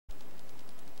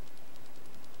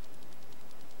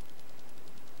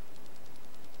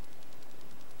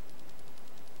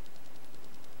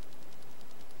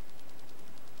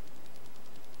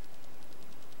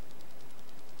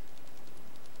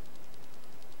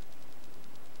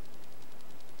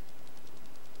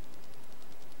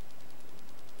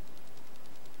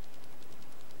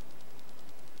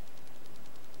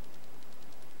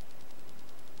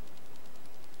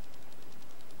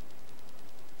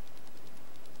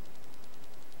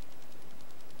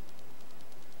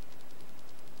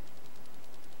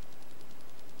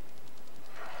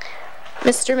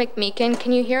Mr. McMeekin,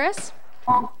 can you hear us?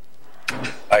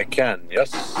 I can,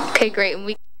 yes. Okay, great.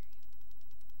 And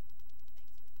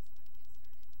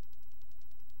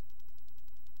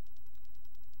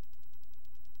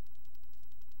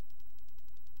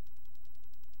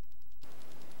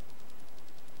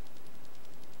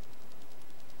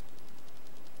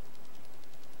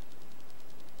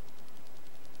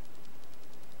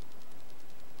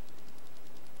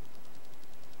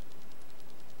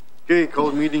Okay,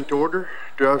 call the meeting to order.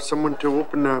 Do I have someone to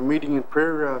open the meeting in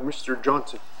prayer? Mr.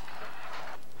 Johnson.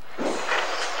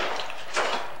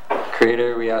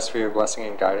 Creator, we ask for your blessing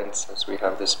and guidance as we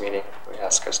have this meeting. We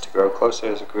ask us to grow closer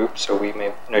as a group so we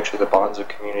may nurture the bonds of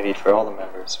community for all the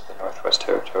members of the Northwest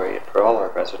Territory and for all our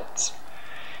residents.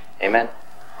 Amen.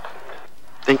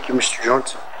 Thank you, Mr.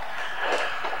 Johnson.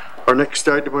 Our next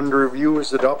item under review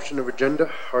is adoption of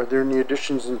agenda. Are there any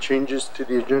additions and changes to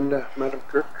the agenda, Madam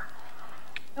Clerk?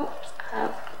 nope.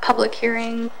 Public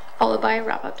hearing followed by a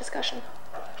wrap-up discussion.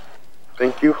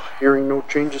 Thank you. Hearing no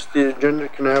changes to the agenda,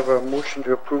 can I have a motion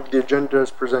to approve the agenda as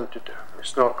presented?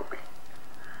 Ms. Knockleby.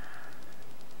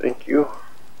 Thank you.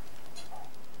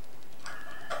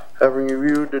 Having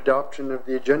reviewed adoption of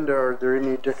the agenda, are there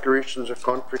any declarations of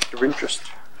conflict of interest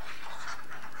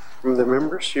from the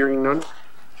members? Hearing none.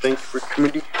 Thank you for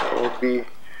committee.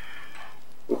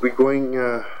 We'll be going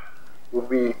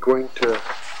to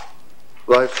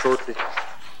live shortly.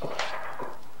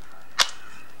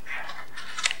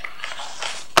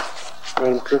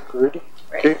 Madam Clerk, ready?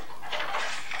 Okay.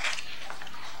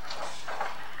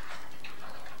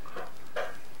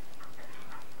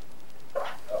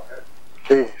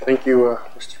 Okay, thank you,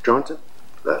 Mr. Johnson,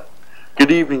 for that.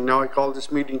 Good evening. Now I call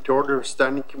this meeting to order of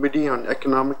Standing Committee on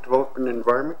Economic Development and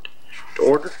Environment to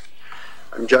order.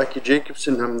 I'm Jackie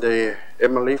Jacobson. I'm the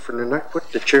MLA for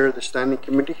Nunavut, the chair of the Standing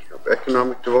Committee of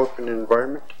Economic Development and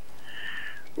Environment.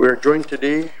 We are joined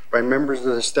today by members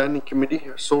of the Standing Committee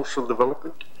of Social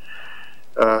Development.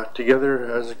 Together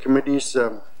as the committees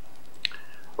of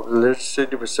the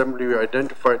Legislative Assembly, we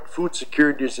identified food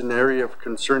security as an area of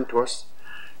concern to us.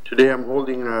 Today I'm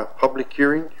holding a public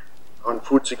hearing on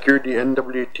food security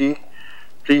NWT.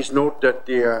 Please note that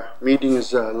the meeting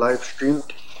is live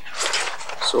streamed.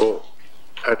 So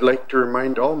I'd like to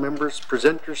remind all members,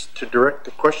 presenters, to direct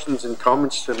the questions and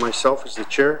comments to myself as the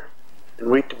chair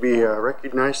and wait to be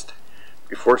recognized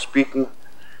before speaking.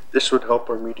 This would help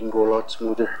our meeting go a lot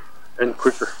smoother and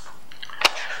quicker.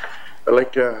 I'd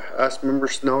like to ask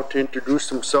members now to introduce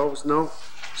themselves now,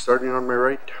 starting on my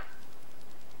right.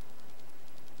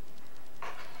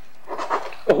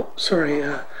 Oh, sorry,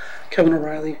 Kevin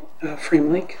O'Reilly,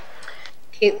 Frame Lake.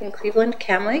 Caitlin Cleveland,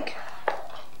 Cam Lake.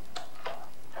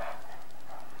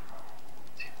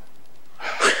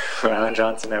 Alan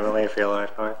Johnson, MLA for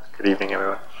Yellowknife North. Good evening,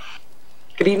 everyone.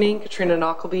 Good evening, Katrina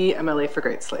Knockleby, MLA for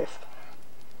Great Slave.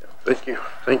 Thank you.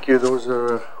 Thank you. Those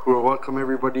who are welcome,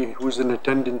 everybody who's in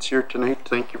attendance here tonight.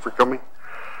 Thank you for coming.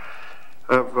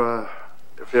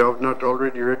 If you have not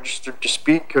already registered to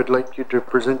speak, I'd like you to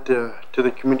present to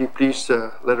the committee. Please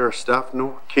let our staff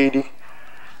know, Katie,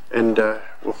 and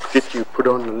we'll get you put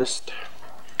on the list.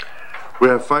 We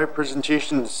have 5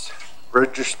 presentations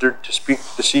registered to speak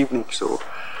this evening. So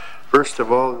first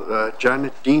of all,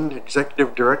 Janet Dean,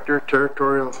 Executive Director,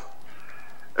 Territorial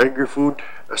Agri-Food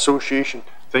Association.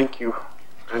 Thank you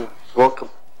and welcome.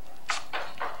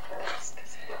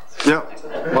 Yeah,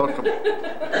 welcome.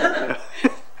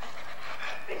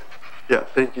 Yeah,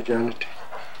 thank you, Janet.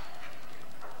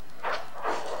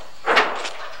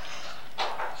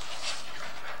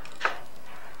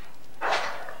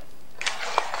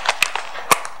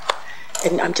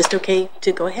 And I'm just okay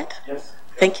to go ahead? Yes.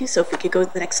 Thank you. So if we could go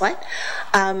to the next slide.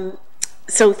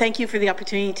 So thank you for the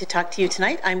opportunity to talk to you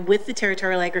tonight. I'm with the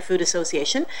Territorial Agri-Food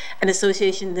Association, an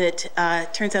association that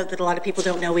turns out that a lot of people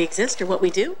don't know we exist or what we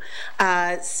do.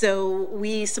 So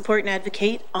we support and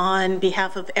advocate on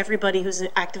behalf of everybody who's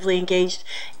actively engaged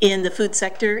in the food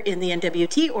sector in the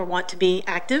NWT or want to be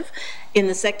active in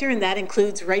the sector, and that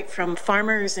includes right from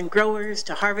farmers and growers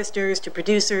to harvesters to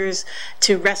producers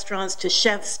to restaurants to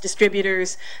chefs,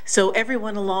 distributors, so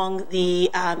everyone along the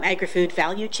agri-food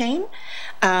value chain.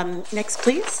 Next,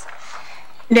 please.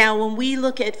 Now, when we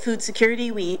look at food security,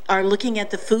 we are looking at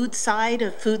the food side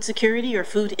of food security or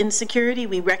food insecurity.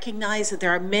 We recognize that there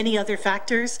are many other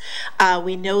factors.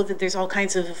 We know that there's all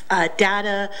kinds of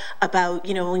data about,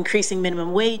 increasing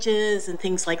minimum wages and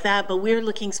things like that, but we're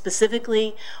looking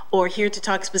specifically, or here to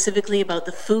talk specifically about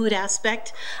the food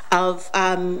aspect of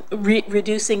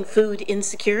reducing food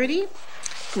insecurity.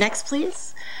 Next,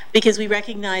 please. because we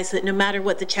recognize that no matter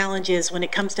what the challenge is, when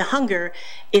it comes to hunger,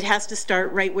 it has to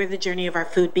start right where the journey of our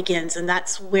food begins. And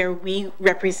that's where we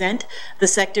represent the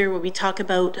sector where we talk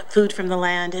about food from the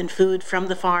land and food from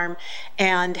the farm,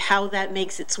 and how that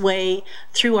makes its way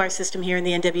through our system here in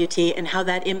the NWT, and how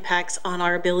that impacts on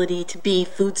our ability to be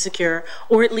food secure,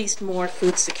 or at least more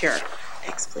food secure.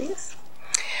 Next, please.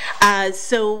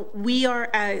 So we are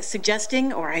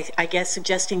suggesting, or I guess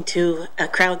suggesting to a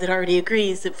crowd that already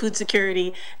agrees, that food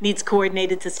security needs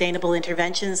coordinated sustainable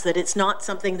interventions, that it's not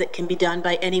something that can be done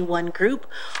by any one group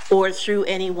or through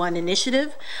any one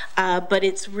initiative, but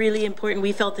it's really important.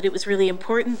 We felt that it was really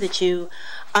important that you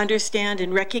understand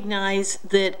and recognize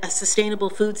that a sustainable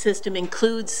food system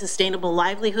includes sustainable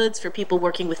livelihoods for people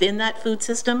working within that food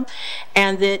system,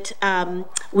 and that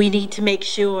we need to make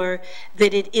sure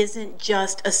that it isn't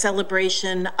just a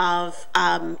celebration of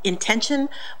intention,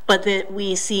 but that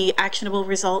we see actionable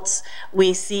results.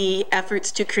 We see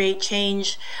efforts to create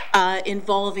change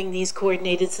involving these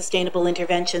coordinated sustainable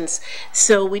interventions.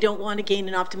 So we don't want to gain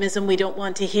an optimism. We don't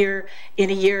want to hear in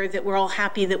a year that we're all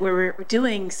happy that we're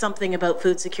doing something about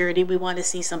food security. We want to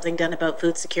see something done about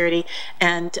food security,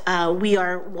 and we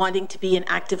are wanting to be an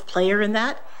active player in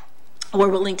that. We're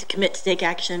willing to commit to take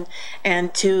action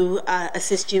and to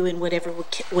assist you in whatever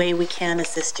way we can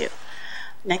assist you.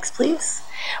 Next, please.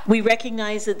 We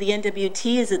recognize that the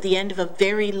NWT is at the end of a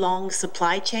very long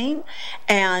supply chain,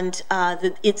 and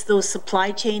that it's those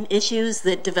supply chain issues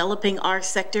that developing our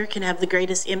sector can have the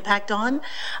greatest impact on.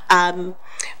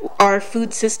 Our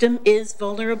food system is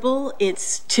vulnerable.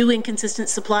 It's too inconsistent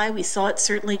supply. We saw it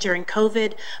certainly during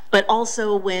COVID, but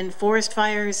also when forest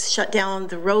fires shut down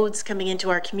the roads coming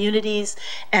into our communities,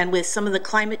 and with some of the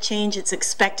climate change, it's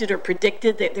expected or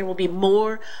predicted that there will be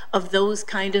more of those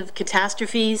kind of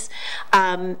catastrophes.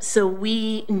 So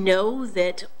we know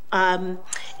that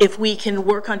if we can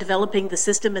work on developing the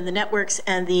system and the networks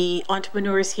and the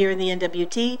entrepreneurs here in the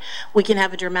NWT, we can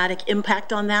have a dramatic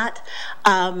impact on that.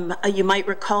 You might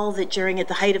recall that at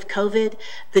the height of COVID,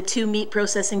 the 2 meat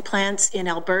processing plants in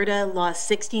Alberta lost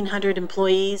 1,600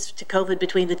 employees to COVID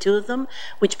between the 2 of them,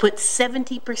 which put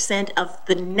 70% of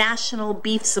the national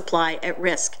beef supply at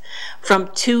risk from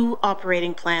 2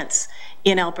 operating plants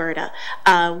in Alberta.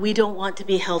 We don't want to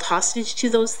be held hostage to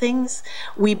those things.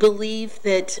 We believe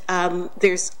that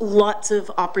there's lots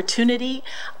of opportunity.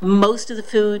 Most of the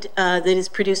food that is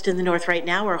produced in the North right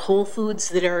now are whole foods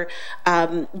that are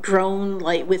grown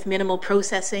with minimal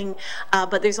processing,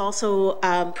 but there's also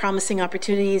promising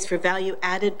opportunities for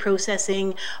value-added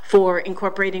processing, for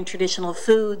incorporating traditional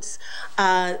foods,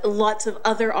 lots of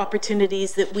other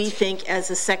opportunities that we think as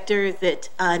a sector that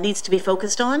needs to be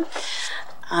focused on.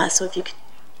 So if you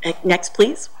could, next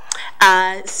please.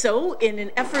 So in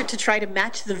an effort to try to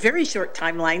match the very short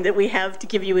timeline that we have to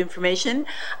give you information,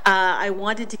 I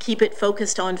wanted to keep it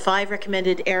focused on 5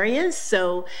 recommended areas.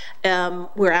 So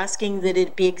we're asking that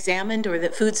it be examined, or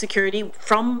that food security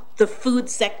from the food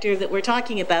sector that we're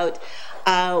talking about,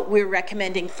 we're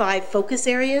recommending 5 focus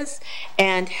areas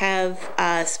and have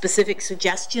specific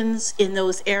suggestions in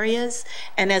those areas.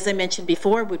 And as I mentioned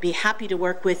before, we'd be happy to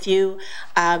work with you,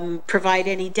 provide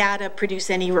any data, produce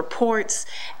any reports,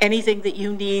 anything that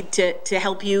you need to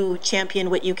help you champion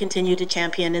what you continue to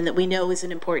champion and that we know is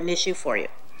an important issue for you.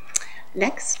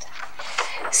 Next.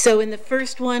 So in the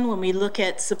first one, when we look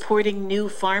at supporting new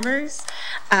farmers,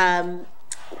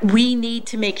 we need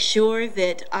to make sure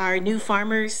that our new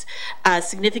farmers'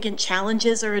 significant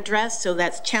challenges are addressed. So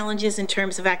that's challenges in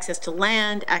terms of access to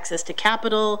land, access to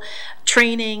capital,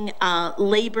 training,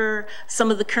 labor, some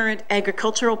of the current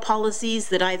agricultural policies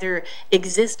that either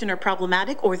exist and are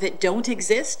problematic or that don't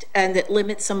exist and that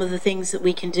limit some of the things that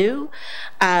we can do.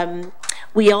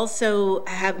 We also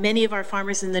have many of our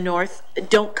farmers in the North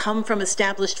don't come from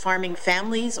established farming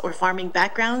families or farming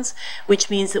backgrounds, which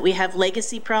means that we have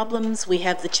legacy problems. We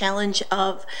have the challenge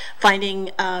of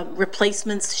finding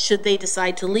replacements should they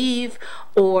decide to leave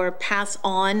or pass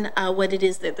on what it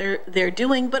is that they're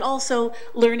doing, but also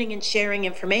learning and sharing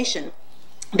information.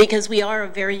 Because we are a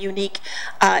very unique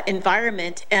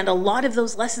environment, and a lot of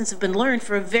those lessons have been learned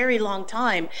for a very long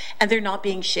time, and they're not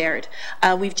being shared.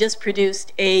 We've just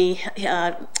produced an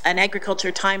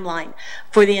agriculture timeline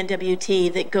for the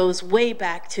NWT that goes way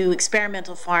back to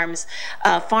experimental farms,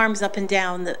 farms up and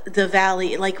down the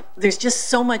valley. There's just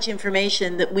so much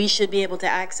information that we should be able to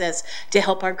access to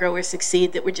help our growers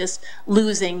succeed that we're just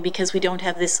losing because we don't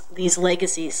have these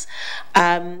legacies.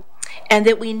 And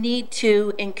that we need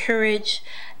to encourage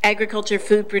agriculture,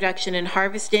 food production, and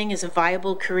harvesting is a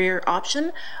viable career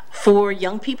option for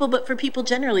young people, but for people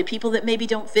generally, people that maybe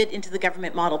don't fit into the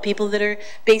government model, people that are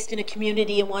based in a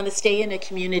community and want to stay in a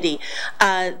community,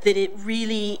 that it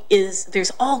really is,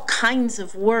 there's all kinds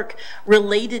of work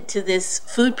related to this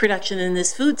food production in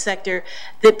this food sector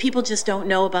that people just don't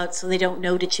know about, so they don't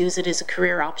know to choose it as a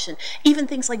career option. Even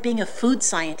things like being a food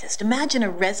scientist. Imagine a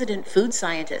resident food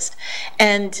scientist.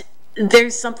 And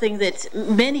there's something that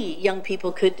many young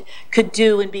people could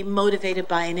do and be motivated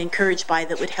by and encouraged by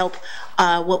that would help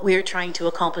what we're trying to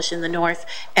accomplish in the North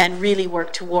and really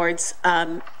work towards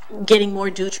getting more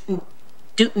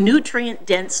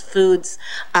nutrient-dense foods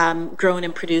grown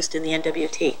and produced in the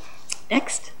NWT.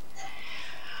 Next.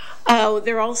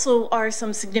 There also are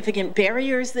some significant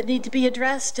barriers that need to be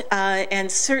addressed,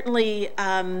 and certainly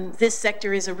this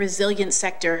sector is a resilient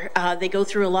sector. They go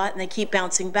through a lot and they keep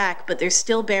bouncing back, but there's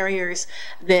still barriers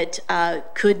that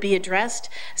could be addressed.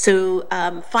 So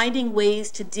finding ways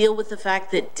to deal with the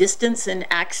fact that distance and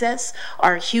access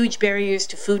are huge barriers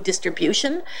to food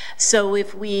distribution. So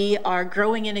if we are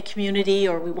growing in a community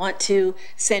or we want to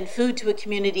send food to a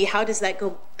community, how does that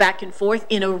go back and forth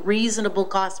in a reasonable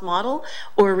cost model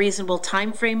or a reasonable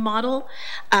time frame model?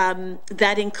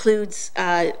 That includes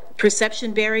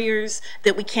perception barriers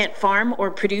that we can't farm or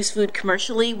produce food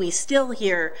commercially. We still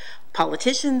hear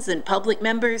politicians and public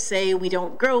members say we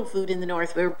don't grow food in the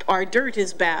North, our dirt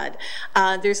is bad.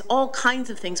 There's all kinds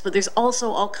of things, but there's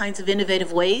also all kinds of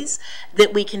innovative ways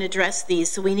that we can address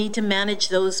these. So we need to manage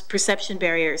those perception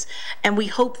barriers, and we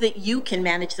hope that you can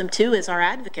manage them too as our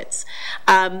advocates.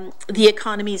 The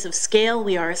economies of scale,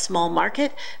 we are a small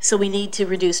market, so we need to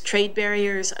reduce trade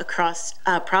barriers across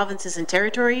provinces and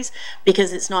territories,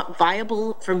 because it's not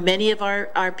viable for many of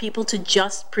our people to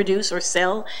just produce or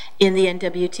sell in the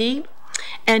NWT.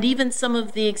 And even some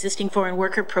of the existing foreign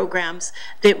worker programs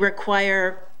that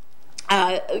require,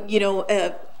 so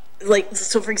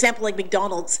for example, like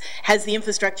McDonald's has the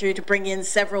infrastructure to bring in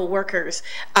several workers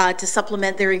to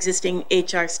supplement their existing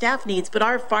HR staff needs, but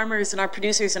our farmers and our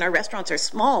producers and our restaurants are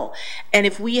small. And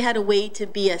if we had a way to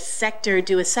be a sector,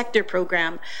 do a sector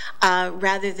program,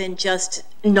 rather than just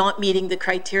not meeting the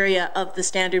criteria of the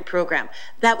standard program,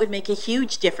 that would make a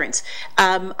huge difference.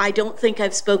 I don't think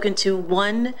I've spoken to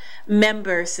one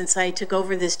member since I took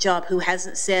over this job who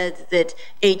hasn't said that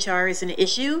HR is an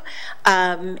issue,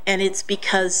 and it's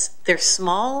because they're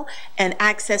small and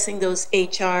accessing those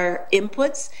HR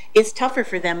inputs is tougher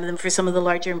for them than for some of the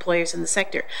larger employers in the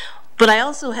sector. But I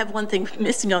also have one thing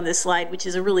missing on this slide, which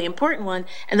is a really important one,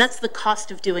 and that's the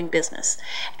cost of doing business.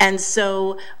 And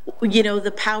so,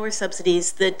 the power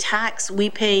subsidies, the tax we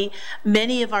pay,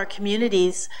 many of our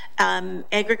communities,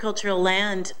 agricultural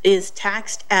land is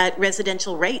taxed at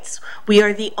residential rates. We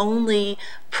are the only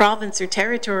province or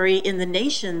territory in the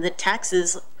nation that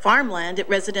taxes farmland at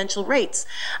residential rates.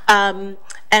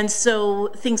 And so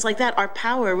things like that, our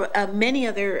power, many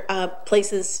other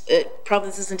places,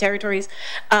 provinces and territories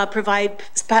provide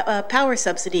power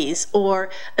subsidies or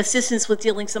assistance with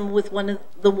dealing with one of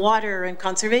the water and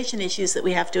conservation issues that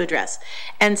we have to address.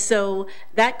 And so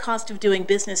that cost of doing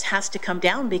business has to come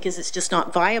down because it's just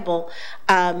not viable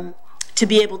to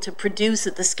be able to produce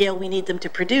at the scale we need them to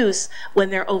produce when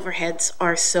their overheads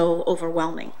are so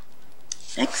overwhelming.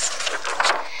 Next.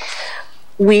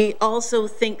 We also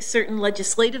think certain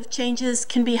legislative changes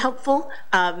can be helpful,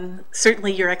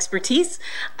 certainly your expertise.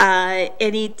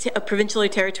 Any provincial or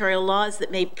territorial laws that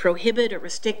may prohibit or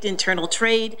restrict internal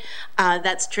trade,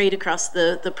 that's trade across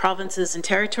the provinces and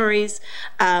territories.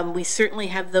 We certainly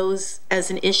have those as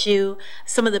an issue.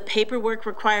 Some of the paperwork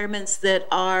requirements that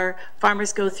our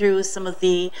farmers go through, some of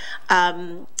the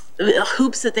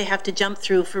hoops that they have to jump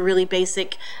through for really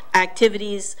basic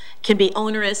activities can be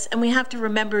onerous, and we have to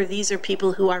remember these are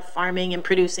people who are farming and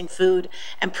producing food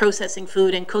and processing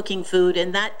food and cooking food,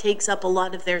 and that takes up a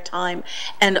lot of their time,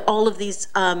 and all of these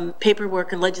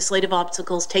paperwork and legislative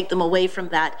obstacles take them away from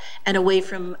that and away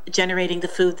from generating the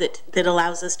food that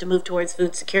allows us to move towards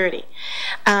food security.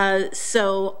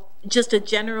 So just a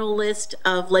general list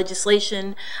of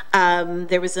legislation.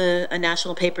 There was a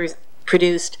national paper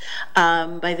produced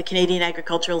by the Canadian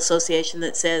Agricultural Association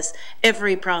that says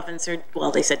every province, or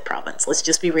well, they said province, let's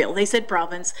just be real, they said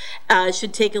province,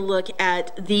 should take a look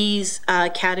at these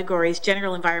categories: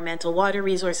 general environmental, water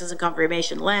resources and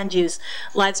conservation, land use,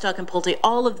 livestock and poultry.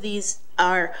 All of these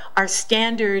are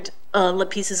standard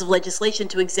pieces of legislation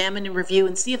to examine and review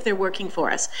and see if they're working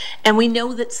for us. And we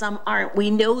know that some aren't. We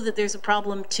know that there's a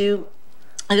problem to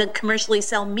commercially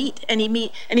sell meat,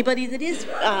 anybody that is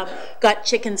got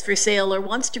chickens for sale or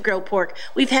wants to grow pork.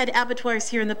 We've had abattoirs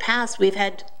here in the past. We've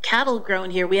had cattle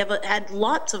grown here. We have had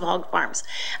lots of hog farms.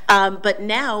 But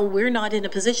now we're not in a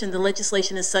position, the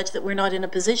legislation is such that we're not in a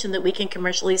position that we can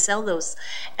commercially sell those.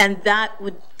 And that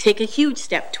would take a huge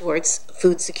step towards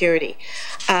food security.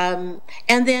 And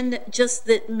then just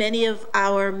that many of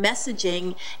our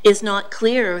messaging is not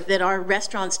clear, that our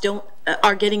restaurants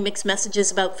are getting mixed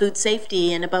messages about food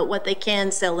safety and about what they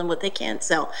can sell and what they can't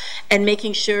sell, and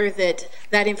making sure that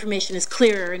that information is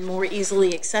clearer and more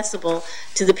easily accessible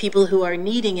to the people who are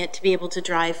needing it to be able to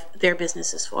drive their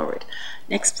businesses forward.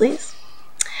 Next, please.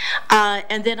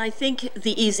 And then I think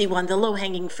the easy one, the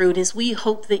low-hanging fruit, is we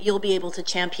hope that you'll be able to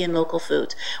champion local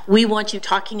food. We want you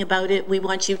talking about it. We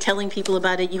want you telling people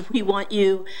about it. We want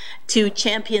you to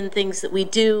champion things that we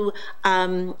do.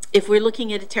 If we're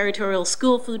looking at a territorial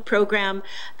school food program,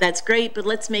 that's great, but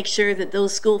let's make sure that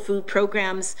those school food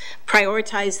programs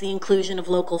prioritize the inclusion of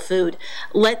local food.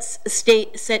 Let's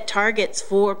set targets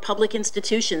for public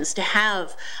institutions to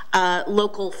have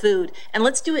local food. And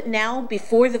let's do it now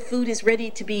before the food is ready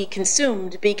to be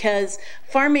consumed, because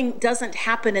farming doesn't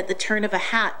happen at the turn of a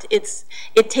hat.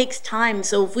 It takes time.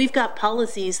 So if we've got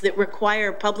policies that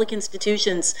require public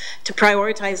institutions to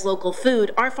prioritize local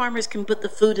food, our farmers can put the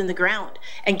food in the ground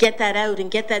and get that out and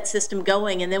get that system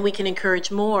going, and then we can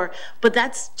encourage more. But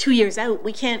that's 2 years out.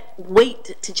 We can't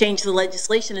wait to change the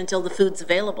legislation until the food's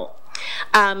available.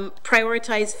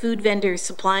 Prioritize food vendors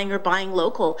supplying or buying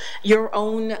local. Your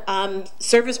own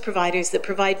service providers that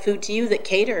provide food to you, that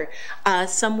cater,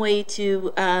 some way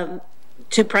to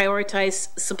prioritize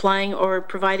supplying or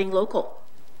providing local.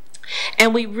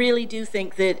 And we really do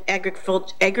think that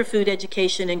agri-food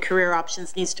education and career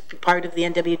options needs to be part of the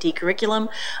NWT curriculum.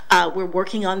 We're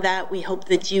working on that. We hope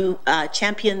that you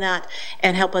champion that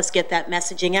and help us get that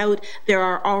messaging out. There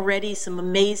are already some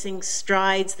amazing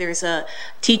strides. There's a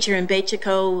teacher in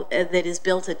Bechico that has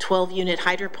built a 12-unit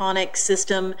hydroponic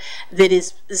system that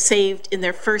is saved in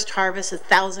their first harvest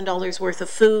 $1,000 worth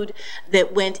of food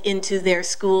that went into their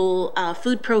school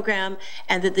food program,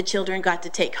 and that the children got to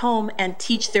take home and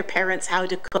teach their parents how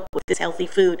to cook with this healthy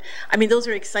food. I mean, those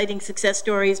are exciting success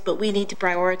stories, but we need to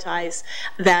prioritize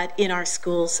that in our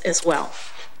schools as well.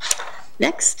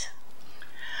 Next.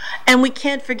 And we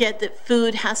can't forget that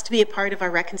food has to be a part of our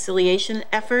reconciliation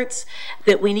efforts,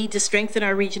 that we need to strengthen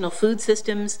our regional food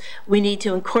systems. We need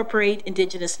to incorporate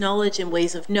Indigenous knowledge and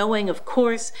ways of knowing, of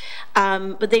course,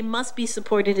 but they must be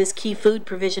supported as key food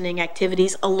provisioning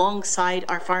activities alongside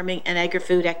our farming and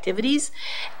agri-food activities.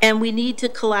 And we need to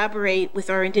collaborate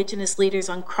with our Indigenous leaders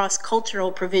on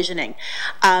cross-cultural provisioning,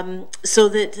 so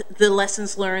that the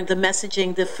lessons learned, the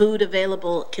messaging, the food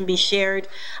available can be shared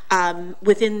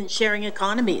within sharing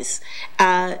economies.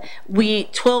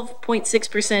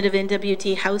 12.6% of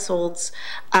NWT households,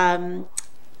 where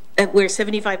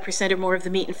 75% or more of the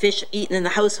meat and fish eaten in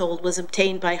the household was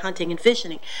obtained by hunting and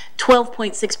fishing.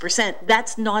 12.6%,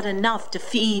 that's not enough to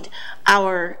feed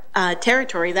our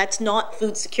territory. That's not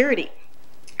food security.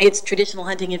 It's traditional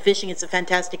hunting and fishing. It's a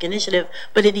fantastic initiative,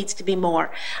 but it needs to be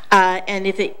more. And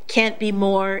if it can't be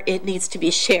more, it needs to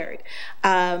be shared.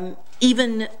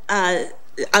 Even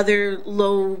other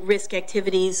low-risk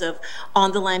activities of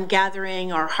on-the-land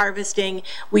gathering or harvesting,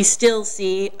 we still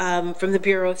see from the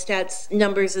Bureau of Stats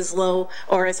numbers as low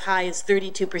or as high as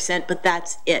 32%, but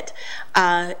that's it.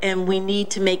 And we need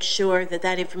to make sure that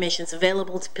that information is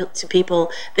available to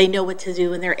people. They know what to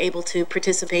do and they're able to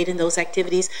participate in those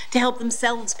activities to help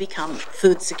themselves become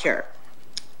food secure.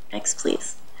 Next,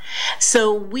 please.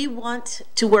 So we want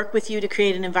to work with you to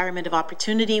create an environment of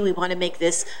opportunity. We want to make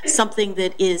this something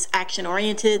that is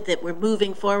action-oriented, that we're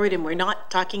moving forward and we're not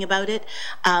talking about it.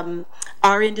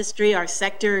 Our industry, our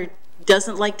sector,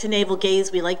 doesn't like to navel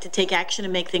gaze. We like to take action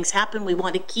and make things happen. We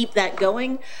want to keep that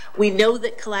going. We know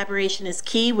that collaboration is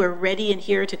key. We're ready and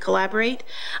here to collaborate.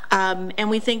 And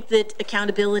we think that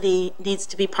accountability needs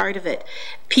to be part of it.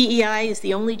 PEI is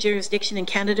the only jurisdiction in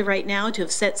Canada right now to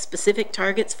have set specific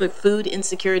targets for food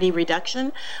insecurity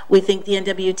reduction. We think the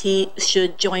NWT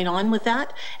should join on with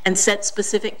that and set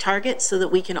specific targets so that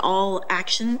we can all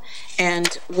action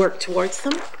and work towards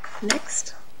them.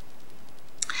 Next.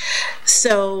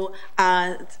 So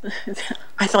I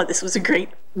thought this was a great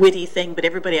witty thing, but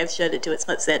everybody I've showed it to, it's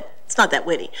not that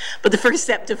witty. But the first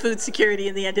step to food security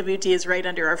in the NWT is right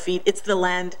under our feet. It's the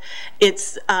land,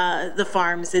 it's the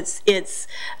farms, it's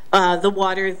the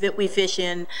water that we fish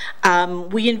in.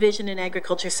 We envision an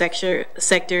agriculture sector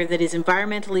that is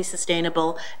environmentally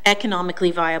sustainable,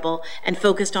 economically viable, and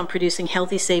focused on producing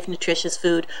healthy, safe, nutritious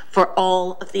food for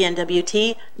all of the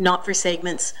NWT, not for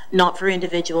segments, not for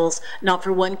individuals, not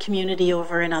for one community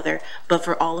over another, but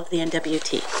for all of the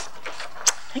NWT.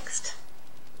 Next.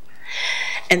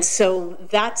 And so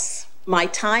that's my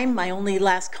time. My only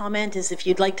last comment is if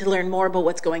you'd like to learn more about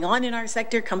what's going on in our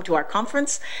sector, come to our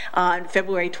conference on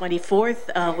February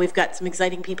 24th. We've got some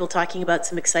exciting people talking about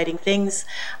some exciting things,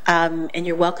 and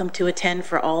you're welcome to attend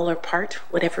for all or part,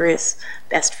 whatever is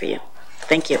best for you.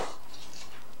 Thank you.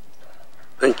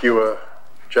 Thank you,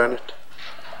 Janet.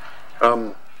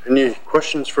 Any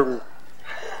questions from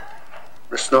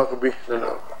Ms. Knockleby?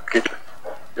 No. Okay.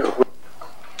 Yeah.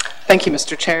 Thank you,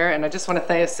 Mr. Chair, and I just want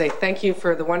to say thank you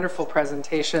for the wonderful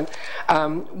presentation.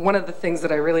 One of the things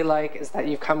that I really like is that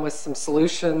you've come with some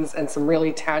solutions and some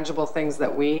really tangible things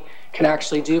that we can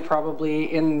actually do probably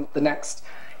in the next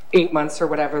 8 months or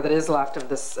whatever that is left of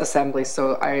this assembly.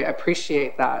 So I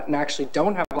appreciate that, and actually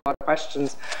don't have a lot of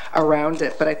questions around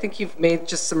it. But I think you've made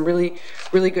just some really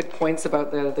good points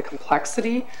about the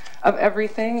complexity of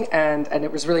everything, and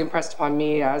it was really impressed upon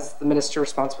me as the minister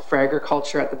responsible for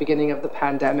agriculture at the beginning of the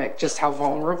pandemic, just how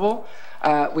vulnerable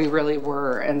we really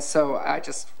were. And so I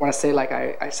just want to say, like,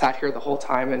 I sat here the whole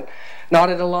time and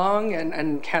nodded along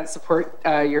and can't support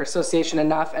your association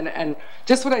enough. And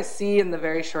just what I see in the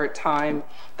very short time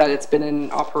that it's been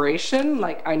in operation,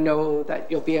 like, I know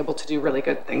that you'll be able to do really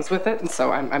good things with it. And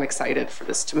so I'm excited for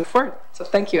this to move forward. So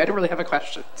thank you. I don't really have a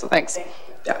question. So thanks.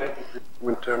 Yeah.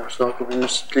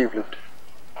 Ms. Cleveland.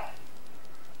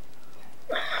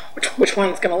 Which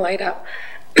one's going to light up?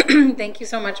 Thank you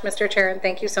so much, Mr. Chair, and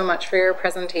thank you so much for your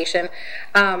presentation.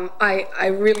 I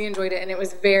really enjoyed it, and it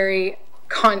was very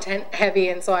content heavy,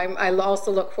 and so I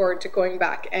also look forward to going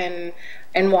back and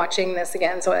watching this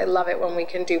again. So I love it when we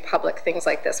can do public things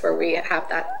like this where we have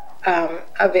that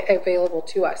available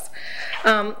to us.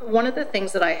 One of the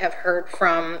things that I have heard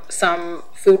from some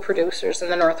food producers in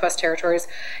the Northwest Territories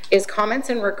is comments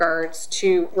in regards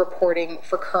to reporting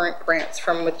for current grants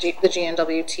from the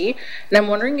GNWT, and I'm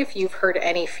wondering if you've heard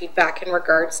any feedback in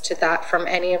regards to that from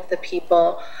any of the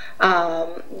people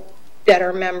that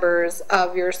are members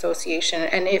of your association,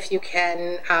 and if you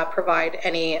can provide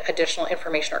any additional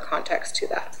information or context to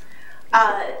that.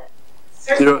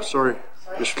 Sorry.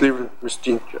 Ms. Cleveland, Ms.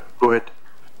 Dean, go ahead.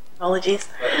 Apologies.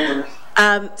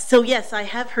 So yes, I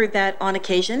have heard that on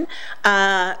occasion.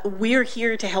 We're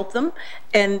here to help them,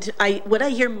 and what I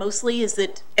hear mostly is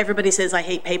that everybody says I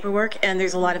hate paperwork, and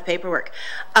there's a lot of paperwork.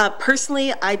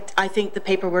 Personally, I think the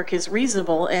paperwork is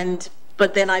reasonable,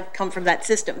 but then I've come from that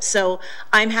system. So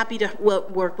I'm happy to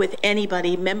work with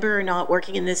anybody, member or not,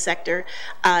 working in this sector,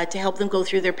 to help them go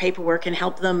through their paperwork and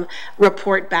help them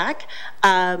report back.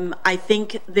 I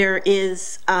think there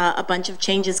is a bunch of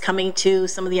changes coming to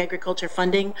some of the agriculture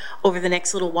funding over the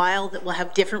next little while that will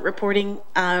have different reporting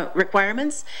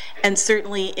requirements. And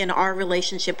certainly in our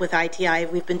relationship with ITI,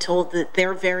 we've been told that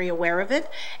they're very aware of it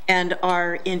and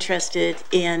are interested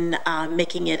in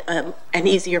making it an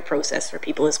easier process for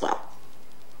people as well.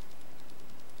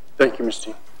 Thank you, Ms.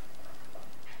 Dean.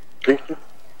 Thank you.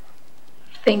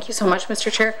 Thank you so much,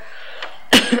 Mr. Chair.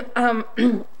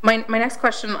 My next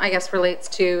question, I guess, relates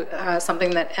to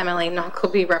something that MLA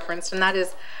Knockleby referenced, and that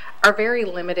is our very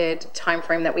limited time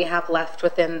frame that we have left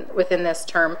within this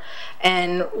term.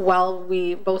 And while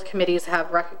both committees have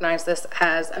recognized this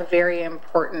as a very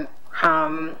important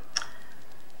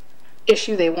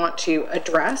issue they want to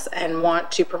address and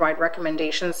want to provide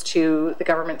recommendations to the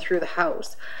government through the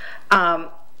House,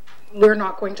 we're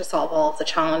not going to solve all of the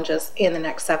challenges in the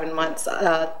next 7 months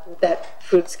that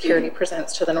food security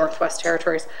presents to the Northwest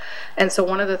Territories. And so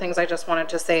one of the things I just wanted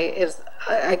to say is,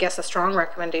 I guess, a strong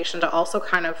recommendation to also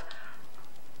kind of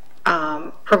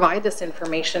provide this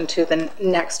information to the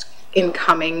next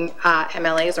incoming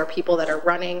MLAs or people that are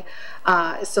running,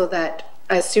 so that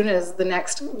as soon as the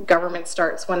next government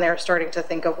starts, when they're starting to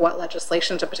think of what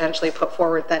legislation to potentially put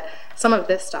forward, that some of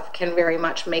this stuff can very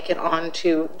much make it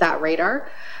onto that radar.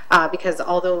 Because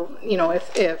although, you know,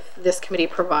 if this committee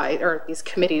these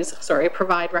committees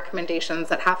provide recommendations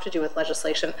that have to do with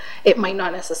legislation, it might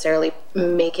not necessarily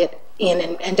make it in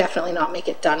and definitely not make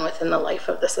it done within the life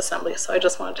of this assembly. So I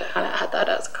just wanted to kind of add that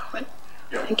as a comment.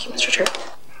 Yeah. Thank you, Mr. Chair.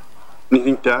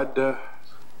 Anything to add?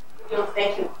 No,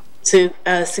 thank you. So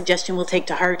a suggestion we'll take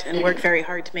to heart and work very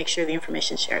hard to make sure the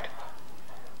information is shared.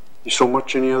 Thank you so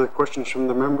much. Any other questions from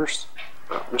the members?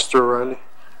 Mr. O'Reilly?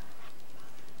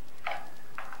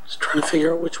 Just trying to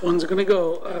figure out which one's going to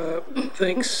go.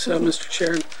 Thanks, Mr.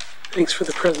 Chair, and thanks for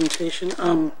the presentation.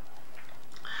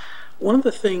 One of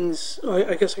the things,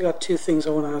 I guess I got two things I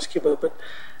want to ask you about, but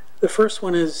the first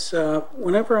one is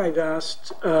whenever I've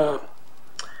asked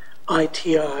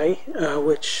ITI,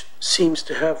 which seems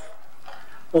to have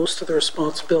most of the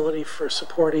responsibility for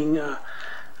supporting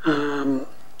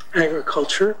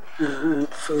agriculture,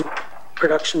 food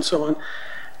production, so on,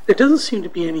 there doesn't seem to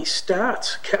be any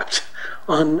stats kept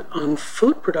on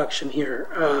food production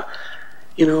here.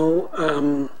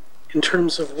 In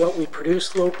terms of what we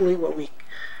produce locally, what we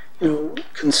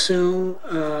consume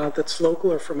that's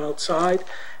local or from outside.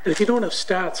 And if you don't have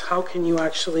stats, how can you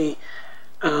actually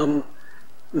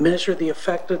measure the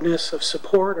effectiveness of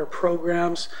support or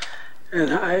programs?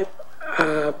 And I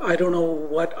don't know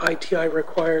what ITI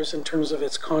requires in terms of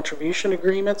its contribution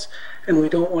agreements, and we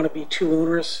don't want to be too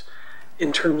onerous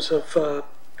in terms of the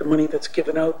money that's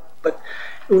given out. But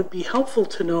it would be helpful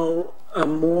to know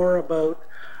more about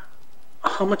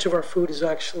how much of our food is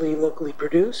actually locally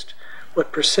produced,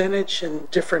 what percentage and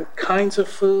different kinds of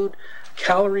food,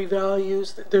 calorie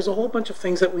values. There's a whole bunch of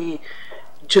things that we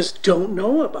just don't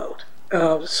know about.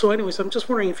 So anyways, I'm just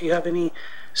wondering if you have any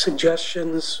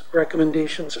suggestions,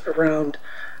 recommendations around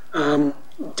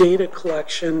data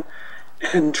collection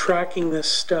and tracking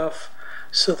this stuff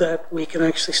so that we can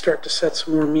actually start to set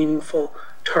some more meaningful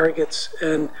targets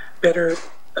and better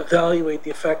evaluate the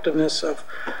effectiveness of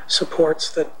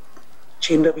supports that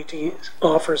NWT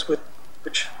offers,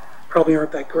 which probably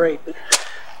aren't that great. But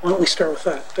why don't we start with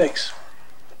that? Thanks.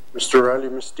 Mr. O'Reilly,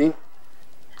 Ms. Dean.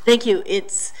 Thank you.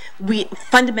 We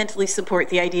fundamentally support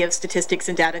the idea of statistics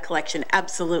and data collection,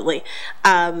 absolutely.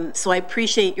 So I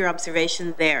appreciate your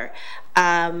observation there.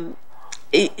 The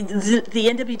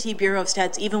NWT Bureau of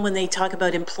Stats, even when they talk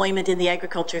about employment in the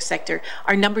agriculture sector,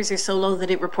 our numbers are so low that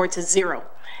it reports as zero,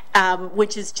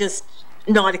 which is just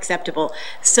not acceptable.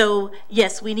 So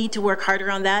yes, we need to work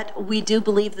harder on that. We do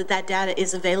believe that that data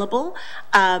is available,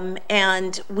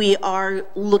 and we are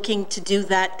looking to do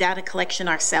that data collection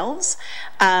ourselves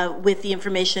with the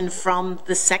information from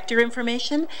the sector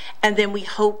information, and then we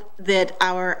hope that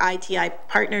our ITI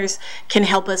partners can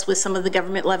help us with some of the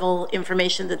government level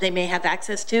information that they may have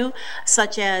access to,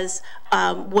 such as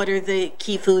what are the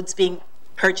key foods being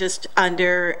purchased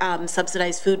under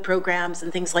subsidized food programs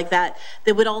and things like that.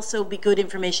 That would also be good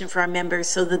information for our members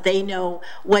so that they know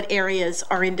what areas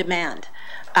are in demand.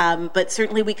 But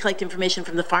certainly we collect information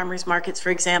from the farmers markets,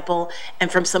 for example,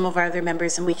 and from some of our other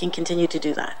members, and we can continue to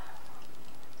do that.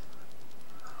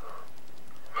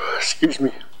 Excuse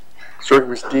me. Sorry,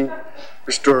 Ms. Dean.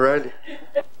 Mr. O'Reilly.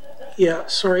 Yeah,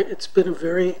 sorry, it's been a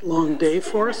very long day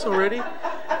for us already,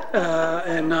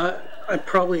 and I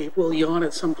probably will yawn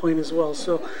at some point as well.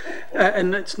 So,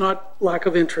 and it's not lack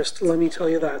of interest, let me tell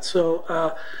you that. So,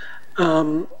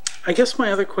 I guess my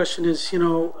other question is,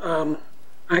 I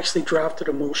actually drafted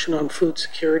a motion on food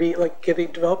security, like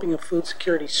developing a food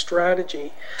security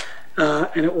strategy,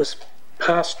 and it was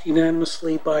passed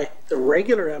unanimously by the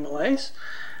regular MLAs.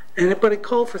 But it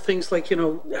called for things like,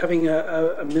 having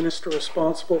a minister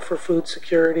responsible for food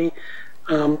security,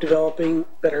 developing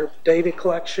better data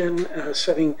collection,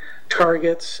 setting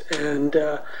targets, and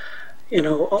there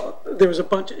was a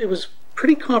bunch. It was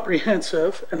pretty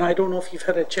comprehensive, and I don't know if you've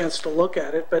had a chance to look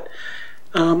at it, but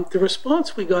the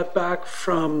response we got back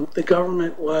from the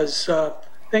government was,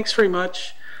 thanks very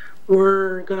much,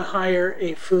 we're going to hire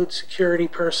a food security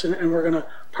person and we're going to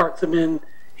park them in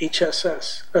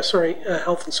HSS,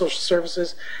 Health and Social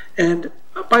Services, and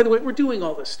by the way, we're doing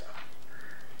all this stuff,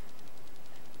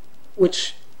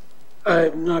 which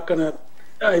I'm not gonna,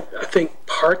 I think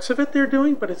parts of it they're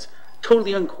doing, but it's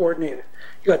totally uncoordinated.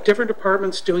 You got different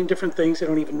departments doing different things, they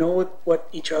don't even know what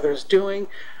each other is doing,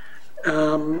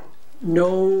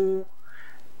 no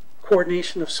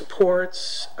coordination of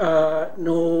supports,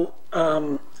 no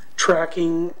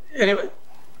tracking, anyway,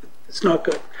 it's not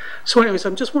good. So anyways,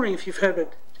 I'm just wondering if you've had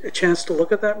a chance to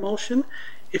look at that motion,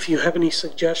 if you have any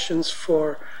suggestions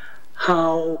for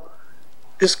how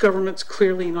this government's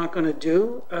clearly not going to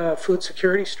do a food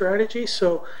security strategy.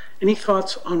 So any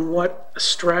thoughts on what a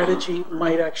strategy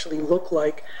might actually look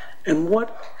like and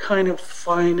what kind of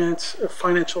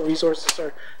financial resources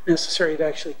are necessary to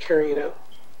actually carry it out?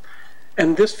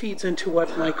 And this feeds into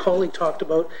what my colleague talked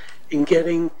about in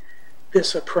getting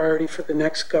this a priority for the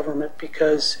next government,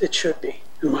 because it should be,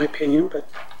 in my opinion, but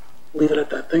leave it at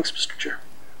that. Thanks, Mr. Chair.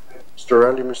 Mr.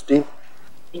 O'Reilly, Ms. Dean.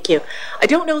 Thank you. I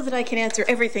don't know that I can answer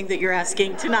everything that you're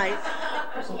asking tonight,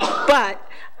 but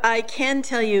I can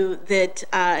tell you that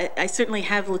I certainly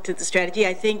have looked at the strategy.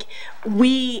 I think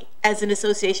we, as an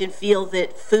association, feel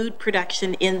that food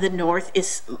production in the north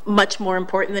is much more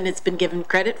important than it's been given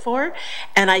credit for.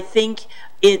 And I think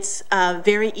it's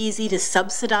very easy to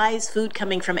subsidize food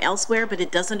coming from elsewhere, but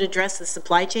it doesn't address the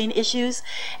supply chain issues.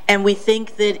 And we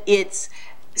think that it's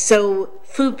so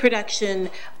food production,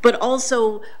 but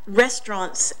also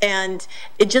restaurants and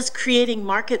just creating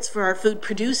markets for our food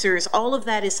producers, all of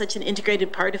that is such an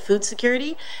integrated part of food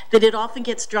security that it often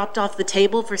gets dropped off the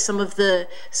table for some of the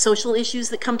social issues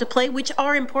that come to play, which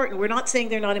are important. We're not saying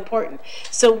they're not important.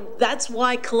 So that's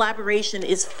why collaboration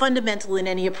is fundamental in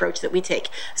any approach that we take.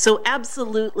 So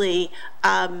absolutely,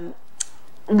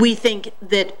 we think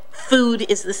that food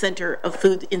is the center of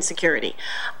food insecurity.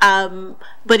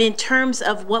 But in terms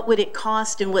of what would it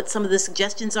cost and what some of the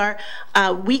suggestions are,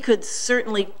 we could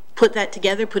certainly put that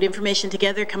together, put information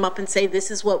together, come up and say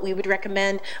this is what we would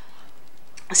recommend.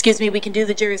 Excuse me, we can do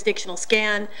the jurisdictional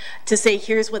scan to say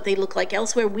here's what they look like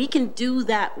elsewhere. We can do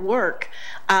that work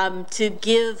to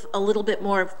give a little bit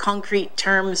more of concrete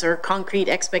terms or concrete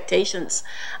expectations.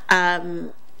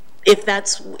 If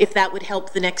that would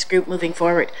help the next group moving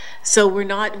forward. So we're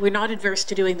not adverse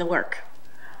to doing the work.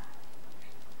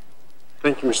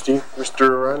 Thank you, Ms. Dean. Mr.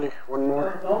 O'Reilly, one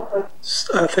more.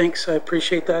 Thanks, I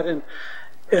appreciate that. And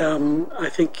I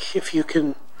think if you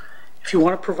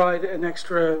want to provide an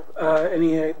extra,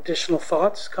 any additional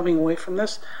thoughts coming away from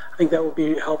this, I think that would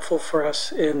be helpful for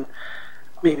us in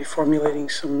maybe formulating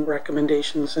some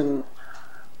recommendations and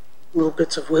little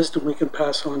bits of wisdom we can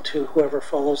pass on to whoever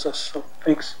follows us. So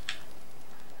thanks.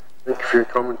 Thank you for your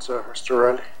comments, Mr.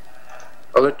 O'Reilly.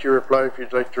 I'll let you reply if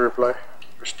you'd like to reply,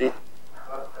 Christine.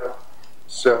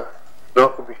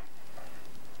 Malcolm.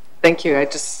 Thank you. I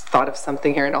just thought of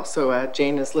something here, and also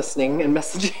Jane is listening and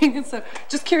messaging. So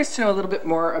just curious to know a little bit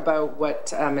more about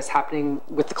what is happening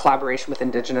with the collaboration with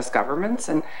Indigenous governments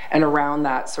and around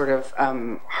that sort of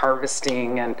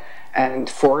harvesting and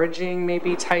foraging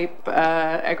maybe type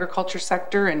agriculture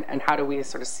sector, and how do we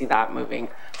sort of see that moving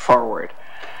forward?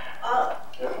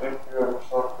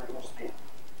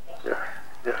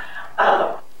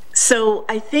 So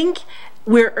I think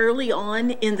we're early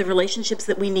on in the relationships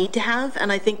that we need to have,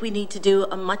 and I think we need to do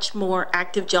a much more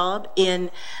active job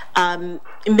in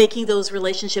making those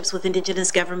relationships with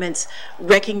Indigenous governments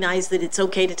recognize that it's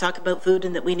okay to talk about food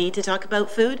and that we need to talk about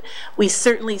food. We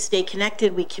certainly stay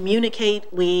connected, we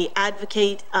communicate, we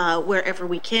advocate wherever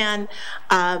we can.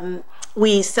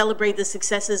 We celebrate the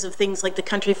successes of things like the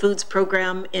Country Foods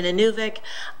program in Inuvik.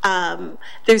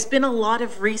 There's been a lot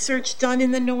of research done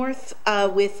in the north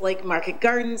with like market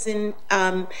gardens in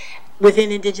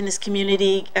within Indigenous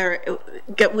community or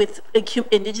with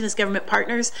Indigenous government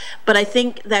partners, but I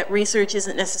think that research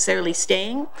isn't necessarily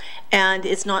staying and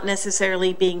it's not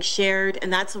necessarily being shared,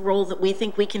 and that's a role that we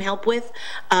think we can help with,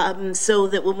 so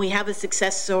that when we have a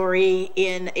success story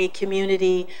in a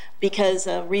community because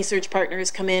research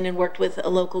partners come in and worked with a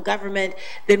local government,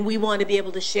 then we want to be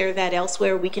able to share that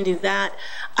elsewhere. We can do that,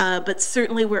 but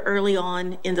certainly we're early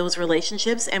on in those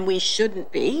relationships, and we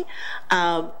shouldn't be,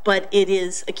 but it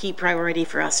is a key priority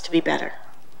for us to be better.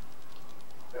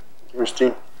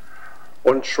 Christine,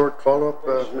 one short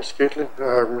follow-up, Ms.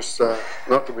 Caitlin, Ms.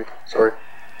 Notleby, sorry.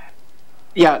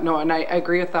 Yeah, no, and I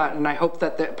agree with that, and I hope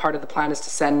that part of the plan is to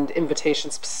send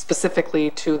invitations specifically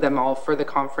to them all for the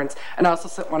conference. And I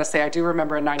also want to say I do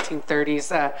remember a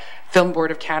 1930s Film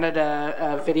Board of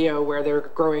Canada video where they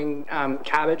were growing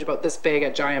cabbage about this big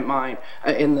at Giant Mine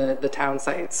in the town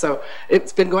site. So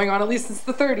it's been going on at least since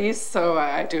the 30s, so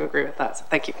I do agree with that, so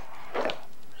thank you.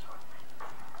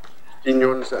 Do you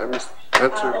want to answer?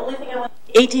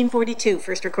 1842,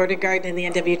 first recorded garden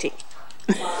in the NWT.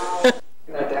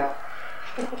 No doubt.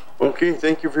 Okay,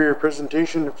 thank you for your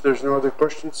presentation. If there's no other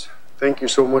questions, thank you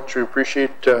so much. We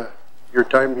appreciate your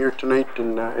time here tonight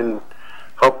and in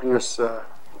helping us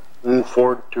move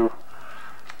forward to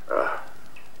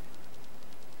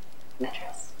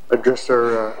address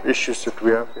our issues that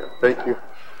we have. Yeah, thank you.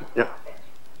 Yeah,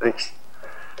 thanks.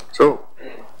 So,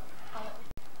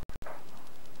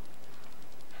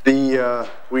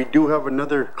 we do have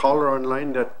another caller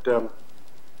online that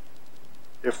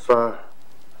if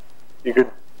you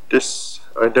could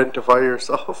identify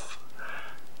yourself.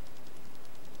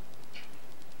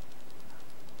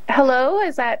 Hello,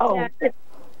 is that,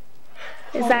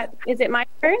 is it my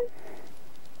turn?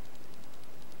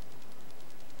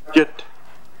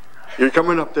 You're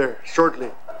coming up there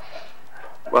shortly.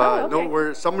 Okay.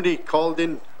 No, somebody called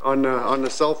in on the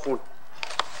cell phone.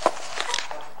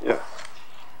 Yeah.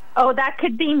 Oh, that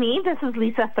could be me. This is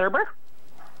Lisa Thurber.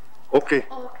 Okay.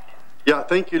 Yeah,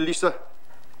 thank you, Lisa.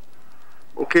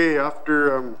 Okay,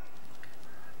 after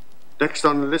next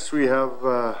on the list we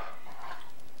have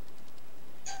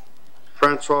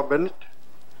Francois Bennett,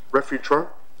 Refuge Farm.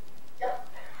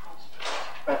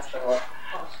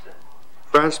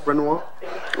 France Benoit.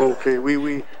 Okay,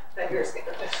 we.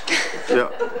 Yeah.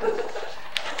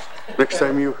 Next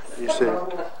time you say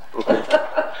it. Okay.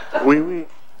 We.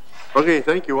 Okay,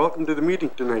 thank you. Welcome to the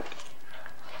meeting tonight.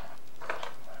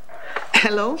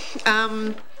 Hello.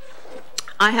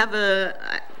 I have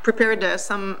prepared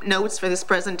some notes for this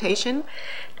presentation,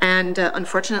 and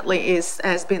unfortunately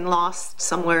has been lost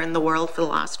somewhere in the world for the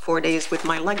last 4 days with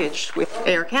my luggage with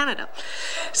Air Canada.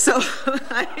 So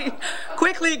I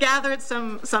quickly gathered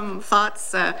some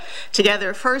thoughts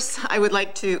together. First, I would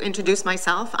like to introduce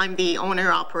myself. I'm the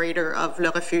owner-operator of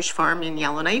Le Refuge Farm in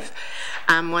Yellowknife.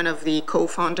 I'm one of the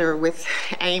co-founder with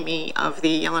Amy of the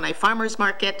Yellowknife Farmers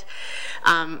Market.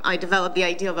 I developed the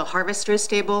idea of a harvester's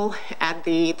table at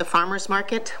the farmers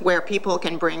market where people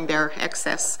can bring their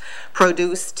excess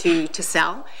produce to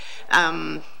sell.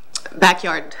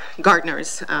 Backyard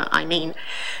gardeners, I mean.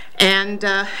 And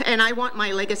I want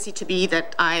my legacy to be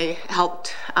that I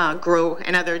helped grow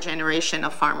another generation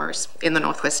of farmers in the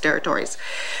Northwest Territories.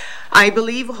 I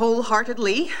believe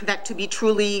wholeheartedly that to be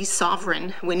truly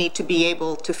sovereign, we need to be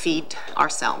able to feed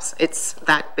ourselves. It's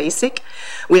that basic.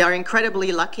 We are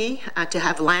incredibly lucky to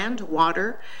have land,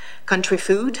 water, country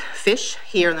food, fish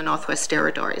here in the Northwest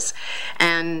Territories.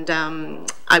 And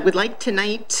I would like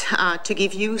tonight to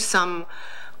give you some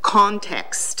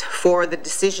context for the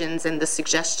decisions and the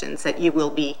suggestions that you will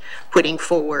be putting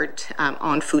forward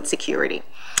on food security.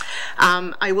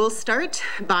 I will start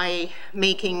by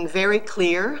making very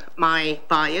clear my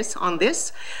bias on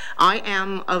this. I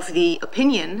am of the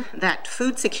opinion that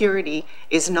food security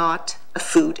is not a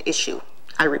food issue.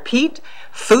 I repeat,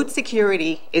 food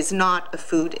security is not a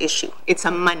food issue. It's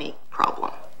a money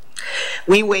problem.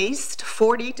 We waste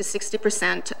 40 to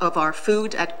 60% of our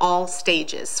food at all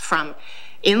stages, from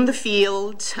in the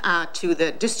field to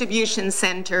the distribution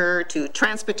center, to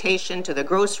transportation, to the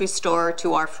grocery store,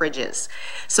 to our fridges.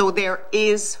 So there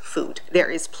is food. There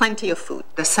is plenty of food.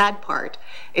 The sad part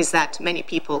is that many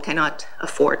people cannot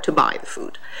afford to buy the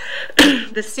food.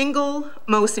 The single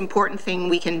most important thing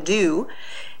we can do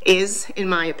is, in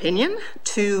my opinion,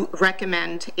 to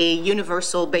recommend a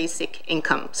universal basic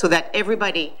income so that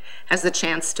everybody has the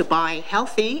chance to buy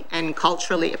healthy and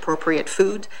culturally appropriate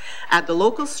food at the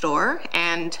local store,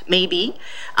 and maybe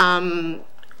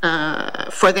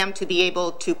for them to be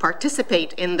able to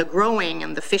participate in the growing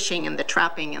and the fishing and the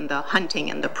trapping and the hunting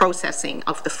and the processing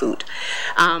of the food.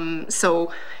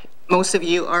 So most of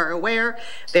you are aware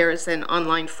there is an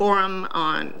online forum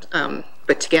on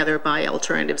put together by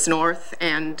Alternatives North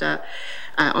and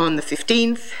on the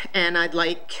 15th, and I'd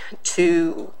like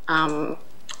to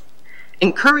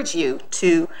encourage you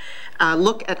to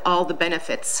look at all the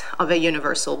benefits of a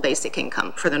universal basic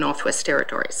income for the Northwest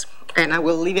Territories. And I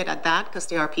will leave it at that because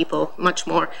there are people much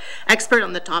more expert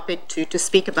on the topic to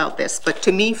speak about this. But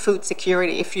to me, food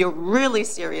security, if you're really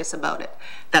serious about it,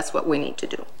 that's what we need to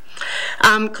do.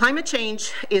 Climate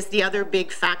change is the other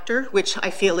big factor, which I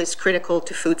feel is critical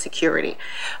to food security.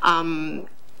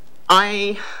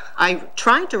 I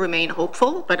try to remain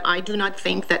hopeful, but I do not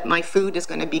think that my food is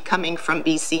going to be coming from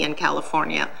BC and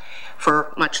California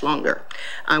for much longer.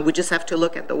 We just have to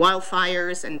look at the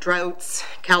wildfires and droughts,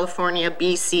 California,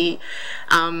 BC.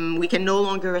 We can no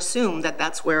longer assume that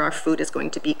that's where our food is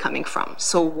going to be coming from.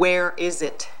 So where is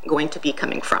it going to be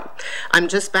coming from? I'm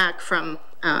just back from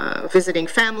visiting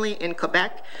family in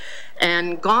Quebec,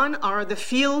 and gone are the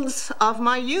fields of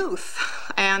my youth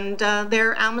and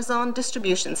their Amazon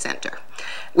distribution center,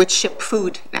 which ship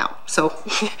food now. So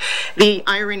the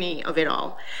irony of it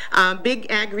all. Big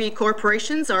agri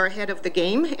corporations are ahead of the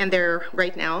game, and they're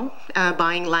right now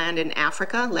buying land in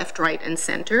Africa, left, right, and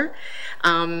center.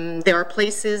 There are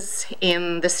places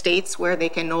in the States where they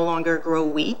can no longer grow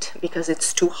wheat because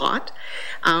it's too hot.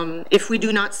 If we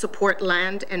do not support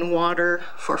land and water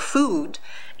for food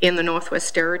in the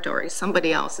Northwest Territories,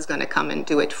 somebody else is going to come and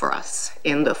do it for us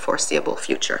in the foreseeable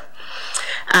future.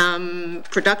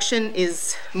 Production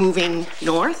is moving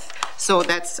north, so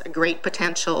that's a great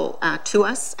potential to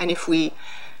us, and if we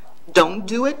don't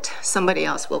do it, somebody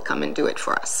else will come and do it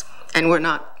for us, and we're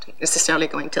not necessarily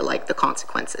going to like the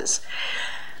consequences.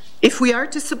 If we are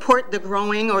to support the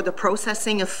growing or the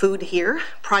processing of food here,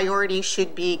 priority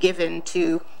should be given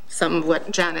to some of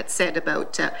what Janet said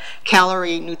about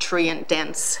calorie,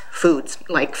 nutrient-dense foods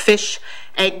like fish,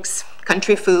 eggs,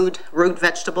 country food, root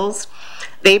vegetables.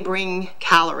 They bring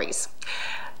calories.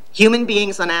 Human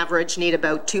beings on average need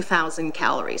about 2,000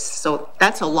 calories. So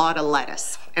that's a lot of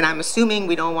lettuce. And I'm assuming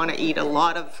we don't want to eat a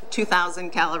lot of 2,000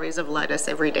 calories of lettuce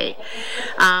every day.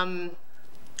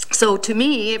 So to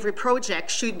me, every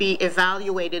project should be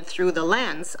evaluated through the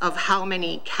lens of how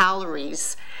many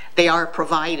calories they are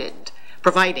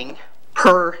providing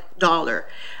per dollar.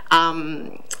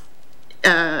 I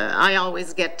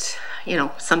always get, you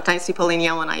know, sometimes people in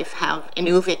Yellowknife have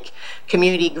Inuvik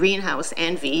community greenhouse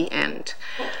envy, and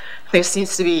there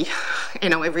seems to be, you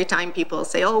know, every time people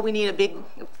say, oh, we need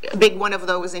a big one of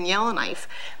those in Yellowknife.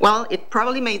 Well, it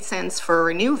probably made sense for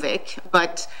Inuvik,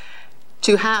 but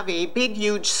to have a big,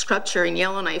 huge structure in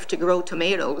Yellowknife to grow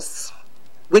tomatoes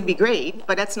would be great,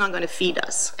 but that's not going to feed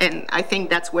us. And I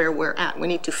think that's where we're at. We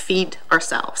need to feed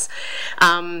ourselves.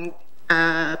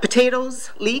 Potatoes,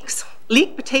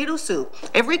 leek potato soup.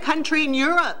 Every country in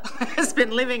Europe has been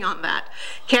living on that.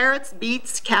 Carrots,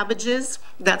 beets, cabbages,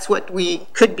 that's what we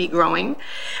could be growing.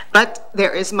 But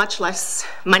there is much less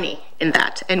money in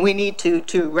that, and we need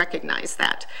to recognize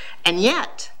that. And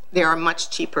yet, they are much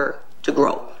cheaper to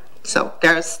grow. So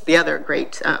there's the other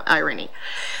great irony.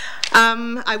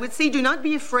 I would say do not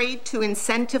be afraid to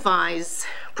incentivize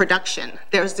production.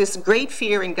 There's this great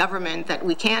fear in government that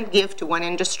we can't give to one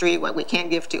industry what we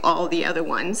can't give to all the other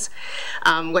ones.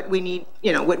 What we need,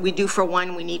 you know, what we do for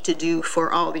one, we need to do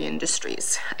for all the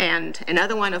industries. And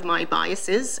another one of my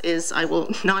biases is I will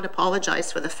not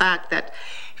apologize for the fact that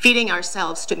feeding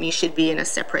ourselves, to me, should be in a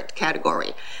separate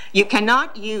category. You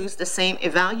cannot use the same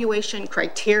evaluation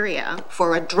criteria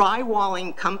for a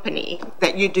drywalling company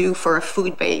that you do for a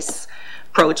food-based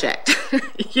project,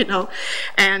 you know.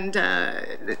 And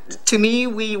to me,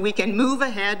 we can move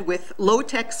ahead with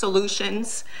low-tech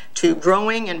solutions to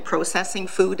growing and processing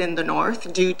food in the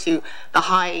north due to the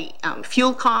high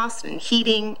fuel costs and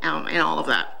heating and all of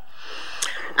that.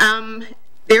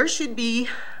 There should be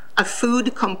a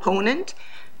food component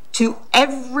to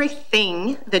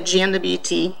everything that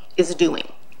NWT is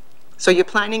doing. So you're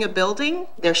planning a building,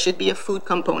 there should be a food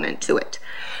component to it.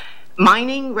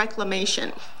 Mining,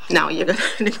 reclamation. Now you're going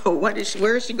to go, where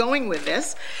is she going with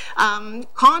this?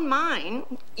 Con Mine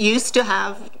used to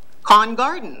have con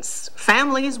gardens.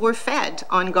 Families were fed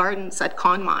on gardens at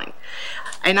Con Mine.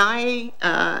 And I,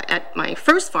 at my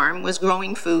first farm, was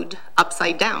growing food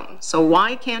upside down. So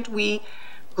why can't we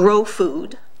grow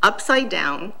food upside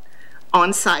down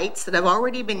on sites that have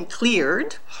already been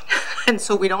cleared, and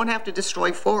so we don't have to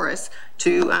destroy forests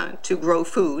to grow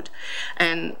food?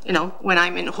 And you know, when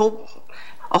I'm in a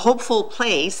hopeful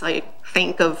place, I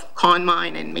think of Con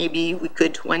Mine, and maybe we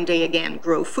could one day again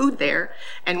grow food there.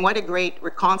 And what a great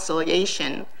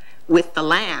reconciliation with the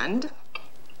land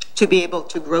to be able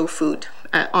to grow food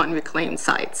on reclaimed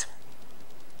sites.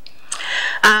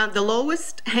 The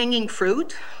lowest hanging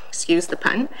fruit, excuse the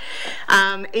pun,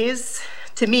 is,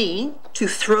 to me, to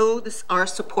throw our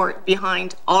support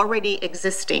behind already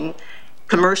existing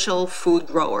commercial food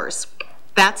growers.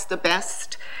 That's the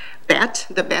best bet,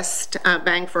 the best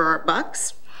bang for our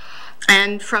bucks.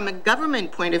 And from a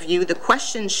government point of view, the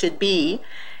question should be,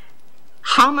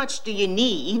 how much do you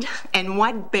need and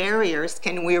what barriers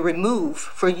can we remove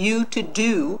for you to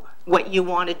do what you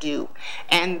want to do?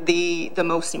 And the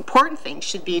most important thing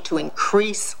should be to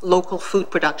increase local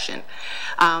food production,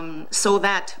 so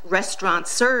that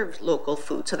restaurants serve local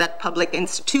food, so that public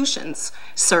institutions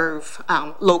serve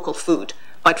local food.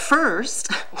 But first,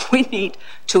 we need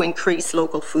to increase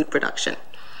local food production.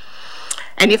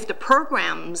 And if the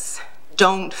programs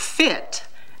don't fit,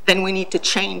 then we need to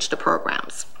change the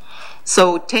programs.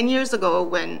 So 10 years ago,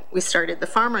 when we started the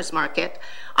farmers market,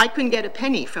 I couldn't get a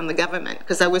penny from the government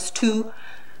because I was too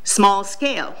small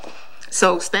scale.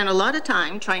 So spent a lot of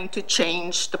time trying to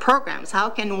change the programs. How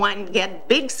can one get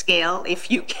big scale if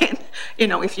you can, you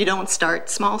know, if you don't start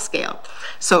small scale?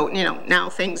 So, you know, now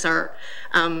things are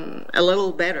a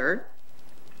little better.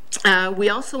 We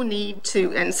also need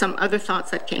to, and some other thoughts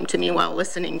that came to me while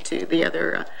listening to the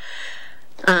other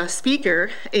speaker,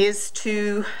 is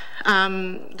to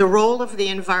the role of the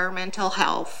Environmental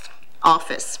Health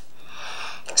Office.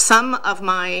 Some of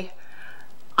my,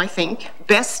 I think,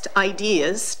 best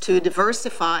ideas to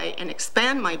diversify and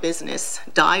expand my business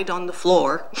died on the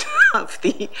floor of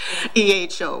the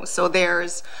EHO. So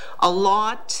there's a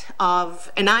lot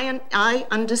of, and I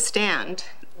understand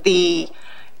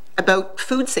about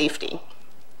food safety,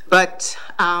 but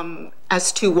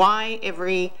as to why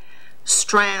every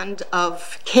strand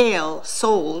of kale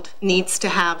sold needs to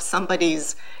have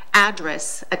somebody's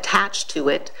address attached to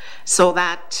it, so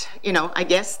that, you know, I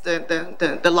guess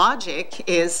the logic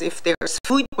is if there's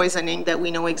food poisoning, that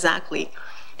we know exactly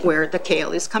where the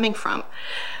kale is coming from.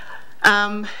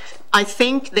 I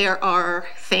think there are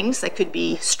things that could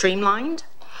be streamlined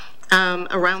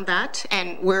around that,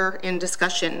 and we're in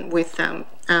discussion with the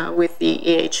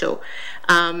AHO.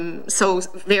 So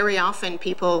very often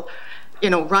people,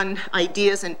 run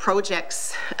ideas and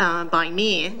projects by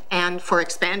me and for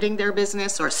expanding their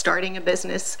business or starting a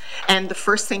business, and the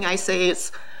first thing I say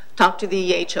is talk to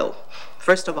the AHO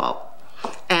first of all.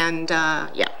 And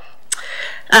yeah.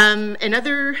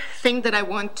 Another thing that I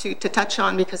want to touch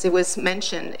on, because it was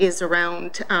mentioned, is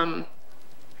around, I'm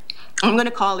going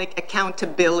to call it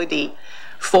accountability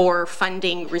for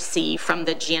funding received from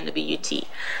the GNWT.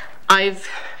 I've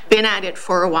been at it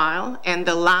for a while, and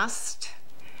the last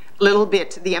little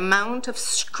bit, the amount of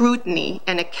scrutiny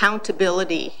and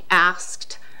accountability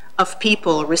asked of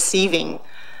people receiving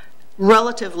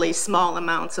relatively small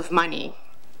amounts of money,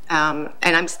 and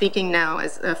I'm speaking now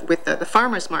as with the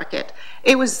farmers market,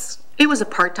 it was a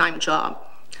part-time job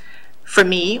for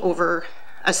me over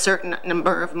a certain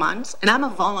number of months, and I'm a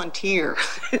volunteer,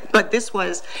 but this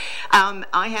was,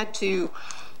 I had to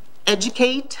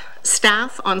educate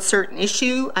staff on certain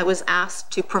issue. I was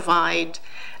asked to provide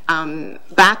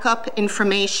backup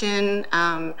information.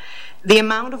 The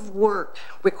amount of work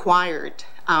required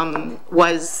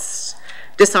was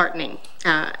disheartening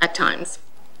at times.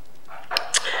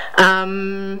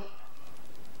 I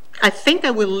think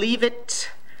I will leave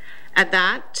it at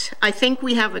that. I think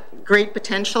we have a great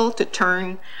potential to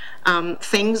turn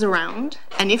things around,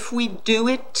 and if we do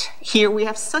it here, we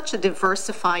have such a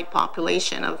diversified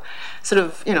population of sort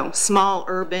of, small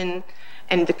urban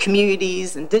and the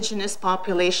communities, indigenous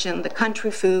population, the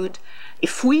country food.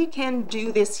 If we can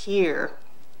do this here,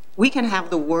 we can have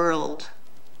the world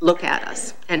look at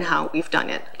us and how we've done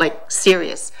it, like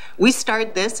serious. We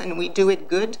start this and we do it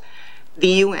good, the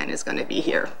UN is going to be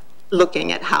here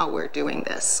looking at how we're doing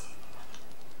this.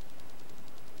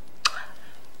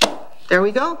 There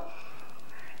we go.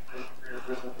 Thank you for your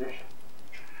presentation.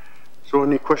 So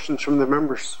any questions from the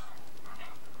members?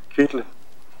 Caitlin?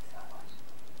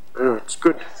 It's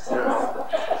good.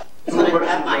 Yeah.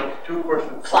 Two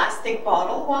questions. Plastic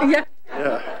bottle water? Yeah.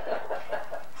 Yeah.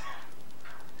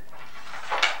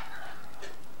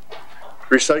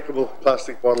 Recyclable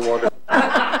plastic bottle water.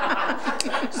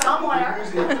 Somewhere.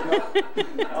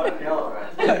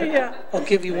 Yeah. I'll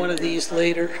give you one of these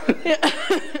later.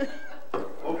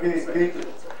 Okay, Caitlin.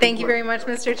 Thank you very much,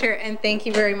 Mr. Chair, and thank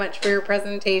you very much for your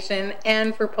presentation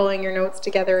and for pulling your notes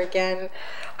together again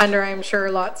under, I'm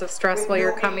sure, lots of stress while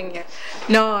you're coming here.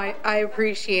 No, I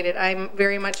appreciate it. I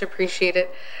very much appreciate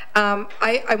it.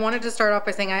 I wanted to start off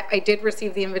by saying I did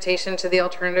receive the invitation to the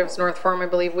Alternatives North Forum. I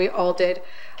believe we all did.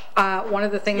 One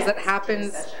of the things that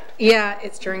happens,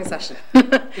 it's during session.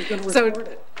 So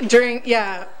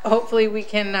hopefully we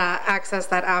can access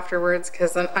that afterwards,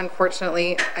 because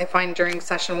unfortunately I find during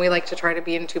session we like to try to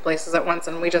be in two places at once,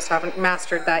 and we just haven't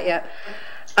mastered that yet.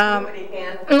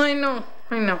 I know.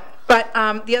 But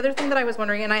the other thing that I was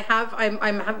wondering, and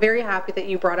I'm very happy that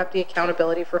you brought up the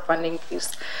accountability for funding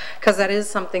piece, because that is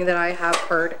something that I have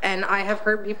heard, and I have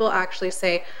heard people actually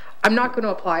say, I'm not going to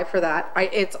apply for that.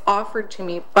 It's offered to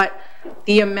me, but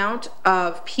the amount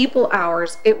of people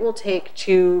hours it will take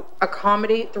to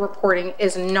accommodate the reporting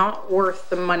is not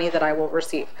worth the money that I will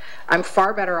receive. I'm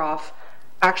far better off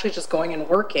actually just going and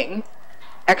working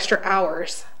extra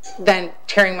hours than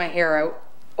tearing my hair out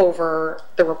over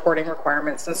the reporting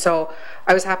requirements. And so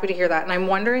I was happy to hear that. And I'm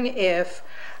wondering if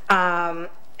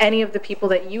any of the people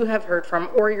that you have heard from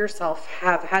or yourself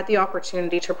have had the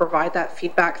opportunity to provide that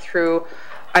feedback through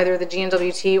either the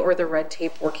GNWT or the Red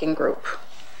Tape Working Group.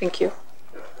 Thank you.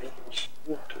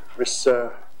 Ms.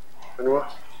 Benoit?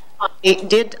 I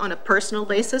did on a personal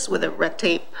basis with a Red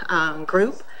Tape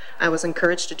group. I was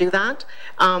encouraged to do that.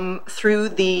 Through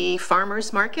the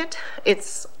farmers market,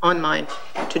 it's on my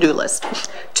to-do list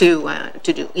to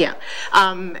do, yeah.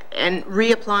 And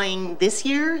reapplying this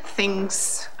year,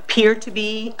 things appear to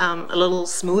be a little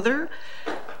smoother,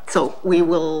 so we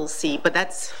will see. But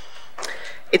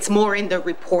it's more in the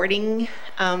reporting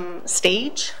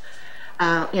stage,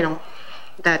 there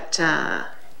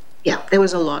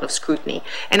was a lot of scrutiny.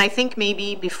 And I think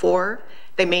maybe before,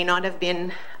 they may not have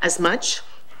been as much.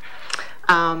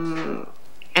 And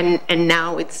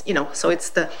now it's, so it's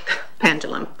the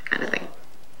pendulum kind of thing.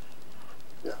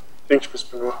 Yeah, thanks, Ms.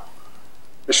 Benoit.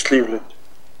 Ms. Cleveland.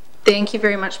 Thank you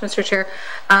very much, Mr. Chair.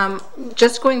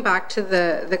 Just going back to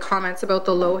the comments about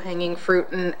the low-hanging fruit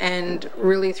and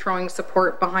really throwing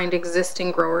support behind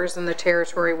existing growers in the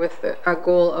territory with a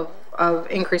goal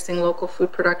of increasing local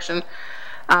food production.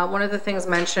 One of the things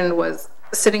mentioned was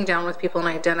sitting down with people and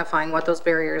identifying what those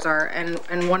barriers are.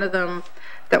 And one of them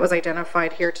that was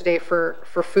identified here today for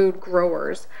food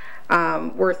growers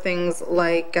were things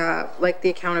like the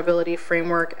accountability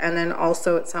framework, and then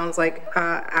also it sounds like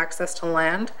access to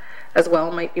land as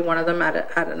well might be one of them, at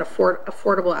an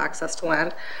affordable access to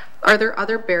land. Are there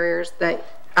other barriers that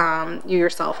you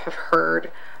yourself have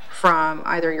heard from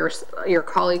either your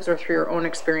colleagues or through your own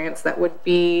experience that would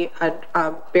be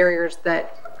barriers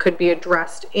that could be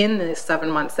addressed in the 7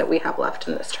 months that we have left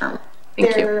in this term?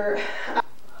 Thank you. I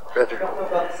don't know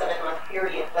about the 7-month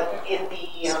period, but in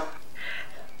the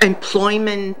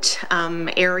employment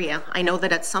area, I know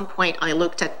that at some point I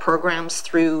looked at programs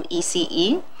through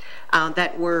ECE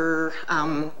that were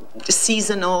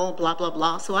seasonal, blah, blah,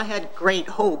 blah. So I had great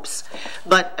hopes,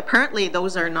 but apparently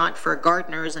those are not for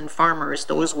gardeners and farmers.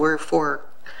 Those were for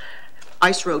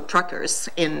ice road truckers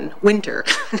in winter.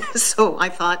 So I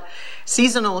thought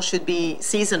seasonal should be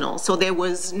seasonal. So there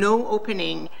was no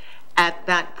opening at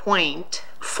that point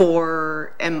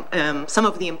for some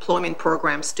of the employment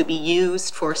programs to be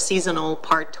used for seasonal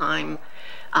part-time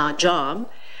job.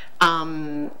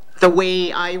 The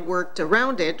way I worked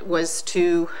around it was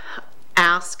to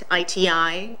ask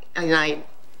ITI, and I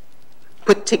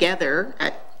put together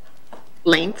at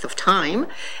length of time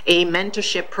a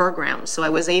mentorship program. So I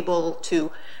was able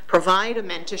to provide a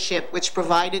mentorship which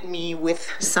provided me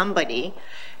with somebody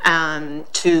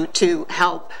to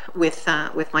help with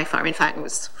my farm. In fact, it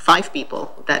was 5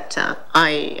 people that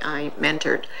I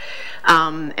mentored.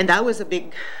 And that was a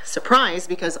big surprise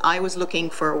because I was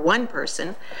looking for 1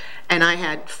 person and I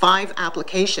had 5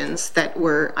 applications that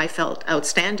were, I felt,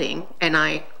 outstanding, and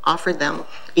I offered them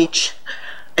each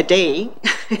a day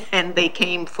and they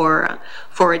came for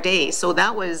a day. So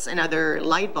that was another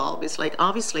light bulb. It's like,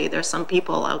 obviously there's some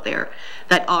people out there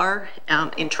that are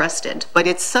interested, but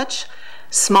it's such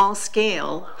small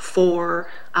scale for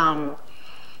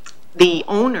the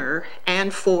owner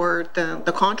and for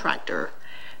the contractor.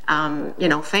 You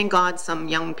know, thank God some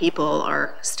young people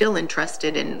are still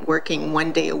interested in working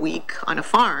 1 day a week on a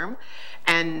farm,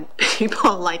 and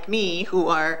people like me who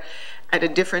are at a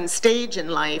different stage in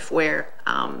life where,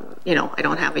 you know, I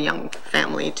don't have a young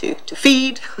family to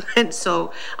feed, and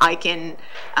so I can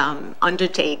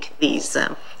undertake these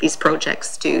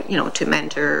projects to, you know, to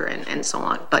mentor and so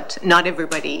on. But not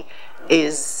everybody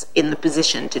is in the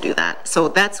position to do that. So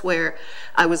that's where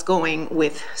I was going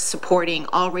with supporting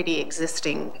already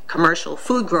existing commercial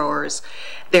food growers.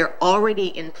 They're already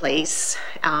in place.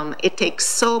 It takes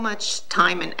so much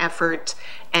time and effort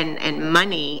and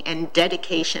money and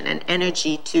dedication and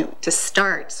energy to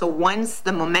start. So once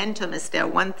the momentum is there,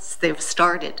 once they've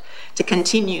started, to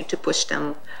continue to push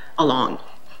them along.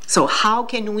 So how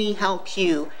can we help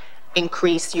you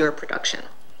increase your production?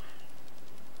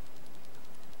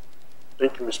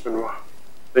 Thank you, Ms. Benoit.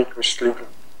 Thank you, Mr. Cleveland.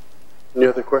 Any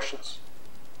other questions?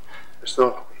 Ms.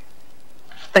 Nockley.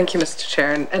 Thank you, Mr.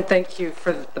 Chair, and thank you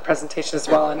for the presentation as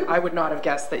well. And I would not have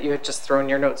guessed that you had just thrown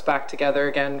your notes back together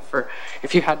again for,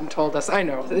 if you hadn't told us. I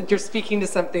know that you're speaking to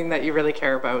something that you really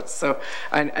care about, so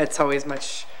it's always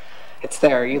much, it's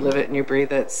there, you live it and you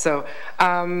breathe it. So,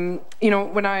 you know,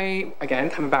 when I, again,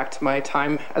 coming back to my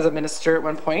time as a minister at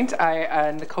one point,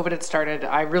 and the COVID had started,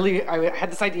 I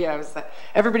had this idea, I was that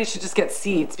everybody should just get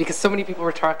seeds because so many people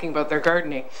were talking about their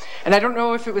gardening. And I don't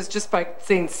know if it was just by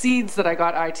saying seeds that I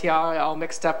got ITI all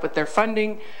mixed up with their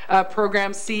funding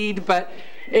program seed, but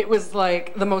it was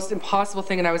like the most impossible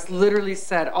thing, and I was literally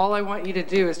said, all I want you to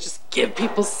do is just give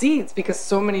people seeds, because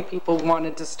so many people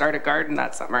wanted to start a garden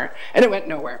that summer, and it went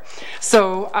nowhere.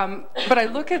 So, but I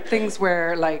look at things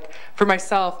where, like, for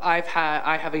myself, I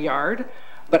have a yard,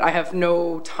 but I have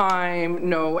no time,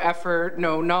 no effort,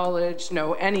 no knowledge,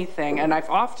 no anything, and I've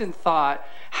often thought,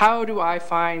 how do I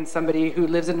find somebody who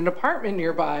lives in an apartment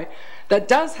nearby that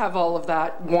does have all of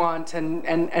that want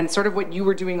and sort of what you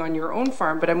were doing on your own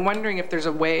farm? But I'm wondering if there's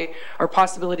a way or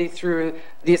possibility through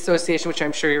the association, which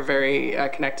I'm sure you're very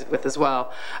connected with as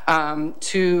well,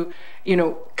 to, you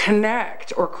know,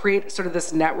 connect or create sort of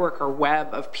this network or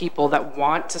web of people that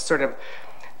want to sort of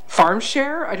farm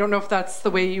share. I don't know if that's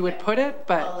the way you would put it,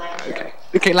 but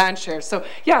okay, land share. So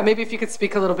yeah, maybe if you could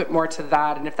speak a little bit more to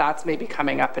that, and if that's maybe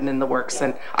coming up and in the works.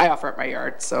 And I offer up my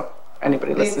yard, so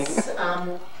anybody listening.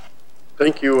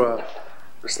 Thank you,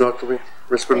 Ms. Nockley.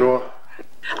 Ms. Benoit.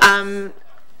 2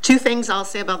 things I'll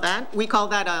say about that. We call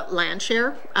that a land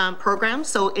share program.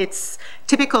 So it's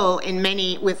typical in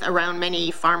around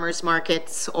many farmers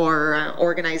markets or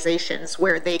organizations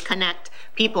where they connect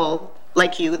people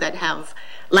like you that have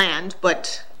land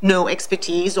but no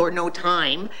expertise or no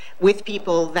time with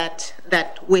people that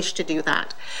wish to do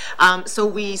that. So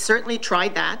we certainly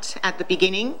tried that at the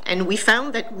beginning, and we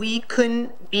found that we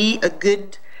couldn't be a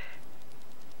good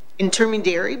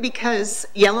intermediary because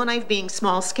Yellowknife being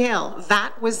small scale,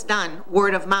 that was done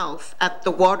word of mouth at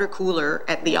the water cooler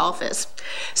at the office.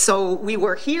 So we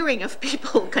were hearing of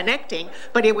people connecting,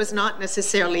 but it was not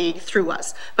necessarily through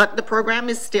us. But the program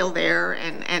is still there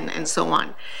and so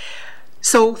on.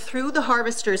 So through the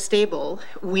Harvester Stable,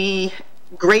 we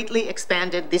greatly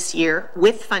expanded this year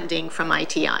with funding from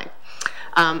ITI.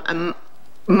 A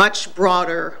much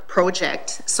broader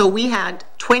project. So we had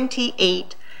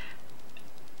 28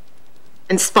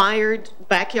 inspired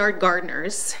backyard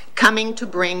gardeners coming to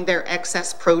bring their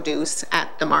excess produce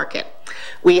at the market.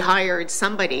 We hired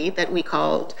somebody that we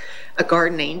called a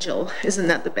garden angel. Isn't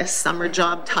that the best summer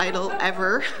job title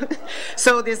ever?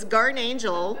 So this garden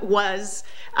angel was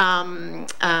going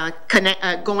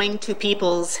to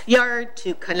people's yard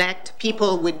to collect.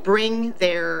 People would bring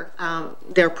their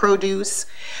produce.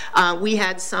 We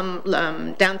had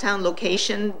some downtown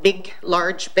location, big,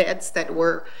 large beds that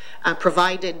were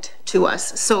provided to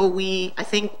us. So we, I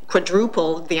think,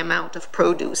 quadrupled the amount of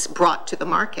produce brought to the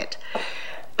market,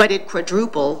 but it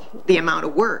quadrupled the amount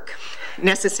of work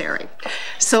necessary.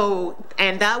 So,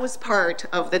 and that was part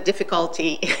of the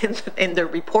difficulty in the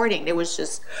reporting. There was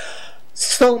just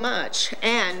so much,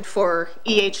 and for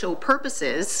EHO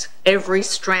purposes, every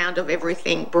strand of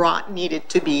everything brought needed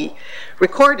to be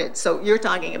recorded. So you're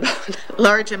talking about a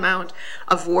large amount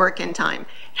of work and time.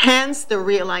 Hence the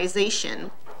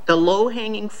realization, the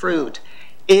low-hanging fruit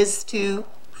is to,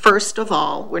 first of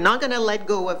all, we're not going to let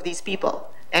go of these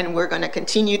people, and we're going to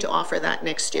continue to offer that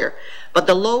next year. But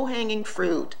the low-hanging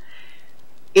fruit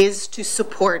is to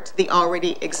support the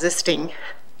already existing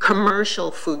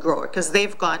commercial food grower, because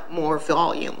they've got more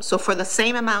volume. So for the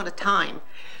same amount of time,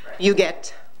 you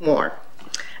get more.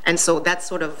 And so that's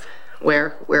sort of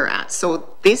where we're at.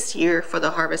 So this year for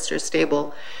the Harvester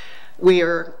Stable, we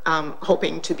are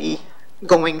hoping to be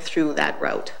going through that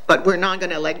route, but we're not going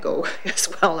to let go as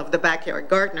well of the backyard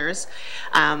gardeners.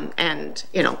 And,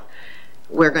 you know,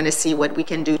 we're going to see what we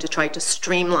can do to try to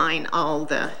streamline all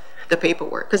the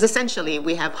paperwork, because essentially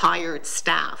we have hired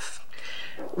staff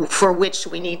for which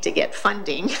we need to get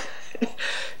funding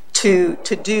to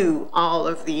do all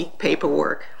of the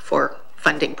paperwork for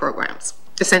funding programs.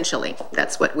 Essentially,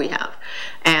 that's what we have.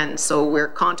 And so we're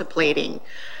contemplating,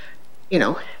 you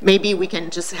know, maybe we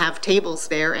can just have tables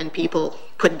there and people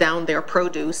put down their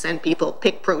produce and people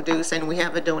pick produce and we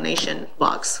have a donation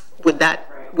box. Would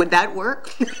that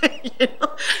work? You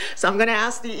know? So I'm going to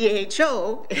ask the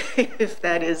EHO if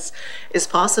that is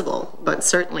possible, but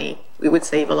certainly we would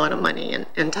save a lot of money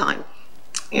and time.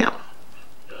 Yeah.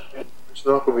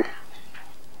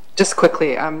 Just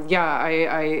quickly, yeah,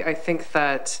 I think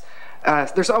that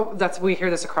we hear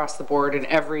this across the board in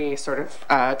every sort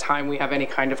of time we have any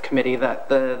kind of committee, that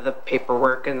the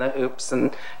paperwork and the hoops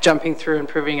and jumping through and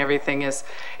proving everything is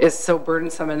so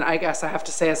burdensome. And I guess I have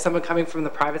to say, as someone coming from the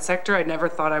private sector, I never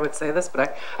thought I would say this,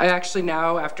 but I actually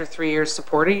now, after 3 years,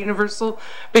 support a universal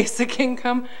basic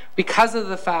income because of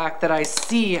the fact that I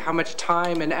see how much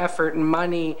time and effort and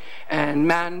money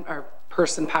and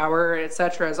person power,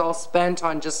 etc., is all spent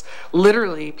on just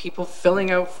literally people filling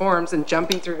out forms and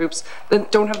jumping through hoops that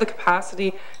don't have the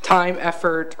capacity, time,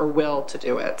 effort, or will to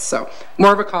do it. So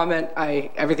more of a comment.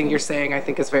 Everything you're saying I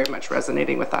think is very much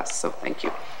resonating with us, so thank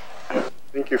you.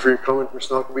 Thank you for your comment, Ms.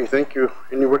 Knockleby. Thank you.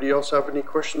 Anybody else have any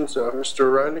questions? Mr.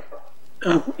 O'Reilly?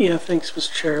 Yeah, thanks,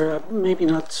 Mr. Chair. Maybe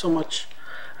not so much,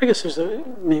 I guess there's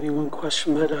maybe one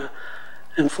question, but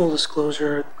in full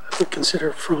disclosure, I would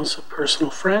consider France a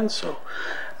personal friend, so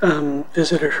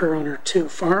visited her on her 2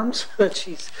 farms that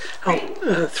she's helped,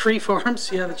 3 farms,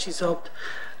 yeah, that she's helped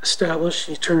establish.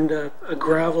 She turned a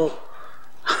gravel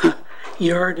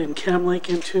yard in Cam Lake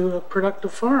into a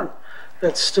productive farm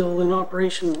that's still in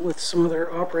operation with some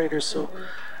other operators. So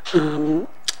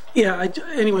yeah,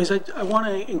 anyways, I want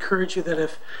to encourage you that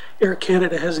if Air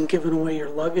Canada hasn't given away your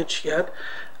luggage yet,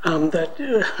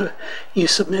 that you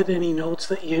submit any notes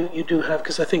that you do have,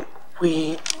 because I think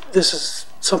this is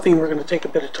something we're going to take a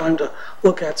bit of time to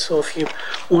look at. So if you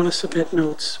want to submit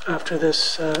notes after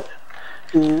this, that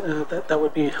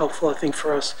would be helpful, I think,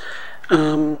 for us.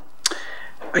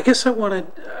 I guess I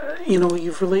wanted, you know,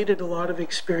 you've related a lot of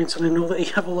experience, and I know that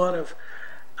you have a lot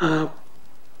of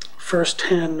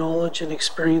first-hand knowledge and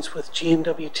experience with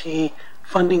NWT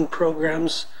funding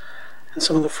programs and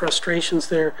some of the frustrations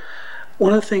there.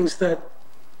 One of the things that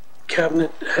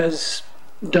Cabinet has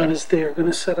done is they are going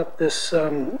to set up this,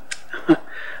 I'm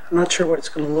not sure what it's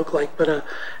going to look like, but an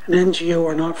NGO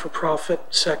or not-for-profit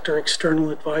sector external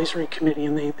advisory committee,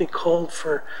 and they called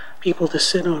for people to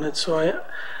sit on it. So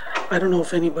I don't know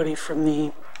if anybody from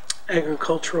the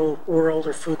agricultural world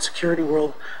or food security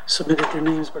world submitted their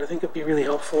names, but I think it'd be really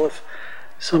helpful if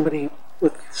somebody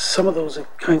with some of those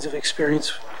kinds of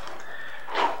experience.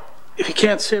 If you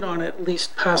can't sit on it, at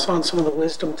least pass on some of the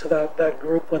wisdom to that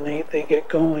group when they get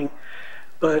going.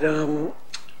 But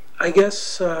I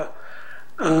guess I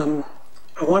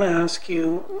want to ask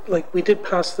you, like, we did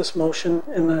pass this motion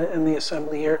in the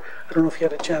assembly here. I don't know if you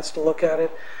had a chance to look at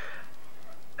it.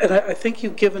 And I think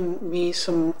you've given me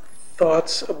some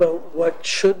thoughts about what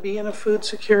should be in a food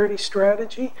security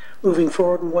strategy moving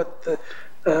forward, and what the,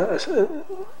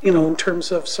 you know, in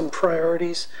terms of some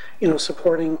priorities, you know,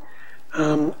 supporting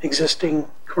existing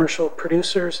commercial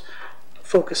producers,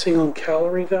 focusing on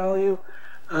calorie value.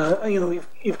 You know,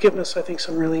 you've given us, I think,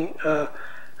 some really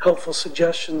helpful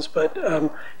suggestions, but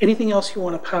anything else you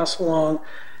want to pass along,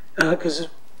 because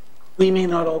we may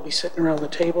not all be sitting around the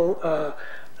table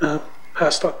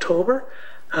past October,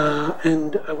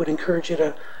 and I would encourage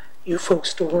you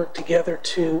folks to work together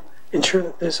to ensure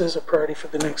that this is a priority for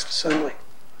the next assembly.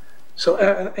 So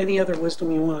any other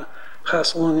wisdom you want to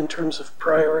pass along in terms of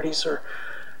priorities or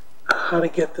how to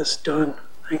get this done?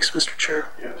 Thanks, Mr. Chair.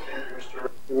 Yes,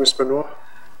 Ms. Benoit.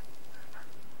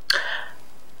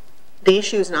 The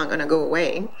issue is not going to go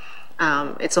away.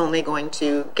 It's only going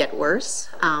to get worse,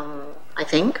 I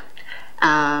think.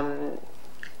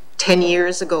 10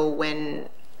 years ago, when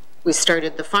we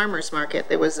started the farmers market,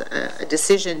 there was a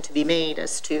decision to be made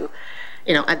as to,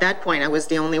 you know, at that point I was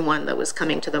the only one that was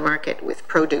coming to the market with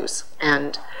produce.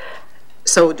 And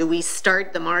so do we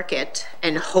start the market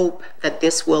and hope that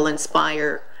this will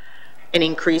inspire an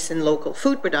increase in local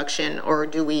food production, or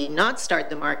do we not start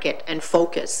the market and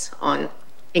focus on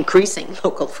increasing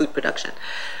local food production?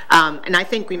 And I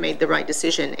think we made the right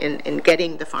decision in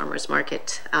getting the farmers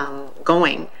market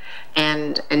going.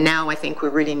 And now I think we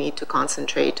really need to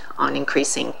concentrate on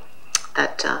increasing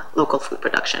that local food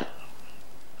production.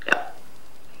 Yeah.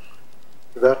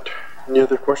 With that, any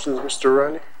other questions, Mr.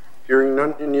 O'Reilly? Hearing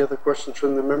none, any other questions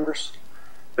from the members?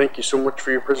 Thank you so much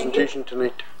for your presentation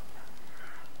tonight.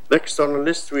 Next on the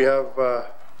list we have,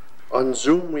 on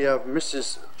Zoom, we have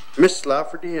Miss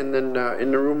Lafferty, and then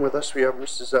in the room with us we have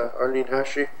Mrs. Arlene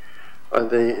Hashi,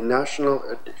 the National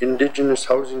Indigenous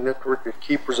Housing Network, the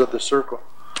Keepers of the Circle.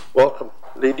 Welcome,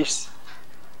 ladies.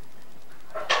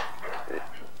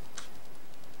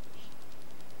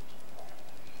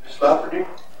 Miss Lafferty,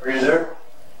 are you there?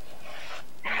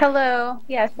 Hello.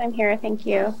 Yes, I'm here. Thank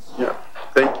you. Yeah,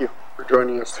 thank you for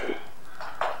joining us today.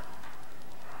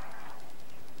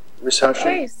 Ms. Hashi?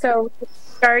 Okay, so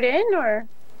start in, or?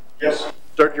 Yes,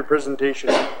 start your presentation.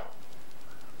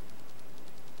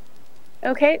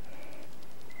 Okay.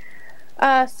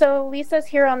 So Lisa's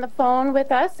here on the phone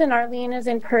with us, and Arlene is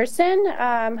in person.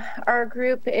 Our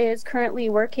group is currently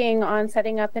working on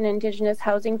setting up an Indigenous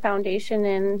Housing Foundation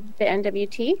in the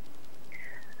NWT.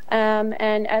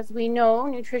 And as we know,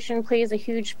 nutrition plays a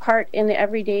huge part in the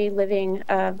everyday living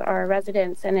of our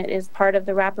residents, and it is part of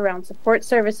the wraparound support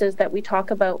services that we talk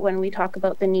about when we talk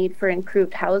about the need for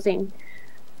improved housing.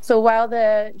 So while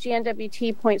the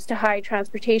GNWT points to high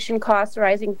transportation costs,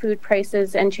 rising food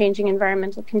prices, and changing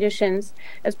environmental conditions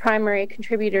as primary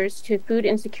contributors to food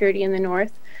insecurity in the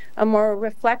North, a more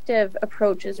reflective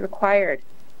approach is required.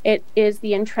 It is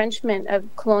the entrenchment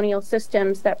of colonial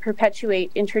systems that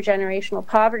perpetuate intergenerational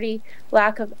poverty,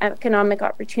 lack of economic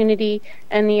opportunity,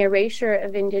 and the erasure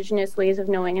of Indigenous ways of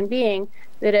knowing and being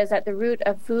that is at the root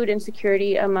of food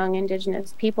insecurity among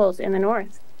Indigenous peoples in the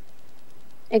North.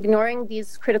 Ignoring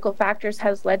these critical factors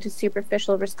has led to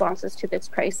superficial responses to this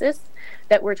crisis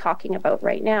that we're talking about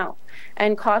right now,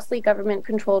 and costly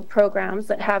government-controlled programs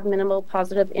that have minimal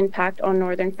positive impact on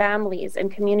Northern families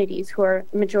and communities who are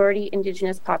majority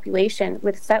Indigenous population,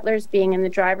 with settlers being in the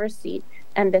driver's seat,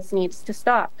 and this needs to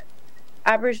stop.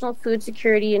 Aboriginal food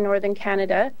security in Northern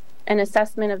Canada, an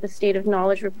assessment of the State of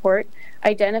Knowledge report,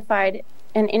 identified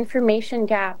an information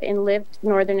gap in lived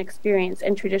Northern experience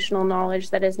and traditional knowledge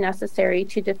that is necessary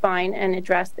to define and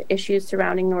address the issues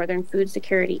surrounding Northern food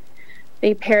security.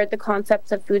 They paired the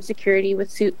concepts of food security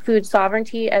with food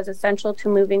sovereignty as essential to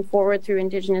moving forward through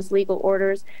Indigenous legal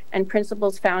orders and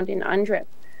principles found in UNDRIP.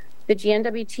 The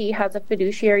GNWT has a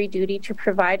fiduciary duty to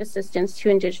provide assistance to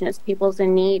Indigenous peoples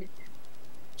in need.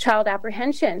 Child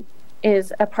apprehension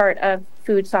is a part of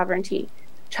food sovereignty.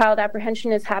 Child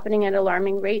apprehension is happening at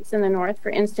alarming rates in the North for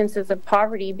instances of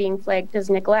poverty being flagged as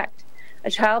neglect. A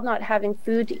child not having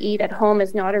food to eat at home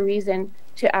is not a reason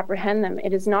to apprehend them.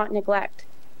 It is not neglect.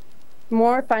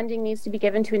 More funding needs to be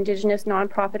given to Indigenous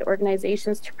nonprofit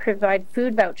organizations to provide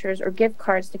food vouchers or gift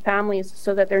cards to families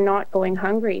so that they're not going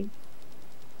hungry.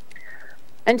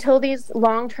 Until these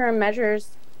long-term measures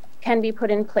can be put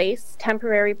in place,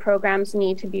 temporary programs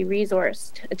need to be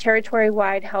resourced. A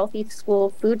territory-wide healthy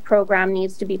school food program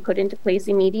needs to be put into place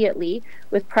immediately,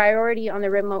 with priority on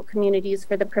the remote communities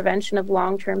for the prevention of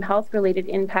long-term health-related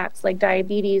impacts like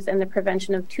diabetes and the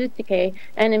prevention of tooth decay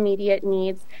and immediate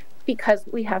needs, because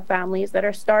we have families that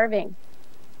are starving.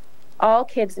 All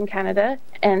kids in Canada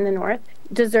and the North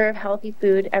deserve healthy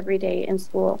food every day in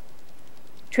school.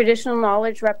 Traditional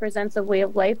knowledge represents a way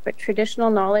of life, but traditional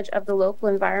knowledge of the local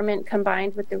environment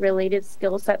combined with the related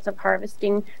skill sets of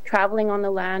harvesting, traveling on the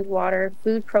land, water,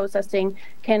 food processing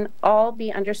can all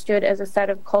be understood as a set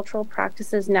of cultural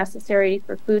practices necessary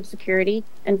for food security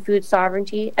and food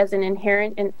sovereignty as an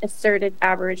inherent and asserted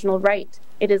Aboriginal right.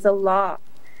 It is a law.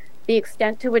 The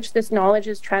extent to which this knowledge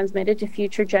is transmitted to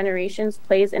future generations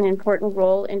plays an important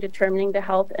role in determining the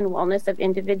health and wellness of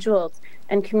individuals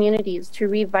and communities to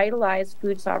revitalize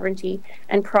food sovereignty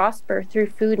and prosper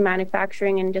through food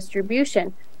manufacturing and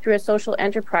distribution through a social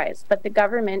enterprise. But the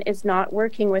government is not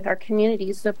working with our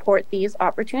communities to support these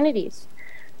opportunities.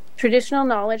 Traditional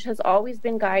knowledge has always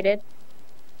been guiding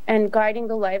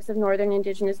the lives of Northern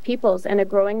Indigenous peoples, and a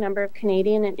growing number of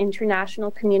Canadian and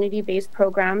international community-based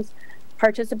programs,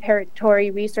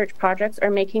 participatory research projects are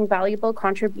making valuable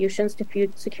contributions to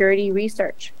food security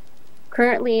research.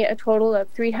 Currently, a total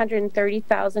of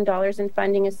 $330,000 in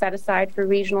funding is set aside for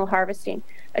regional harvesting,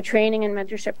 a training and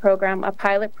mentorship program, a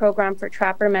pilot program for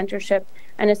trapper mentorship,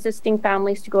 and assisting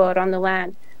families to go out on the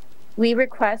land. We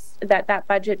request that that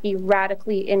budget be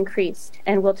radically increased,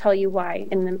 and we'll tell you why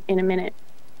in a minute.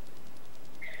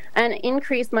 An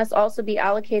increase must also be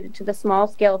allocated to the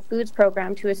small-scale foods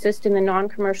program to assist in the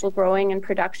non-commercial growing and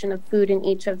production of food in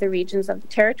each of the regions of the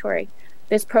territory.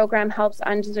 This program helps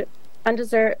underserved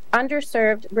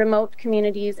remote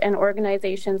communities and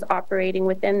organizations operating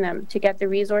within them to get the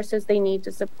resources they need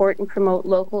to support and promote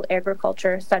local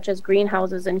agriculture, such as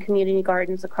greenhouses and community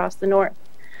gardens across the north.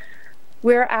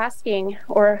 We're asking,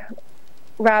 or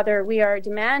rather, we are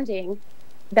demanding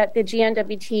that the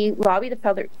GNWT lobby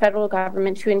the federal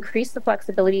government to increase the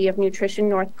flexibility of Nutrition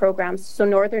North programs so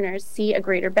Northerners see a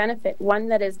greater benefit, one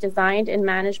that is designed and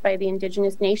managed by the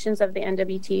Indigenous nations of the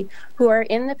NWT who are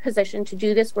in the position to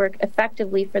do this work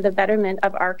effectively for the betterment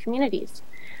of our communities.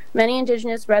 Many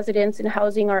Indigenous residents in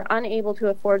housing are unable to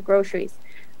afford groceries.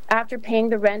 After paying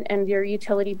the rent and their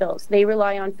utility bills, they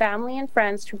rely on family and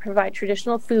friends to provide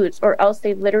traditional foods, or else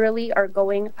they literally are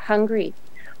going hungry.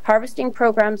 Harvesting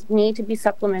programs need to be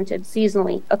supplemented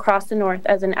seasonally across the north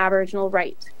as an Aboriginal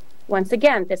right. Once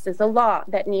again, this is a law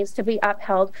that needs to be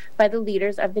upheld by the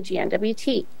leaders of the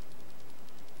GNWT.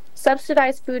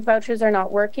 Subsidized food vouchers are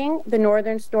not working. The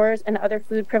northern stores and other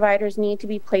food providers need to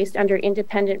be placed under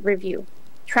independent review.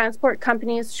 Transport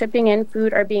companies shipping in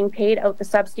food are being paid out the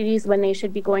subsidies when they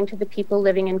should be going to the people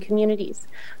living in communities.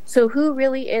 So who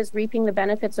really is reaping the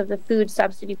benefits of the food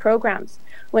subsidy programs?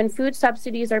 When food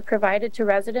subsidies are provided to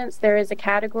residents, there is a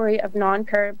category of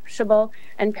non-perishable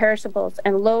and perishables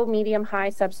and low, medium, high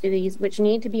subsidies which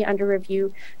need to be under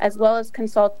review, as well as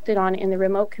consulted on in the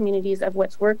remote communities of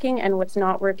what's working and what's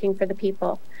not working for the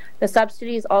people. The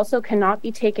subsidies also cannot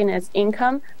be taken as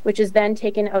income, which is then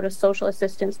taken out of social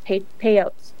assistance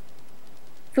payouts.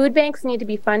 Food banks need to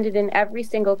be funded in every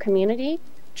single community.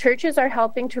 Churches are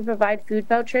helping to provide food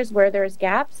vouchers where there's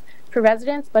gaps for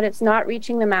residents, but it's not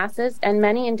reaching the masses, and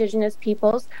many Indigenous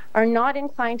peoples are not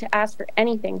inclined to ask for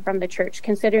anything from the church,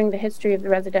 considering the history of the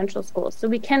residential schools. So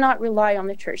we cannot rely on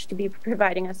the church to be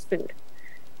providing us food.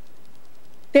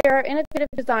 There are innovative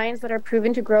designs that are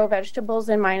proven to grow vegetables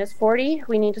in -40.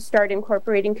 We need to start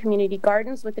incorporating community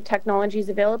gardens with the technologies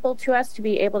available to us to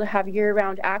be able to have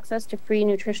year-round access to free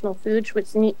nutritional foods,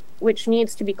 which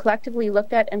needs to be collectively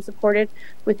looked at and supported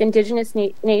with Indigenous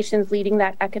nations leading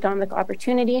that economic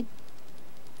opportunity.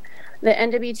 The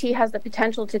NWT has the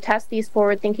potential to test these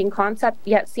forward-thinking concepts,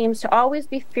 yet seems to always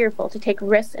be fearful to take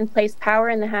risks and place power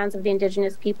in the hands of the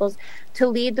Indigenous peoples to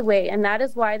lead the way, and that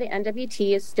is why the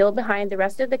NWT is still behind the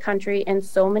rest of the country in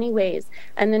so many ways,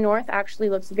 and the North actually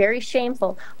looks very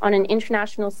shameful on an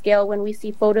international scale when we see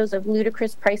photos of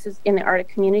ludicrous prices in the Arctic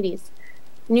communities.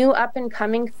 New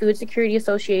up-and-coming food security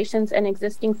associations and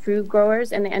existing food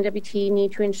growers and the NWT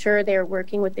need to ensure they are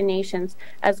working with the nations,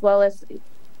 as well as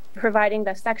providing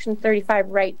the Section 35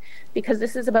 right, because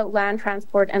this is about land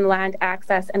transport and land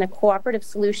access, and a cooperative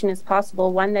solution is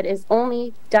possible, one that is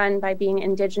only done by being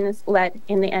Indigenous-led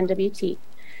in the NWT.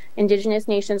 Indigenous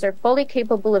nations are fully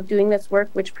capable of doing this work,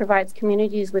 which provides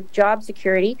communities with job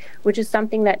security, which is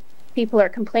something that people are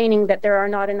complaining that there are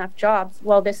not enough jobs.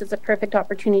 Well, this is a perfect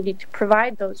opportunity to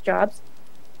provide those jobs.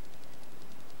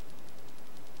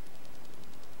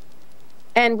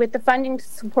 And with the funding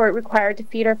support required to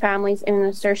feed our families in an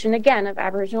assertion again of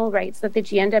Aboriginal rights that the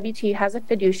GNWT has a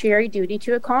fiduciary duty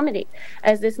to accommodate,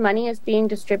 as this money is being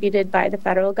distributed by the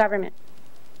federal government.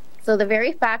 So the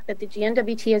very fact that the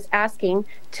GNWT is asking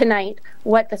tonight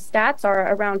what the stats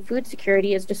are around food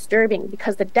security is disturbing,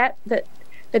 because the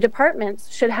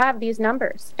departments should have these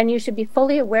numbers, and you should be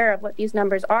fully aware of what these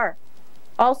numbers are.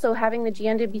 Also, having the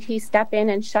GNWT step in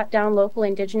and shut down local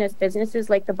Indigenous businesses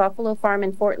like the Buffalo Farm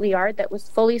in Fort Liard that was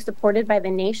fully supported by the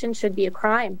nation should be a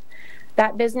crime.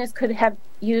 That business could have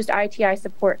used ITI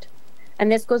support.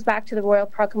 And this goes back to the Royal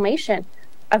Proclamation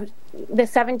of the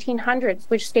 1700s,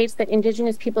 which states that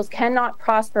Indigenous peoples cannot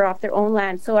prosper off their own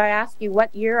land. So I ask you,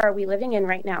 what year are we living in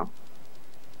right now?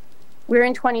 We're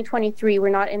in 2023. We're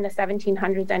not in the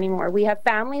 1700s anymore. We have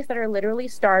families that are literally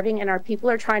starving, and our people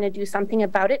are trying to do something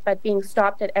about it, but being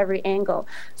stopped at every angle.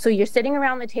 So you're sitting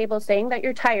around the table saying that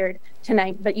you're tired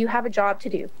tonight, but you have a job to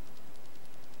do.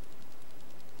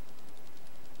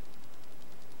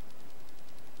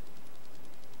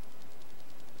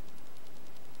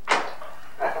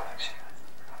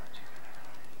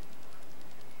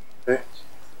 Okay.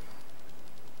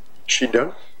 She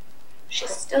done? She's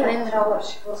still in the call.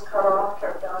 She was cut off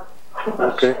or done.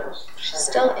 Okay. She's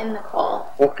still in the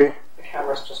call. Okay. The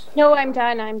camera's just. No, I'm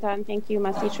done. I'm done. Thank you,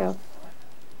 Masicho.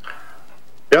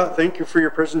 Yeah, thank you for your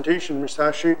presentation. Ms.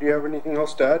 Hache, do you have anything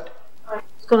else to add? I'm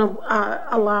going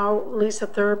to allow Lisa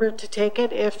Thurber to take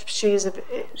it if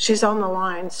she's on the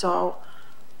line. So.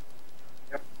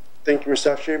 Yep. Thank you, Ms.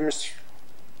 Hache. Ms.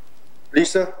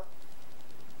 Lisa?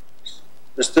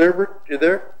 Ms. Thurber, you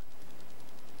there?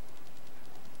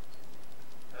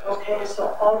 Okay,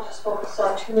 so I'll just focus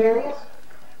on two areas.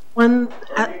 One,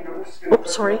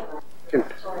 oops, sorry.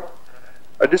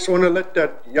 I just want to let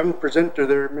that young presenter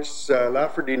there, Ms.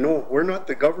 Lafferty, know we're not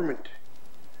the government.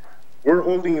 We're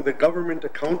holding the government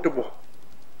accountable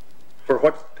for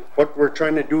what we're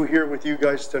trying to do here with you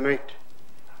guys tonight.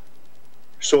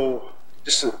 So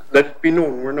just let it be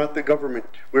known, we're not the government.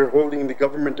 We're holding the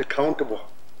government accountable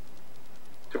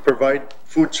to provide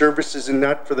food services and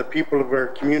that for the people of our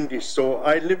communities. So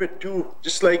I live it too,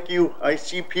 just like you. I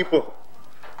see people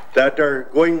that are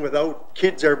going without,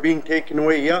 kids are being taken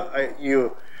away. Yeah,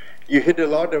 you hit a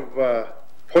lot of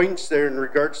points there in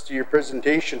regards to your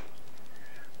presentation.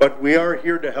 But we are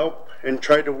here to help and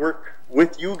try to work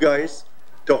with you guys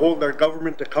to hold our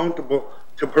government accountable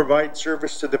to provide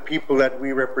service to the people that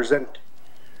we represent.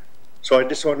 So I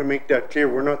just want to make that clear.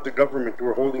 We're not the government,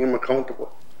 we're holding them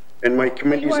accountable. And my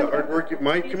committees are hard work.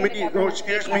 My committee, no,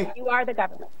 excuse me. You are the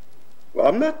government. Well,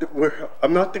 I'm not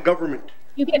the government.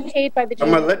 You get paid by the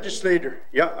I'm a legislator.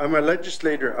 Yeah, I'm a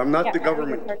legislator. I'm not the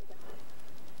government.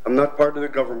 I'm not part of the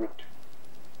government.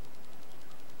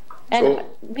 And so,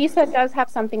 Lisa does have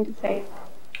something to say.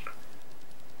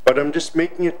 But I'm just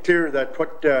making it clear that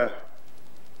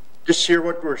just hear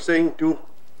what we're saying too.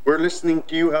 We're listening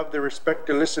to you. Have the respect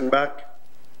to listen back.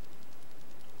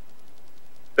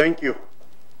 Thank you.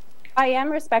 I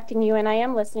am respecting you and I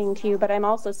am listening to you, but I'm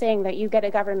also saying that you get a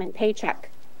government paycheck.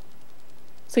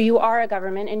 So you are a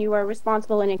government and you are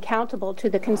responsible and accountable to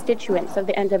the constituents of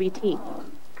the NWT.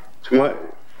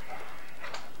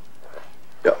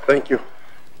 Yeah, thank you.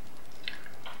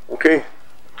 Okay.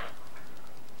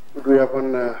 What do we have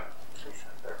on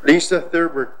Lisa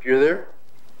Thurbert, you there?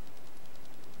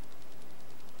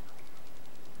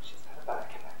 She's got a bad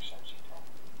connection, she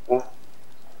told me.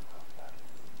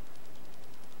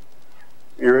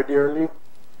 You ready, Arlene?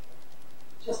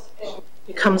 Just if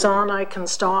it comes on, I can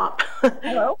stop.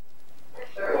 Hello?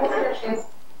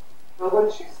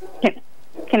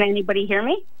 Can anybody hear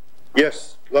me?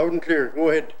 Yes, loud and clear. Go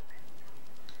ahead.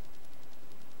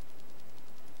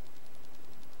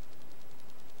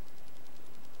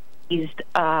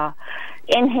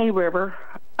 In Hay River,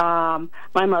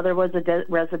 my mother was a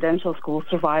residential school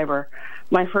survivor.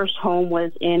 My first home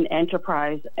was in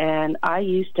Enterprise, and I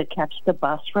used to catch the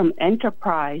bus from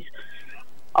Enterprise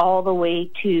all the way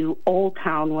to Old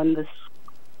Town when the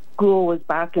school was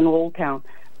back in Old Town.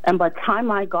 And by the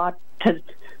time I got to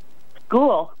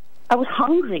school, I was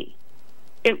hungry.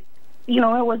 It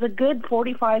was a good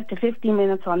 45 to 50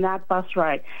 minutes on that bus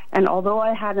ride. And although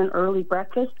I had an early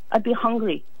breakfast, I'd be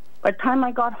hungry. By the time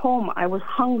I got home, I was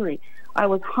hungry. I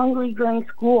was hungry during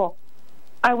school.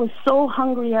 I was so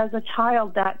hungry as a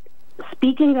child that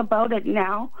speaking about it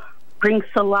now brings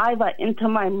saliva into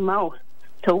my mouth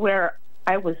to where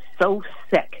I was so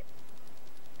sick.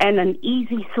 And an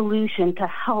easy solution to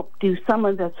help do some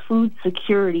of this food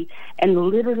security and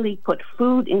literally put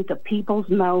food into people's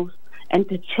mouths and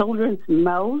to children's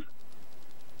mouths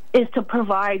is to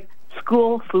provide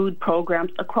school food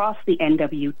programs across the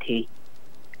NWT.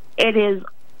 it is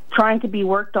trying to be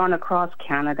worked on across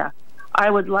Canada. I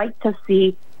would like to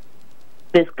see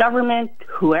this government,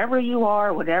 whoever you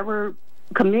are, whatever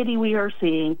committee we are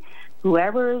seeing,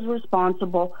 whoever is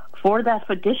responsible for that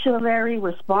fiduciary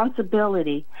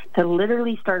responsibility to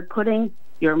literally start putting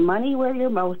your money where your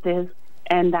mouth is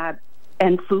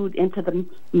and food into the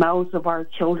mouths of our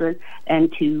children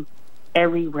and to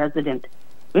every resident.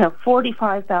 We have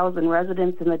 45,000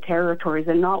 residents in the territories,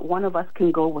 and not one of us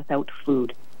can go without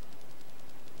food.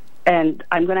 And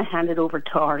I'm going to hand it over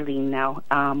to Arlene now,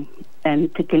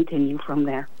 and to continue from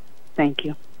there. Thank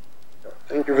you.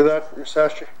 Thank you for that, Ms.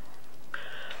 Ashley.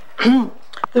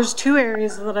 There's two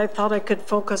areas that I thought I could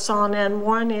focus on, and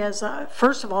one is,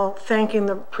 first of all, thanking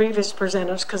the previous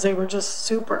presenters because they were just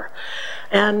super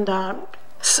and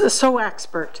so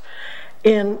expert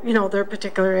in their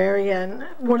particular area. And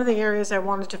one of the areas I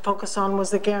wanted to focus on was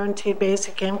the guaranteed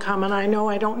basic income, and I know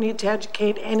I don't need to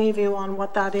educate any of you on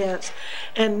what that is,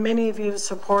 and many of you have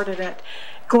supported it,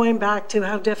 going back to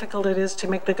how difficult it is to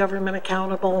make the government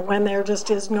accountable when there just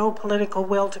is no political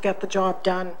will to get the job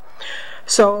done.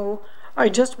 So I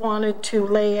just wanted to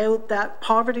lay out that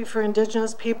poverty for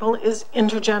Indigenous people is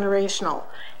intergenerational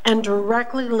and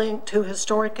directly linked to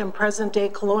historic and present-day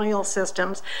colonial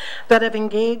systems that have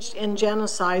engaged in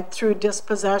genocide through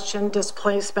dispossession,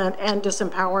 displacement, and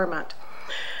disempowerment.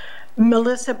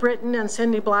 Melissa Britton and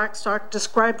Cindy Blackstock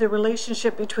described the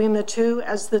relationship between the two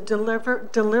as the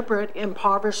deliberate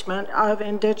impoverishment of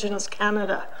Indigenous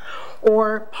Canada,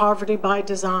 or poverty by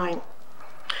design.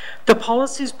 The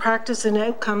policies, practice, and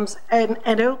outcomes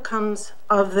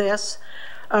of this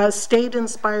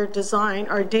state-inspired design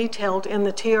are detailed in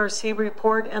the TRC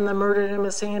report and the Murdered and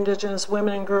Missing Indigenous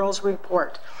Women and Girls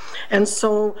report. And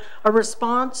so a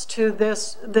response to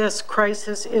this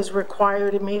crisis is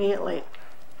required immediately.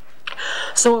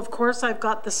 So of course I've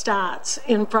got the stats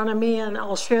in front of me, and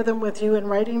I'll share them with you in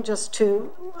writing just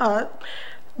to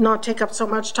not take up so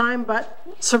much time, but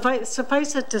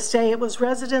suffice it to say it was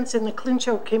residents in the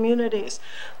Clincho communities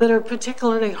that are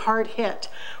particularly hard hit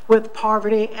with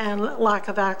poverty and lack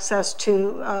of access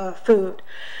to food.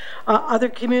 Other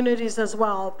communities as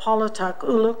well, Polituk,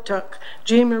 Uluktuk,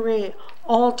 Jean Marie,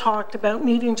 all talked about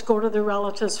needing to go to their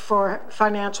relatives for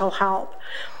financial help.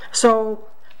 So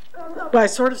I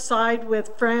sort of side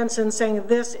with France in saying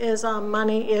this is a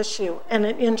money issue and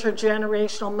an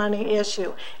intergenerational money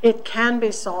issue. It can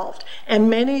be solved, and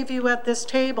many of you at this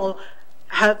table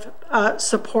have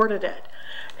supported it.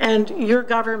 And your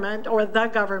government, or the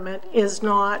government, is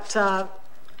not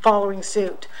following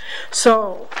suit.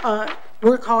 So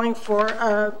we're calling for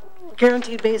a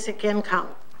guaranteed basic income.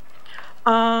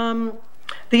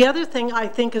 The other thing I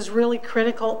think is really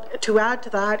critical to add to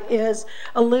that is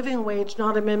a living wage,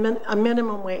 not a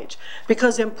minimum wage,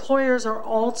 because employers are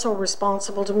also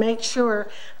responsible to make sure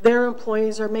their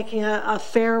employees are making a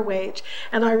fair wage.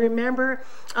 And I remember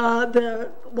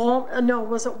the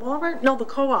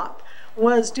co-op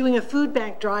was doing a food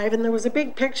bank drive, and there was a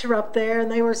big picture up there,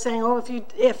 and they were saying, oh,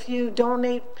 if you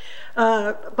donate,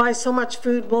 buy so much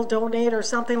food, we'll donate, or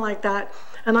something like that.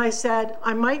 And I said,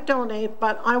 I might donate,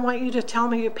 but I want you to tell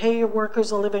me you pay your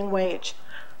workers a living wage.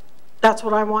 That's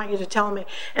what I want you to tell me.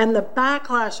 And the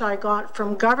backlash I got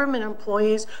from government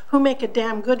employees who make a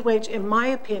damn good wage, in my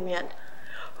opinion,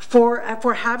 for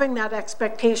having that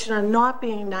expectation and not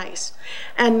being nice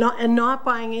and not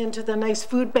buying into the nice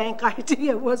food bank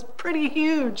idea was pretty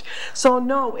huge. So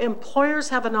no, employers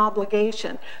have an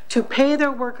obligation to pay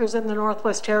their workers in the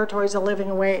Northwest Territories a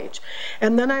living wage.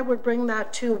 And then I would bring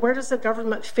that to, where does the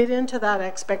government fit into that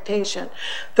expectation?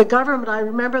 The government, I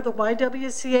remember the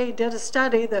YWCA did a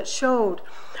study that showed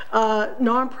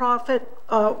nonprofit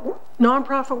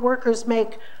workers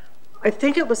make, I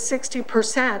think it was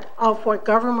 60% of what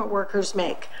government workers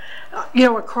make,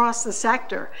 across the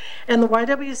sector. And the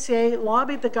YWCA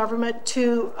lobbied the government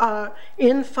to,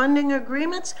 in funding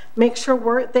agreements, make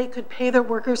sure they could pay their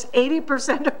workers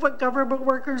 80% of what government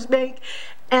workers make.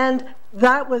 And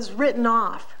that was written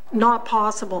off, not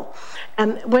possible.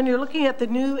 And when you're looking at the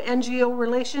new NGO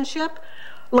relationship,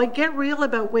 get real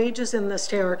about wages in this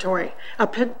territory,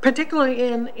 particularly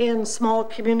in small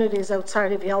communities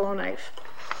outside of Yellowknife.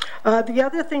 The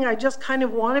other thing I just kind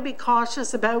of want to be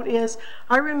cautious about is,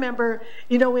 I remember,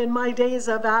 in my days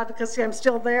of advocacy, I'm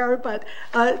still there, but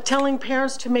telling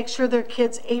parents to make sure their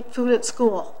kids ate food at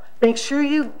school. Make sure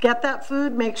you get that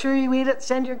food, make sure you eat it,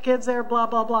 send your kids there, blah,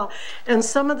 blah, blah. And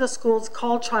some of the schools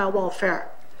call child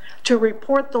welfare to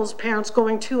report those parents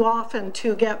going too often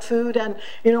to get food, and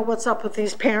what's up with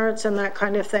these parents and that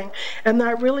kind of thing. And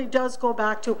that really does go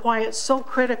back to why it's so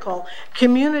critical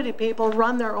community people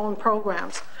run their own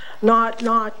programs, not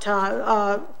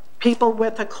people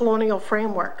with a colonial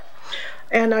framework.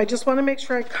 And I just want to make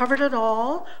sure I covered it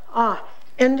all.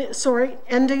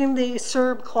 Ending the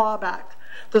Serb clawback.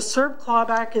 The Serb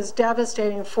clawback is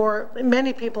devastating for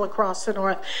many people across the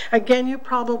north. Again, you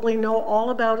probably know all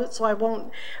about it, so I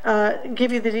won't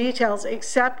give you the details,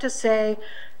 except to say,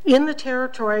 in the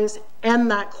territories, end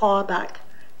that clawback.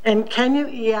 And can you?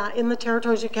 Yeah, in the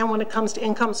territories you can when it comes to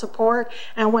income support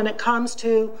and when it comes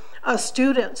to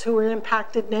students who are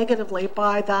impacted negatively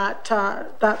by that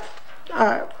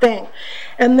thing.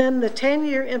 And then the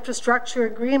 10-year infrastructure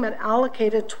agreement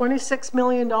allocated $26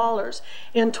 million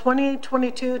in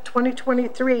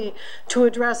 2022-2023 to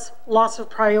address lots of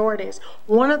priorities.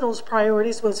 One of those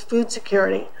priorities was food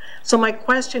security. So my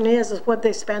question is what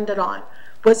they spend it on?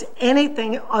 Was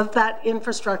anything of that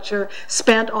infrastructure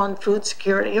spent on food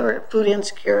security or food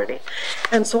insecurity?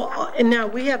 And so, and now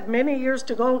we have many years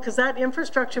to go because that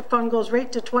infrastructure fund goes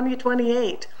right to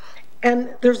 2028.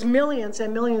 And there's millions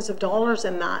and millions of dollars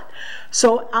in that.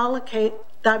 So allocate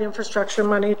that infrastructure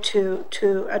money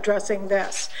to addressing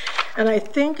this. And I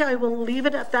think I will leave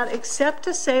it at that, except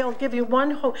to say I'll give you one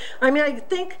hope. I mean, I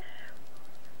think,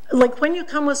 like when you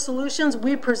come with solutions,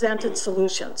 we presented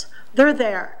solutions. They're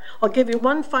there. I'll give you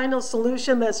one final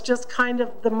solution that's just kind of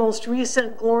the most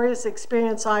recent glorious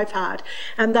experience I've had.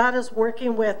 And that is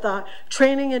working with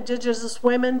training Indigenous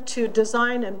women to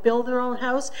design and build their own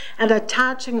house and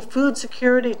attaching food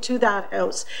security to that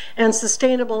house and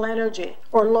sustainable energy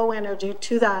or low energy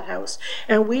to that house.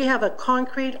 And we have a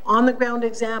concrete on the ground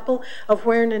example of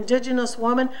where an Indigenous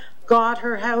woman got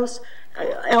her house,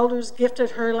 elders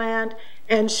gifted her land,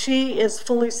 and she is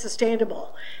fully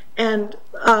sustainable. And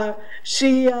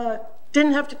she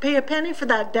didn't have to pay a penny for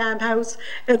that damn house.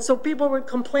 And so people were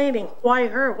complaining, why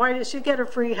her? Why did she get a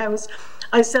free house?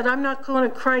 I said, I'm not going to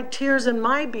cry tears in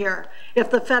my beer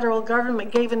if the federal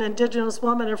government gave an Indigenous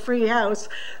woman a free house.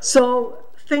 So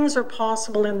things are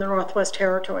possible in the Northwest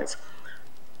Territories.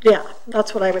 Yeah,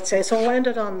 that's what I would say. So I'll end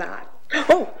it on that.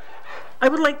 Oh, I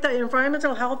would like the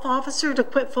environmental health officer to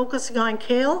quit focusing on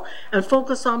kale and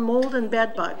focus on mold and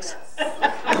bed bugs.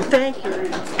 Thank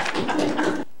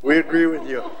you. We agree with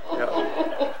you. Yeah.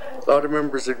 A lot of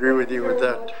members agree with you with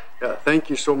that. Yeah.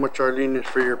 Thank you so much, Arlene,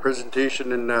 for your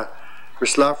presentation. And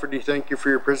Ms. Lafferty, thank you for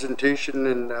your presentation.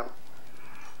 And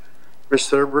Ms.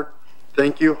 Herbert,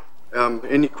 thank you.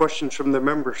 Any questions from the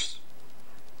members?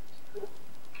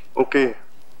 Okay.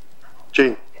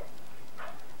 Jane.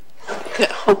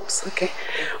 Okay.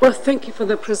 Well, thank you for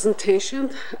the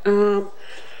presentation.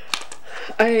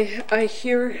 I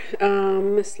hear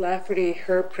Ms. Lafferty,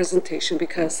 her presentation,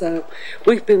 because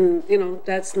we've been,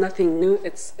 that's nothing new.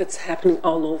 It's happening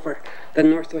all over the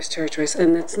Northwest Territories,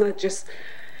 and it's not just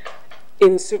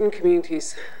in certain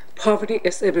communities. Poverty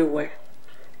is everywhere.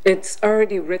 It's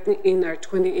already written in our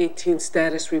 2018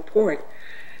 status report,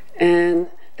 and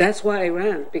that's why I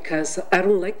ran, because I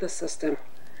don't like the system.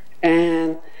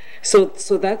 And so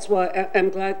that's why I'm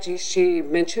glad she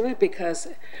mentioned it, because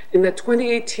in the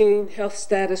 2018 health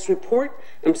status report,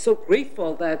 I'm so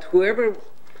grateful that whoever,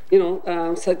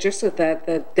 suggested that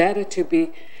the data to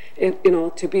be,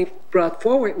 to be brought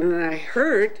forward, and I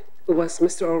heard it was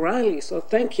Mr. O'Reilly. So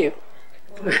thank you.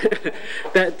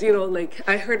 That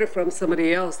I heard it from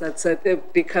somebody else that said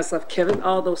because of Kevin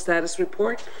Aldo's status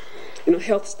report,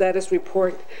 health status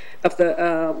report of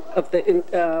the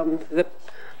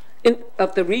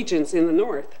regions in the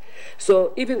north.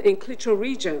 So even in Klitschko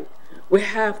region, we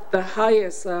have the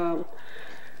highest,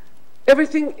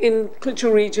 everything in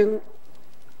Klitschko region,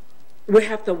 we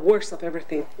have the worst of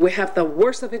everything. We have the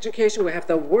worst of education, we have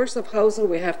the worst of housing,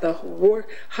 we have the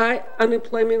high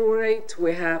unemployment rate,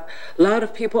 we have a lot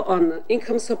of people on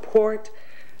income support,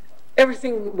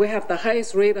 everything. We have the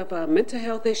highest rate of mental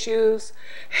health issues,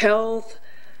 health,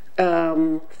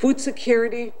 food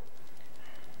security,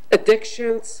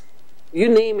 addictions, you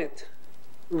name it,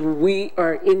 we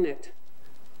are in it.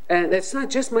 And it's not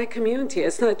just my community,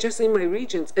 it's not just in my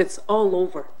regions, it's all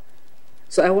over.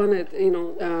 So I want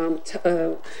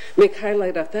to, make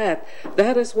highlight of that.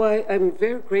 That is why I'm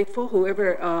very grateful,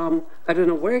 whoever, I don't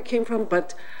know where it came from,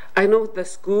 but I know the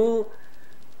school,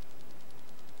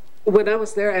 when I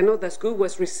was there, I know the school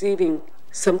was receiving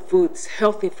some foods,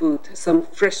 healthy food, some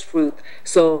fresh fruit.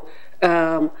 So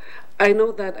I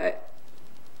know that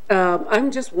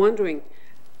I'm just wondering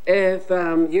if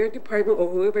your department or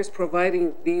whoever is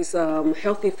providing these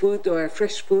healthy food or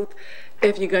fresh food,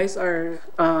 if you guys are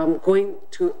going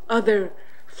to other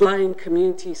flying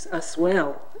communities as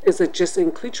well. Is it just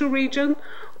in Klitschko region,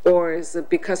 or is it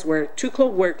because we're too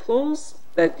close, we're close,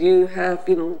 that you have,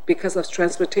 because of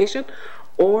transportation,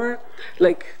 or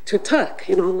like to Tuck,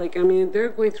 like, I mean, they're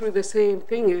going through the same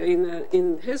thing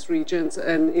in his regions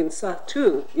and in South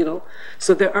too,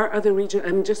 So there are other regions.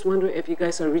 I'm just wondering if you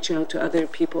guys are reaching out to other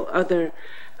people, other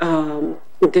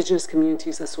Indigenous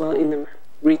communities as well in the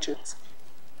regions.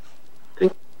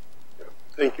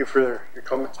 Thank you for your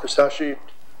comments. Ms. Sashi,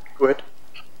 go ahead.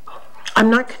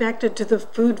 I'm not connected to the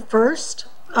Food First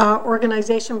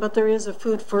organization, but there is a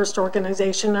Food First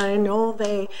organization. I know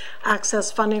they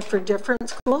access funding for different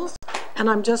schools, and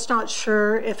I'm just not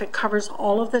sure if it covers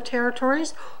all of the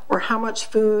territories or how much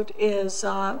food is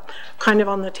kind of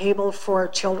on the table for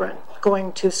children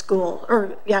going to school,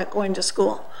 going to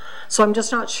school. So I'm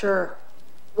just not sure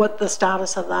what the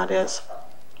status of that is.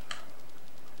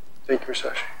 Thank you, Ms.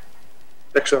 Sashi.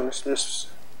 Next one is Ms.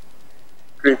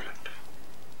 Greenfield.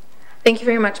 Thank you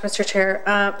very much, Mr. Chair.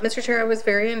 Mr. Chair, I was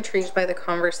very intrigued by the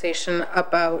conversation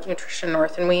about Nutrition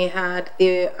North, and we had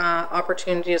the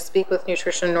opportunity to speak with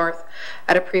Nutrition North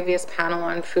at a previous panel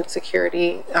on food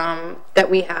security that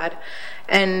we had.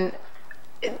 And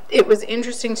it was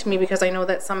interesting to me because I know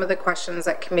that some of the questions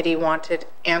that committee wanted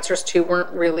answers to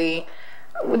weren't really,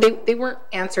 they weren't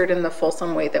answered in the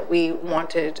fulsome way that we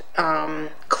wanted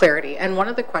clarity. And one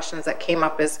of the questions that came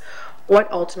up is, what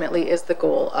ultimately is the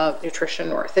goal of Nutrition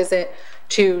North? Is it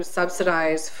to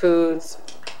subsidize foods,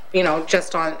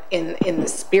 just in the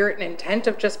spirit and intent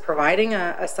of just providing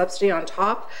a subsidy on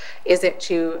top? Is it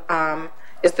to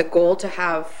is the goal to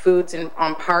have foods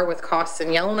on par with costs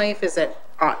in Yellowknife? Is it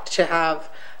to have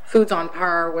foods on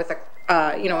par with an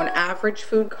average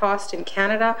food cost in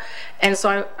Canada? And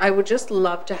so I would just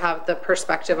love to have the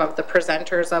perspective of the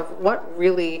presenters of what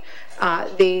really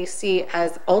they see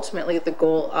as ultimately the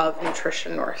goal of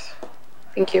Nutrition North.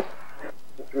 Thank you.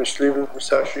 Ms. Levin, Ms.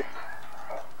 Sashi.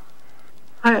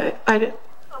 I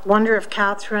wonder if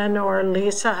Catherine or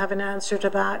Lisa have an answer to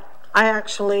that. I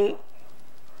actually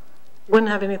wouldn't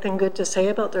have anything good to say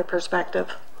about their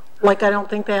perspective. Like, I don't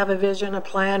think they have a vision, a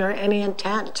plan, or any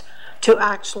intent to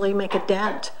actually make a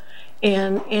dent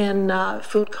in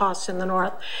food costs in the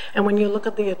North. And when you look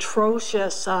at the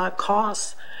atrocious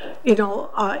costs,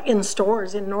 in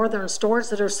stores, in northern stores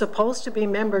that are supposed to be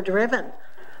member-driven,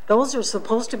 those are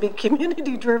supposed to be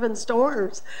community-driven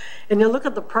stores. And you look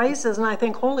at the prices and I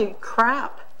think, holy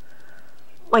crap,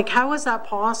 like, how is that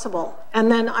possible?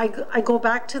 And then I go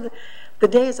back to the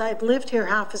days I've lived here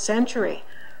half a century.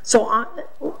 So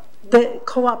the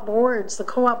co-op boards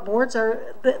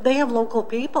they have local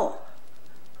people.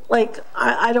 Like,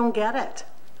 I don't get it.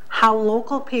 How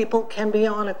local people can be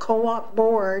on a co-op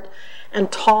board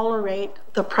and tolerate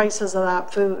the prices of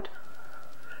that food.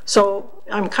 So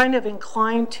I'm kind of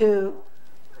inclined to,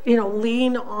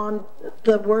 lean on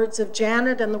the words of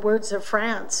Janet and the words of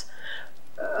France.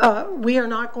 We are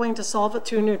not going to solve it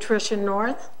through Nutrition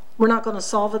North. We're not going to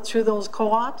solve it through those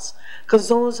co-ops, because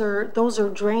those are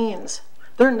drains.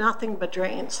 They're nothing but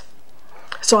drains.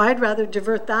 So I'd rather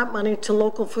divert that money to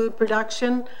local food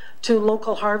production, to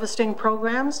local harvesting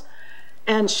programs,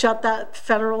 and shut that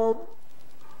federal,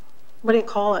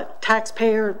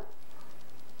 taxpayer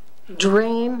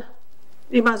drain.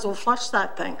 You might as well flush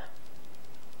that thing.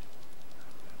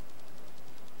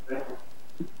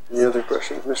 Any other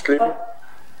questions, Ms. Levin?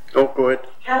 Oh, go ahead.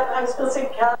 I was going to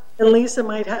say, Kat and Lisa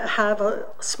might have a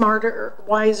smarter,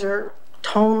 wiser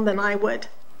tone than I would.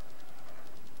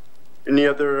 Any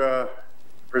other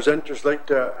presenters like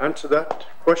to answer that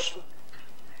question?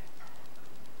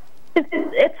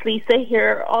 It's Lisa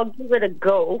here. I'll give it a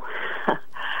go.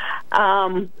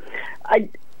 I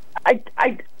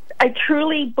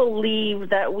truly believe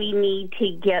that we need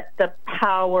to get the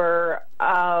power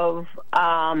of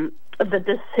the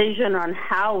decision on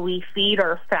how we feed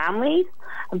our families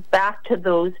back to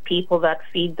those people that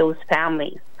feed those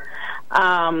families.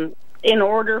 In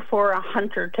order for a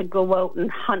hunter to go out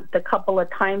and hunt the couple of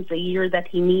times a year that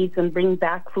he needs and bring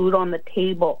back food on the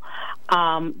table,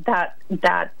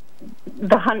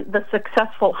 the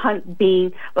successful hunt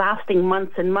being lasting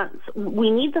months and months, we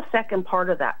need the second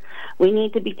part of that. We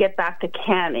need to get back to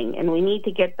canning, and we need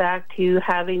to get back to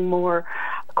having more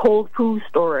cold food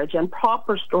storage and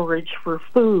proper storage for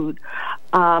food.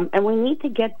 And we need to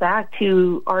get back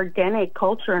to our Dene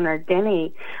culture and our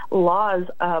Dene laws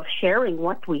of sharing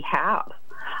what we have.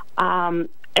 And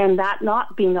that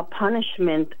not being a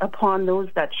punishment upon those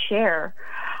that share.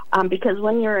 Because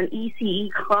when you're an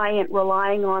ECE client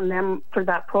relying on them for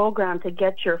that program to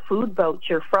get your food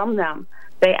voucher from them,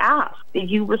 they ask, did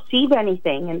you receive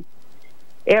anything? And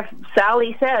if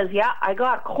Sally says, yeah, I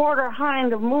got a quarter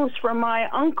hind of moose from my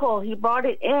uncle, he brought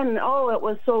it in, oh, it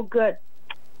was so good.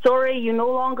 sorry, you no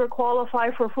longer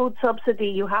qualify for food subsidy.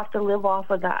 You have to live off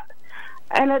of that.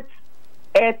 And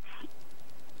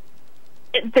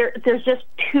there's just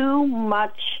too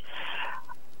much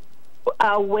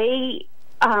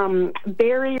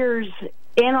barriers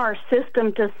in our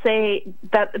system to say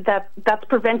that's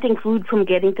preventing food from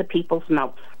getting to people's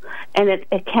mouths. And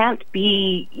it can't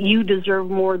be you deserve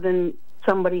more than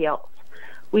somebody else.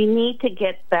 We need to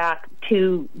get back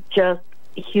to just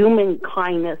human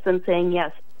kindness and saying,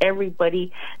 yes,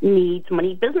 everybody needs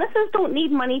money. Businesses don't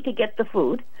need money to get the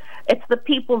food. It's the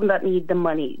people that need the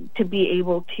money to be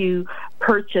able to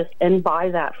purchase and buy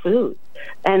that food.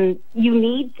 And you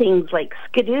need things like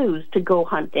skidoos to go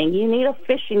hunting. You need a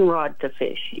fishing rod to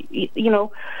fish, you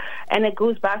know. And it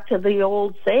goes back to the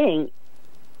old saying,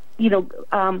 you know,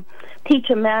 teach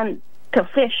a man to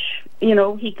fish, you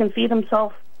know, he can feed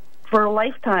himself for a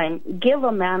lifetime. Give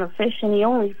a man a fish and he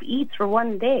only eats for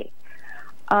one day.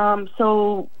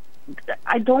 So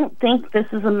I don't think this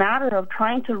is a matter of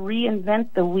trying to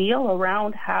reinvent the wheel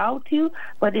around how to,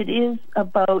 but it is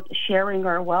about sharing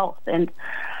our wealth. And,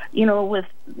 you know, with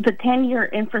the 10-year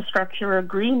infrastructure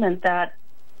agreement that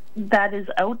is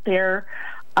out there,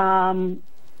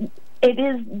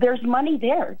 there's money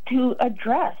there to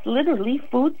address literally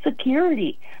food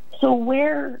security. So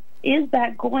where is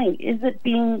that going? Is it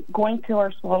going to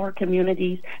our smaller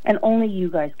communities? And only you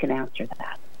guys can answer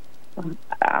that.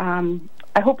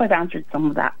 I hope I've answered some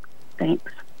of that.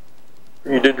 Thanks.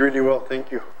 You did really well.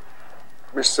 Thank you.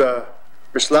 Miss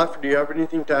Laffer, do you have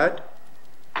anything to add?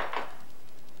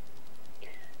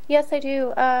 Yes, I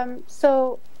do.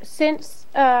 So since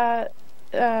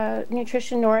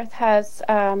Nutrition North has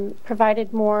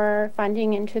provided more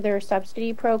funding into their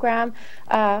subsidy program,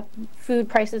 food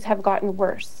prices have gotten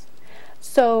worse.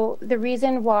 So the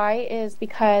reason why is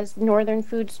because northern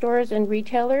food stores and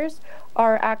retailers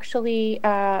are actually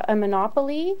a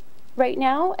monopoly right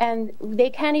now, and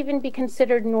they can't even be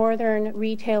considered northern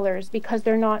retailers because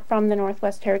they're not from the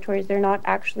Northwest Territories. They're not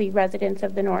actually residents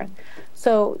of the North.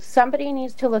 So somebody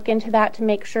needs to look into that to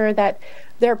make sure that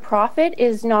their profit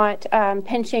is not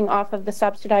pinching off of the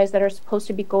subsidies that are supposed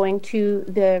to be going to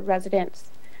the residents.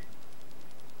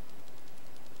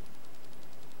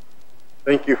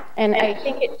 Thank you. And I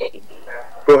think it...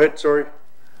 Go ahead, sorry.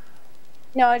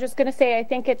 No, I was just going to say, I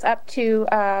think it's up to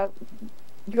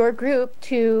your group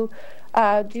to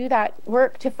do that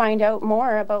work to find out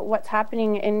more about what's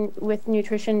happening with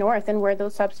Nutrition North and where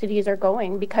those subsidies are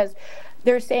going, because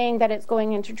they're saying that it's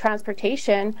going into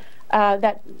transportation,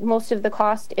 that most of the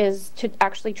cost is to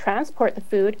actually transport the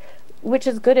food, which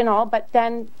is good and all, but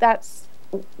then that's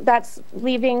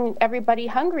leaving everybody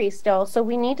hungry still. So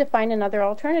we need to find another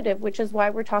alternative, which is why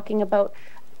we're talking about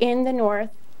in the North,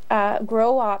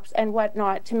 grow ops and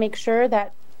whatnot, to make sure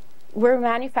that we're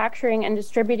manufacturing and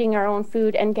distributing our own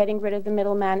food and getting rid of the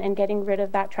middleman and getting rid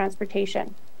of that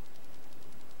transportation.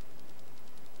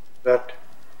 That,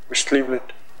 Ms.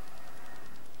 Cleveland.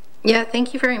 Yeah,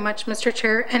 thank you very much, Mr.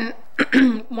 Chair. And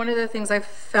one of the things I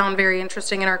found very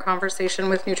interesting in our conversation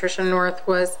with Nutrition North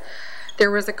was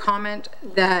there was a comment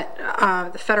that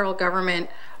the federal government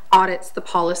audits the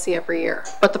policy every year,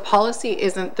 but the policy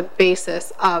isn't the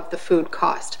basis of the food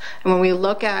cost. And when we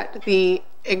look at the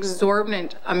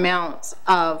exorbitant amounts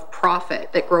of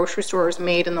profit that grocery stores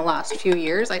made in the last few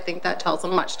years, I think that tells a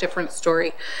much different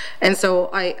story. And so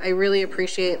I really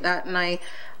appreciate that, and I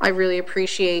really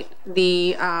appreciate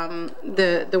the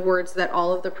words that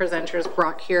all of the presenters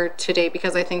brought here today,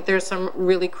 because I think there's some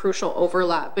really crucial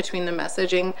overlap between the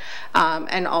messaging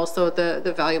and also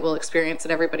the valuable experience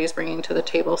that everybody's bringing to the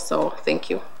table. So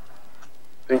thank you.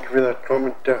 Thank you for that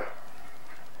comment,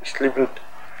 Ms. Cleveland.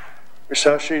 Ms.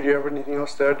 Ashley, do you have anything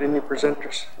else to add? Any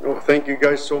presenters? No, thank you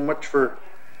guys so much for,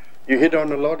 you hit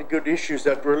on a lot of good issues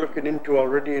that we're looking into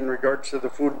already in regards to the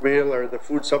food mail or the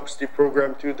food subsidy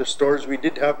program through the stores. We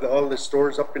did have all the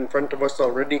stores up in front of us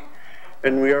already,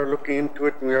 and we are looking into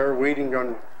it, and we are waiting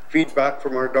on feedback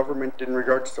from our government in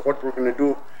regards to what we're going to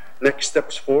do next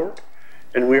steps forward,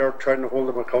 and we are trying to hold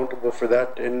them accountable for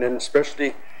that. And then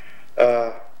especially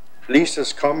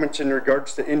Lisa's comments in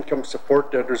regards to income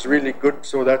support, that was really good,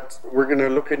 so that we're going to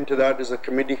look into that as a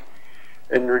committee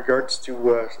in regards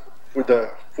to for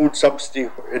the food subsidy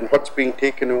and what's being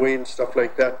taken away and stuff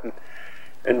like that,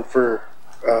 and for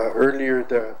earlier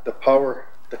the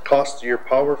cost of your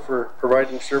power for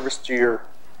providing service to your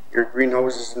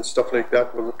greenhouses and stuff like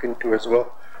that, we'll look into as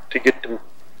well to get them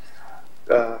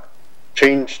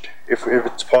changed if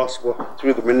it's possible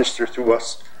through the minister, through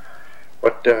us.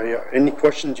 But yeah, any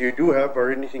questions you do have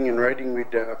or anything in writing,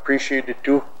 we'd appreciate it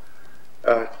too,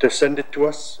 to send it to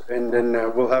us, and then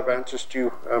we'll have answers to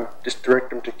you. Just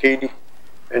direct them to Katie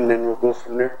and then we'll go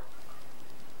from there.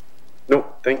 No,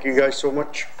 thank you guys so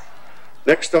much.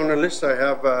 Next on the list, I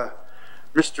have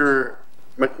Mr.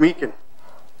 McMeekin,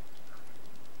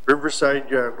 Riverside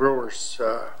Growers.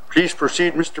 Please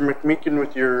proceed, Mr. McMeekin,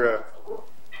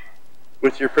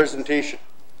 with your presentation.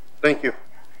 Thank you.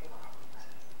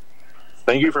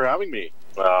 Thank you for having me.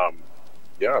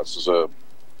 Yeah, this is a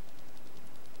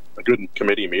good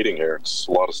committee meeting here. It's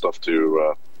a lot of stuff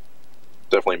to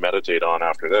definitely meditate on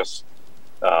after this.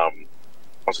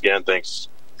 Once again, thanks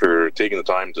for taking the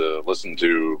time to listen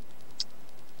to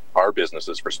our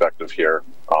business's perspective here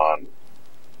on,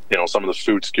 you know, some of the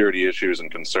food security issues and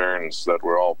concerns that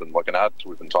we're all been looking at.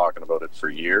 We've been talking about it for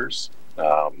years.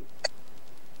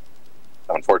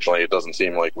 Unfortunately, it doesn't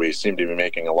seem like we seem to be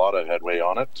making a lot of headway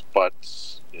on it, but,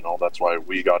 you know, that's why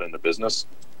we got into business.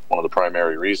 One of the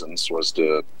primary reasons was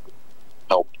to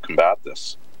help combat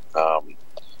this.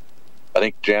 I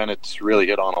think Janet's really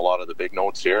hit on a lot of the big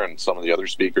notes here and some of the other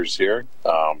speakers here.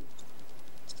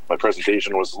 My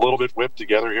presentation was a little bit whipped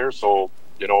together here, so,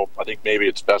 you know, I think maybe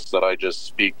it's best that I just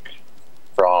speak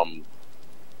from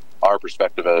our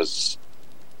perspective as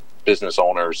business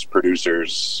owners,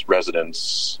 producers,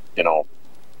 residents, you know,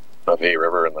 of Hay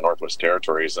River and the Northwest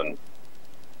Territories, and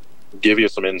give you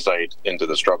some insight into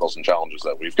the struggles and challenges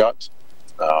that we've got.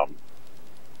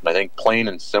 I think plain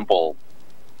and simple,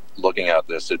 looking at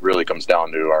this, it really comes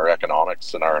down to our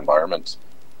economics and our environment.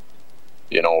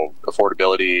 You know,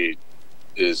 affordability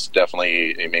is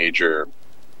definitely a major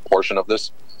portion of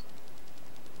this.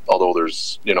 Although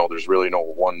there's really no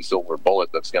one silver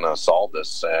bullet that's going to solve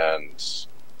this and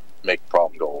make the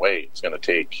problem go away. It's going to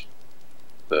take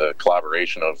the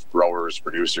collaboration of growers,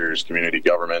 producers, community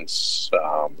governments,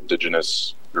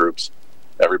 Indigenous groups,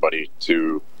 everybody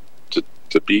to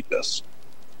beat this.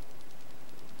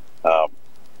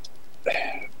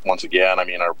 Once again, I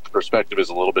mean, our perspective is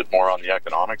a little bit more on the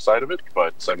economic side of it,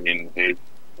 but I mean,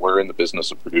 we're in the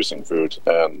business of producing food,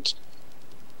 and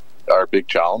our big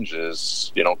challenge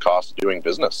is, you know, cost of doing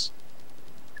business.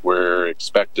 We're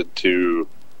expected to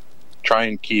try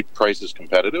and keep prices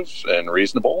competitive and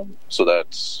reasonable so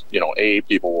that, you know, A,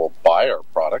 people will buy our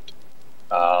product,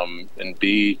 and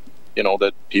B, you know,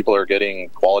 that people are getting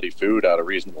quality food at a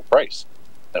reasonable price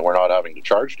and we're not having to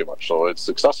charge too much, so it's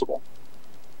accessible.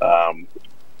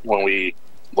 When we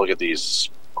look at these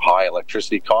high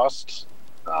electricity costs,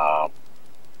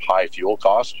 high fuel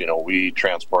costs, you know, we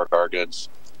transport our goods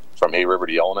from Hay River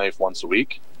to Yellowknife once a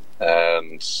week,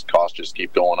 and costs just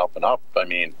keep going up and up. I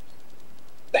mean,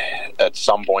 at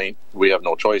some point, we have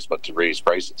no choice but to raise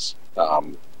prices.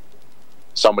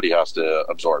 Somebody has to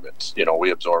absorb it. You know,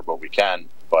 we absorb what we can,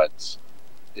 but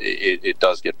it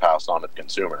does get passed on to the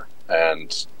consumer.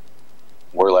 And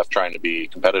we're left trying to be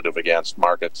competitive against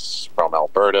markets from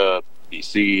Alberta,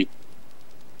 BC,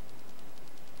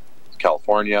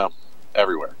 California,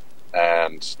 everywhere.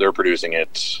 And they're producing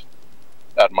it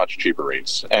at much cheaper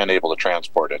rates and able to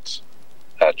transport it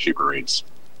at cheaper rates.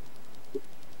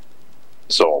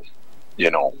 So,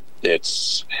 you know,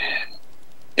 it's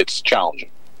challenging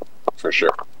for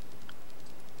sure.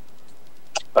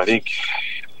 I think,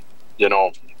 you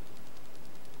know,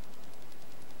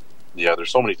 yeah,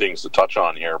 there's so many things to touch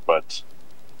on here, but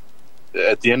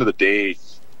at the end of the day,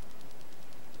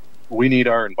 we need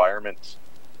our environment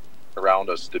around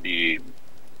us to be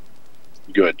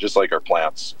good, just like our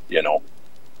plants. You know,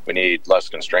 we need less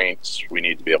constraints. We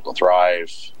need to be able to thrive.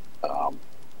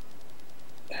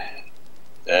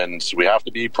 And we have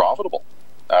to be profitable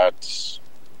at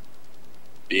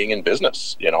being in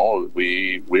business. You know,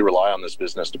 we rely on this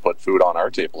business to put food on our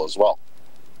table as well.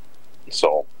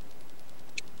 So,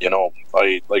 you know,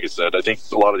 like I said, I think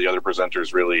a lot of the other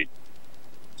presenters really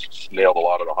nailed a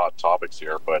lot of the hot topics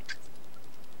here, but,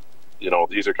 you know,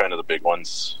 these are kind of the big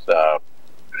ones.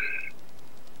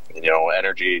 You know,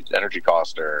 energy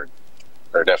costs are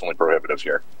definitely prohibitive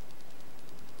here.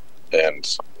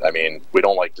 And I mean, we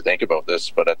don't like to think about this,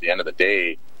 but at the end of the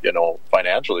day, you know,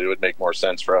 financially, it would make more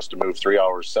sense for us to move 3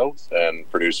 hours south and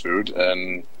produce food,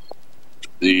 and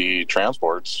the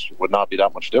transports would not be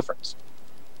that much difference.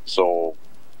 So,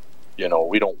 you know,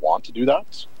 we don't want to do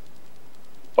that,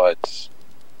 but,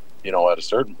 you know, at a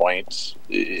certain point,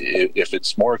 if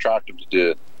it's more attractive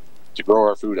to grow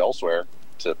our food elsewhere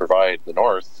to provide the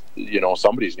North, you know,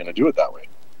 somebody's going to do it that way,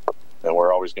 and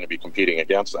we're always going to be competing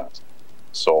against that.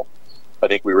 So I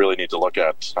think we really need to look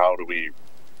at how do we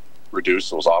reduce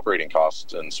those operating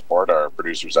costs and support our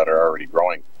producers that are already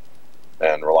growing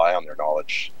and rely on their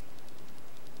knowledge.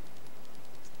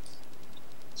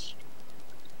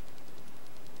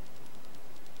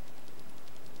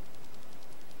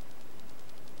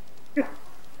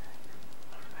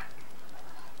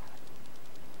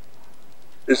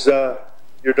 Is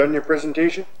you're done your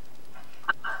presentation?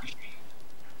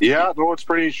 Yeah, no, it's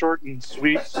pretty short and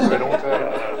sweet. I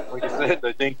don't, like I said,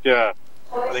 I think no,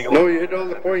 you hit all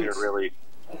the points.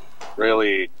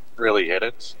 Really hit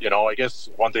it. You know, I guess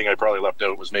one thing I probably left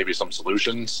out was maybe some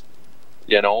solutions.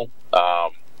 You know, I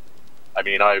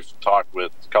mean, I've talked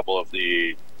with a couple of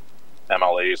the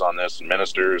MLAs on this, and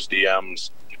ministers,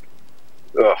 DMs,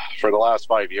 for the last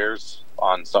 5 years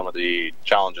on some of the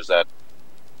challenges that,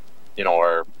 you know,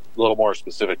 are a little more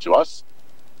specific to us.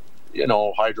 You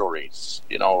know, hydro rates.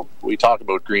 You know, we talk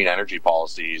about green energy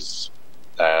policies,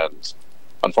 and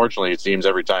unfortunately, it seems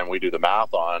every time we do the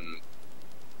math on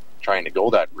trying to go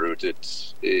that route,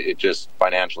 it just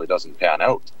financially doesn't pan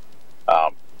out.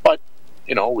 But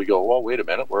you know, we go, well, wait a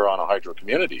minute, we're on a hydro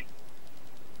community,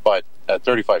 but at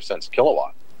 35 cents a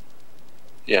kilowatt,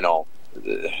 you know,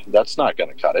 that's not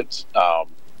going to cut it.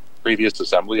 Previous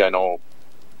assembly, I know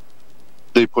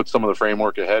they put some of the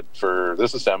framework ahead for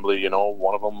this assembly. You know,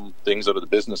 one of them things out of the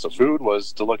business of food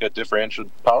was to look at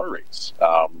differentiated power rates.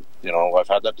 You know, I've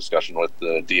had that discussion with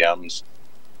the DMs,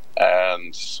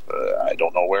 and I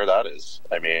don't know where that is.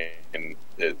 I mean,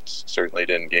 it certainly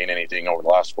didn't gain anything over the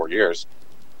last 4 years.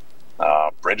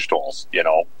 Bridge tolls, you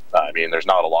know, I mean, there's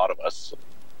not a lot of us,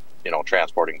 you know,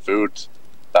 transporting food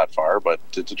that far, but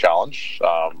it's a challenge.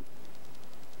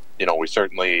 You know, we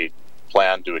certainly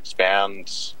plan to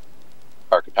expand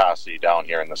our capacity down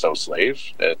here in the South Slave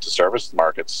to service the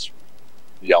markets.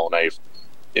 Yellowknife,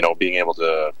 you know, being able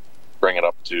to bring it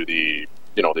up to the,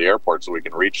 you know, the airport so we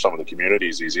can reach some of the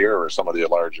communities easier, or some of the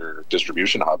larger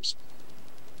distribution hubs.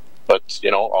 But,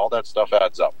 you know, all that stuff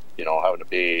adds up. You know, having to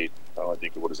pay, I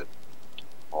think, what is it,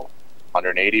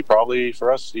 180 probably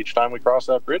for us each time we cross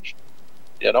that bridge,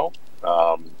 you know.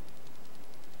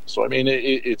 So, I mean,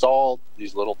 it's all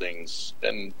these little things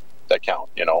and that count,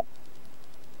 you know.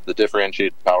 The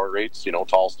differentiated power rates, you know,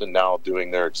 Tallston now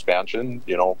doing their expansion,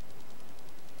 you know,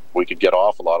 we could get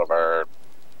off a lot of our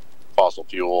fossil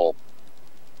fuel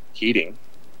heating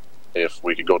if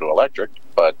we could go to electric,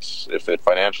 but if it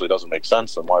financially doesn't make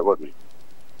sense, then why would we?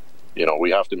 You know, we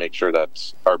have to make sure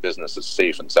that our business is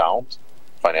safe and sound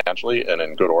financially and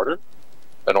in good order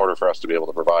in order for us to be able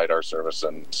to provide our service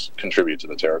and contribute to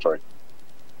the territory.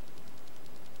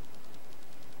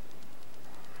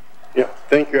 Yeah,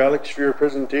 thank you, Alex, for your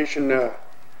presentation.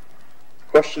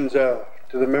 Questions to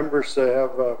the members? I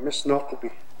have Ms.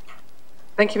 Knockleby.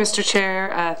 Thank you, Mr.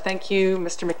 Chair. Thank you,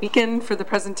 Mr. McMeekin, for the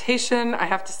presentation. I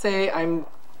have to say I'm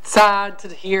sad to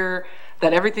hear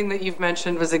that everything that you've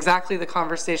mentioned was exactly the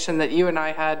conversation that you and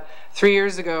I had 3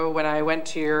 years ago when I went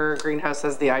to your greenhouse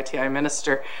as the ITI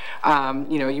minister.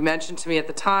 You know, you mentioned to me at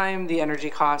the time the energy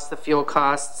costs, the fuel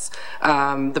costs,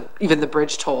 even the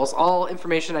bridge tolls, all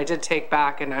information I did take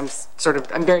back, and I'm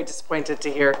very disappointed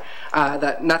to hear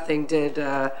that nothing did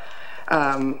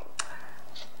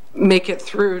make it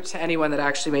through to anyone that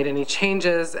actually made any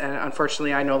changes, and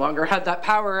unfortunately I no longer had that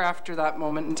power after that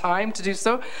moment in time to do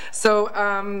so.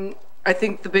 So I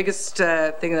think the biggest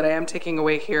thing that I am taking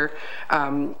away here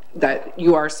that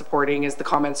you are supporting is the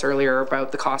comments earlier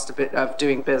about the cost of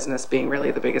doing business being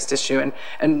really the biggest issue,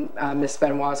 and Ms.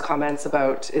 Benoit's comments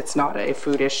about it's not a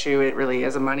food issue, it really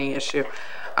is a money issue.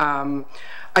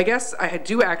 I guess I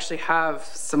do actually have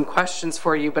some questions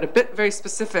for you, but a bit very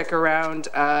specific around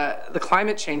the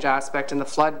climate change aspect and the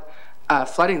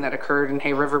flooding that occurred in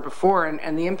Hay River before,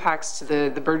 and the impacts to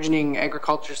the burgeoning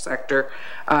agriculture sector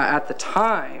at the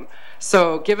time.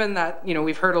 So given that, you know,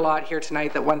 we've heard a lot here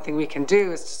tonight that one thing we can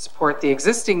do is to support the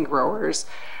existing growers,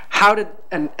 how did,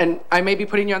 and I may be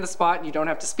putting you on the spot and you don't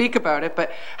have to speak about it,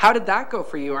 but how did that go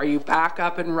for you? Are you back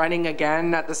up and running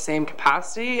again at the same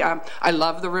capacity? I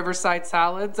love the Riverside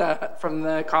salads from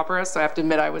the Copperhouse, so I have to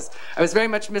admit I was very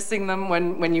much missing them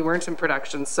when you weren't in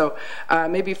production. So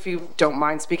maybe if you don't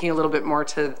mind speaking a little bit more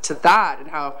to that, and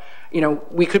how, you know,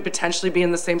 we could potentially be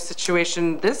in the same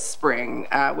situation this spring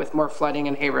with more flooding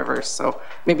in Hay River. So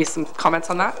maybe some comments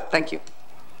on that. Thank you.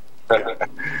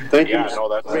 Thank you. Yeah, no,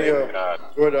 that's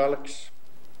go ahead, Alex.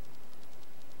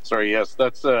 Sorry, yes,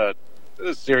 that's a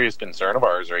serious concern of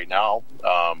ours right now.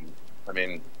 I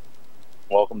mean,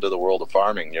 welcome to the world of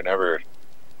farming.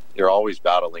 You're always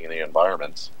battling in the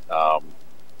environment.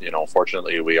 You know,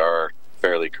 fortunately, we are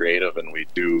fairly creative and we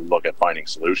do look at finding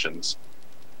solutions.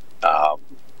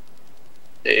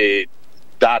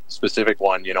 That specific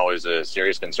one, you know, is a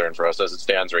serious concern for us as it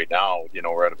stands right now. You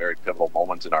know, we're at a very pivotal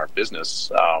moment in our business.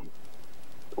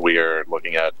 We are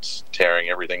looking at tearing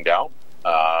everything down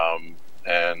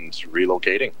and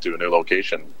relocating to a new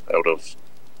location out of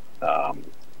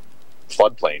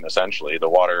floodplain, essentially.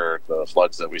 The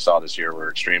floods that we saw this year were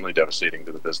extremely devastating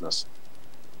to the business.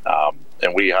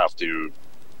 And we have to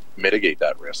mitigate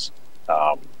that risk.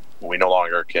 We no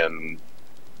longer can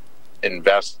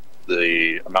invest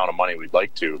the amount of money we'd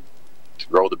like to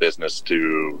grow the business,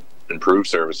 to improve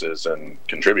services and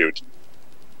contribute.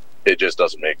 It just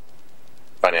doesn't make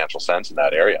financial sense in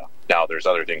that area. Now, there's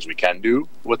other things we can do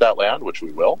with that land, which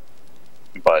we will,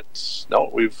 but no,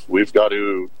 we've got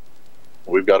to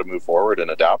move forward and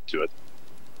adapt to it.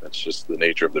 That's just the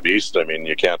nature of the beast. I mean,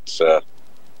 you can't.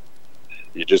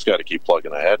 You just got to keep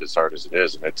plugging ahead as hard as it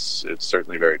is, and it's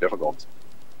certainly very difficult.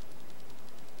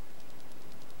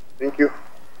 Thank you.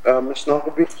 Ms.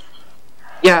 Knockleby?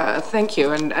 Yeah, thank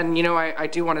you. And you know, I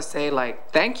do want to say,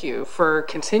 like, thank you for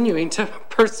continuing to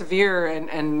persevere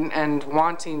and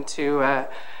wanting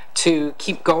to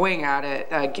keep going at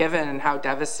it, given how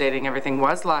devastating everything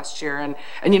was last year. And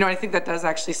you know, I think that does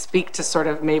actually speak to sort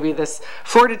of maybe this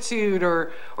fortitude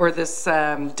or this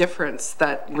difference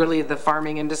that really the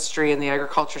farming industry and the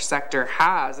agriculture sector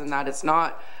has, and that it's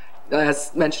not,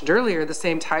 as mentioned earlier, the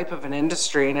same type of an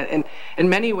industry. And in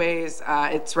many ways,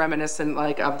 it's reminiscent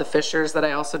like of the fishers that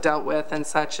I also dealt with and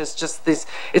such. It's just this,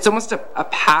 it's almost a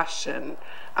passion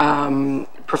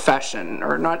profession,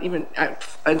 or not even,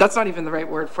 that's not even the right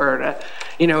word for it.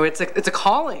 You know, it's a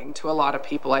calling to a lot of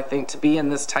people, I think, to be in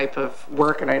this type of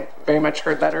work, and I very much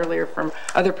heard that earlier from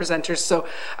other presenters. So,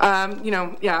 you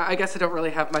know, yeah, I guess I don't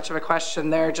really have much of a question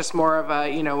there, just more of a,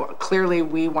 you know, clearly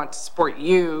we want to support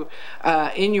you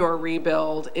in your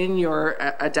rebuild, in your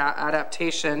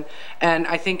adaptation, and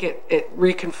I think it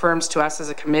reconfirms to us as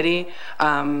a committee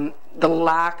the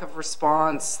lack of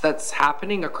response that's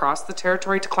happening across the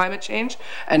territory to climate change,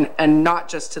 and not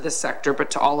just to this sector,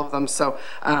 but to all of them. So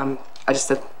I just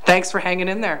said, thanks for hanging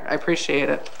in there. I appreciate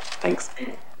it. Thanks.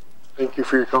 Thank you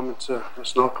for your comments,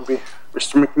 Ms. Knockleby.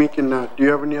 Mr. McMeekin, do you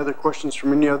have any other questions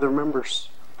from any other members?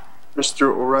 Mr.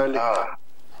 O'Reilly.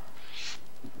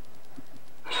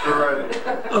 Mr. O'Reilly.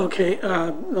 Okay,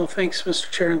 no, thanks,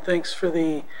 Mr. Chair, and thanks for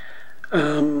the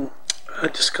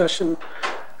discussion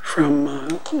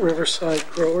from Riverside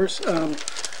Growers.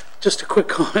 Just a quick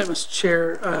comment, Mr.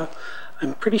 Chair.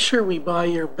 I'm pretty sure we buy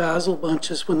your basil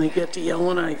bunches when they get to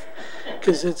Yellowknife,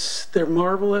 because they're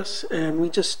marvelous, and we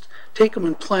just take them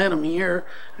and plant them here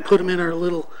and put them in our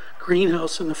little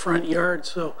greenhouse in the front yard.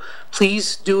 So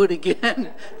please do it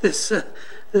again this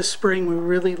spring. We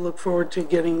really look forward to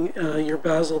getting your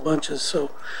basil bunches. So,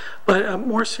 but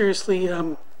more seriously,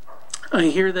 I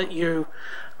hear that you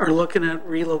are looking at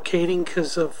relocating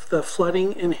because of the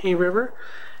flooding in Hay River.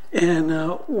 And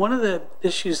one of the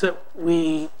issues that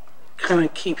we kind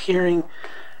of keep hearing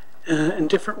in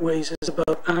different ways is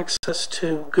about access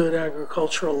to good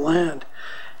agricultural land.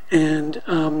 And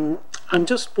I'm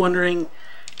just wondering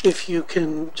if you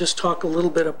can just talk a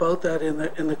little bit about that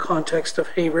in the context of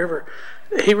Hay River.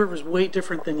 Hay River is way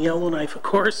different than Yellowknife, of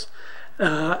course.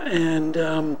 Maybe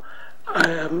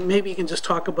you can just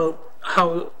talk about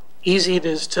how easy it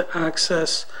is to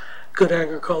access good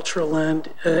agricultural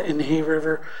land in Hay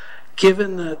River,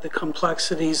 given the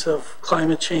complexities of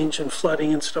climate change and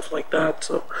flooding and stuff like that.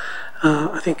 So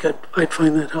I think I'd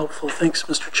find that helpful. Thanks,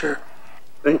 Mr. Chair.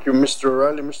 Thank you, Mr.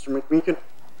 O'Reilly. Mr. McMeekin?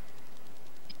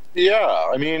 Yeah,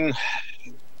 I mean,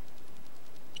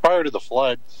 prior to the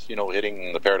flood, you know,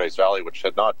 hitting the Paradise Valley, which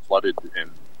had not flooded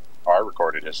in our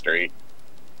recorded history,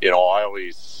 you know, I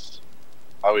always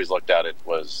looked at it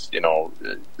was, you know,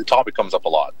 the topic comes up a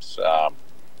lot.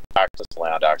 Access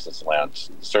to land,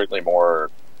 certainly more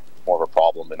of a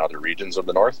problem in other regions of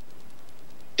the north.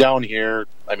 Down here,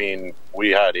 I mean,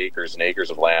 we had acres and acres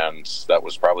of land that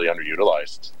was probably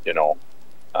underutilized, you know.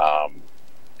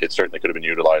 It certainly could have been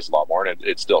utilized a lot more, and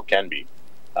it still can be.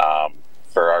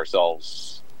 For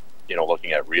ourselves, you know,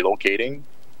 looking at relocating,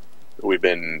 we've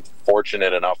been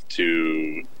fortunate enough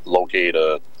to locate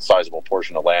a sizable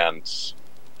portion of land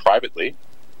privately.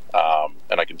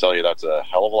 And I can tell you that's a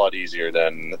hell of a lot easier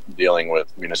than dealing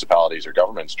with municipalities or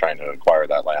governments trying to acquire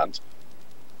that land.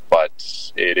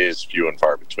 But it is few and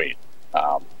far between.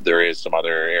 There is some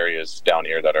other areas down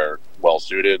here that are well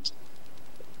suited.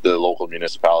 The local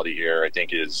municipality here, I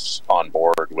think, is on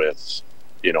board with,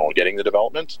 you know, getting the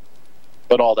development.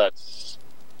 But all that's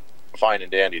fine and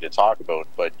dandy to talk about,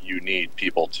 but you need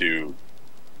people to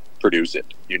produce it.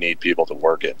 You need people to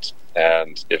work it.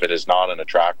 And if it is not an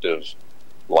attractive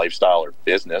lifestyle or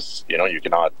business, you know, you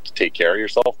cannot take care of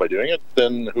yourself by doing it,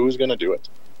 then who's going to do it?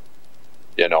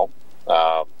 You know,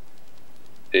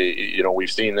 you know,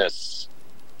 we've seen this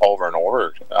over and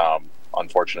over,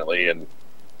 unfortunately, and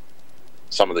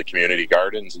some of the community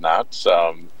gardens and that,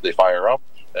 they fire up,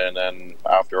 and then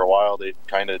after a while they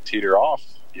kind of teeter off,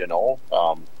 you know.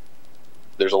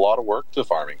 There's a lot of work to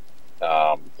farming.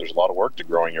 There's a lot of work to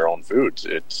growing your own foods.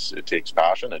 It takes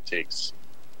passion, it takes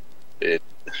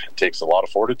it takes a lot of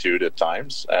fortitude at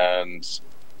times, and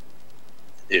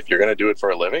if you're going to do it for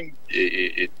a living,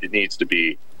 it needs to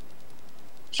be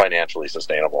financially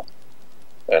sustainable,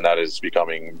 and that is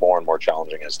becoming more and more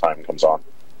challenging as time comes on.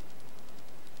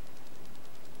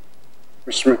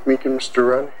 Mr. McMeekin, Mr.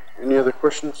 Riley, any other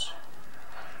questions?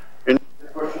 Any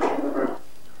other questions?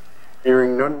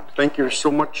 Hearing none, thank you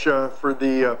so much for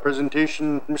the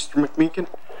presentation, Mr. McMeekin.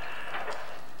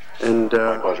 And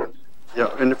my pleasure. Yeah,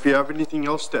 and if you have anything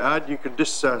else to add, you could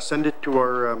just send it to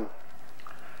our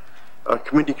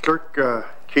committee clerk,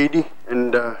 Katie,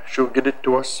 and she'll get it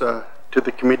to us, to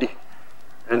the committee.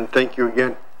 And thank you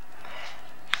again.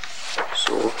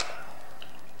 So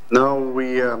now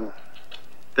we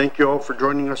thank you all for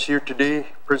joining us here today.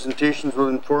 Presentations will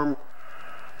inform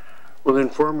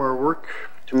our work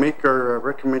to make our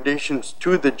recommendations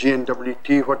to the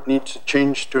GNWT, what needs to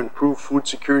change to improve food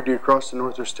security across the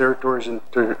Northwest Territories, and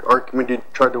to our committee to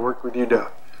try to work with you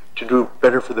to do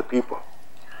better for the people.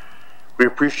 We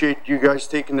appreciate you guys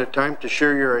taking the time to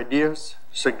share your ideas,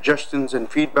 suggestions, and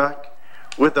feedback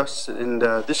with us, and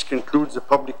this concludes the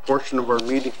public portion of our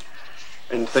meeting.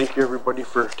 And thank you everybody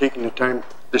for taking the time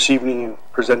this evening and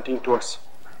presenting to us.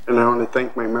 And I want to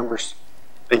thank my members.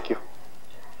 Thank you.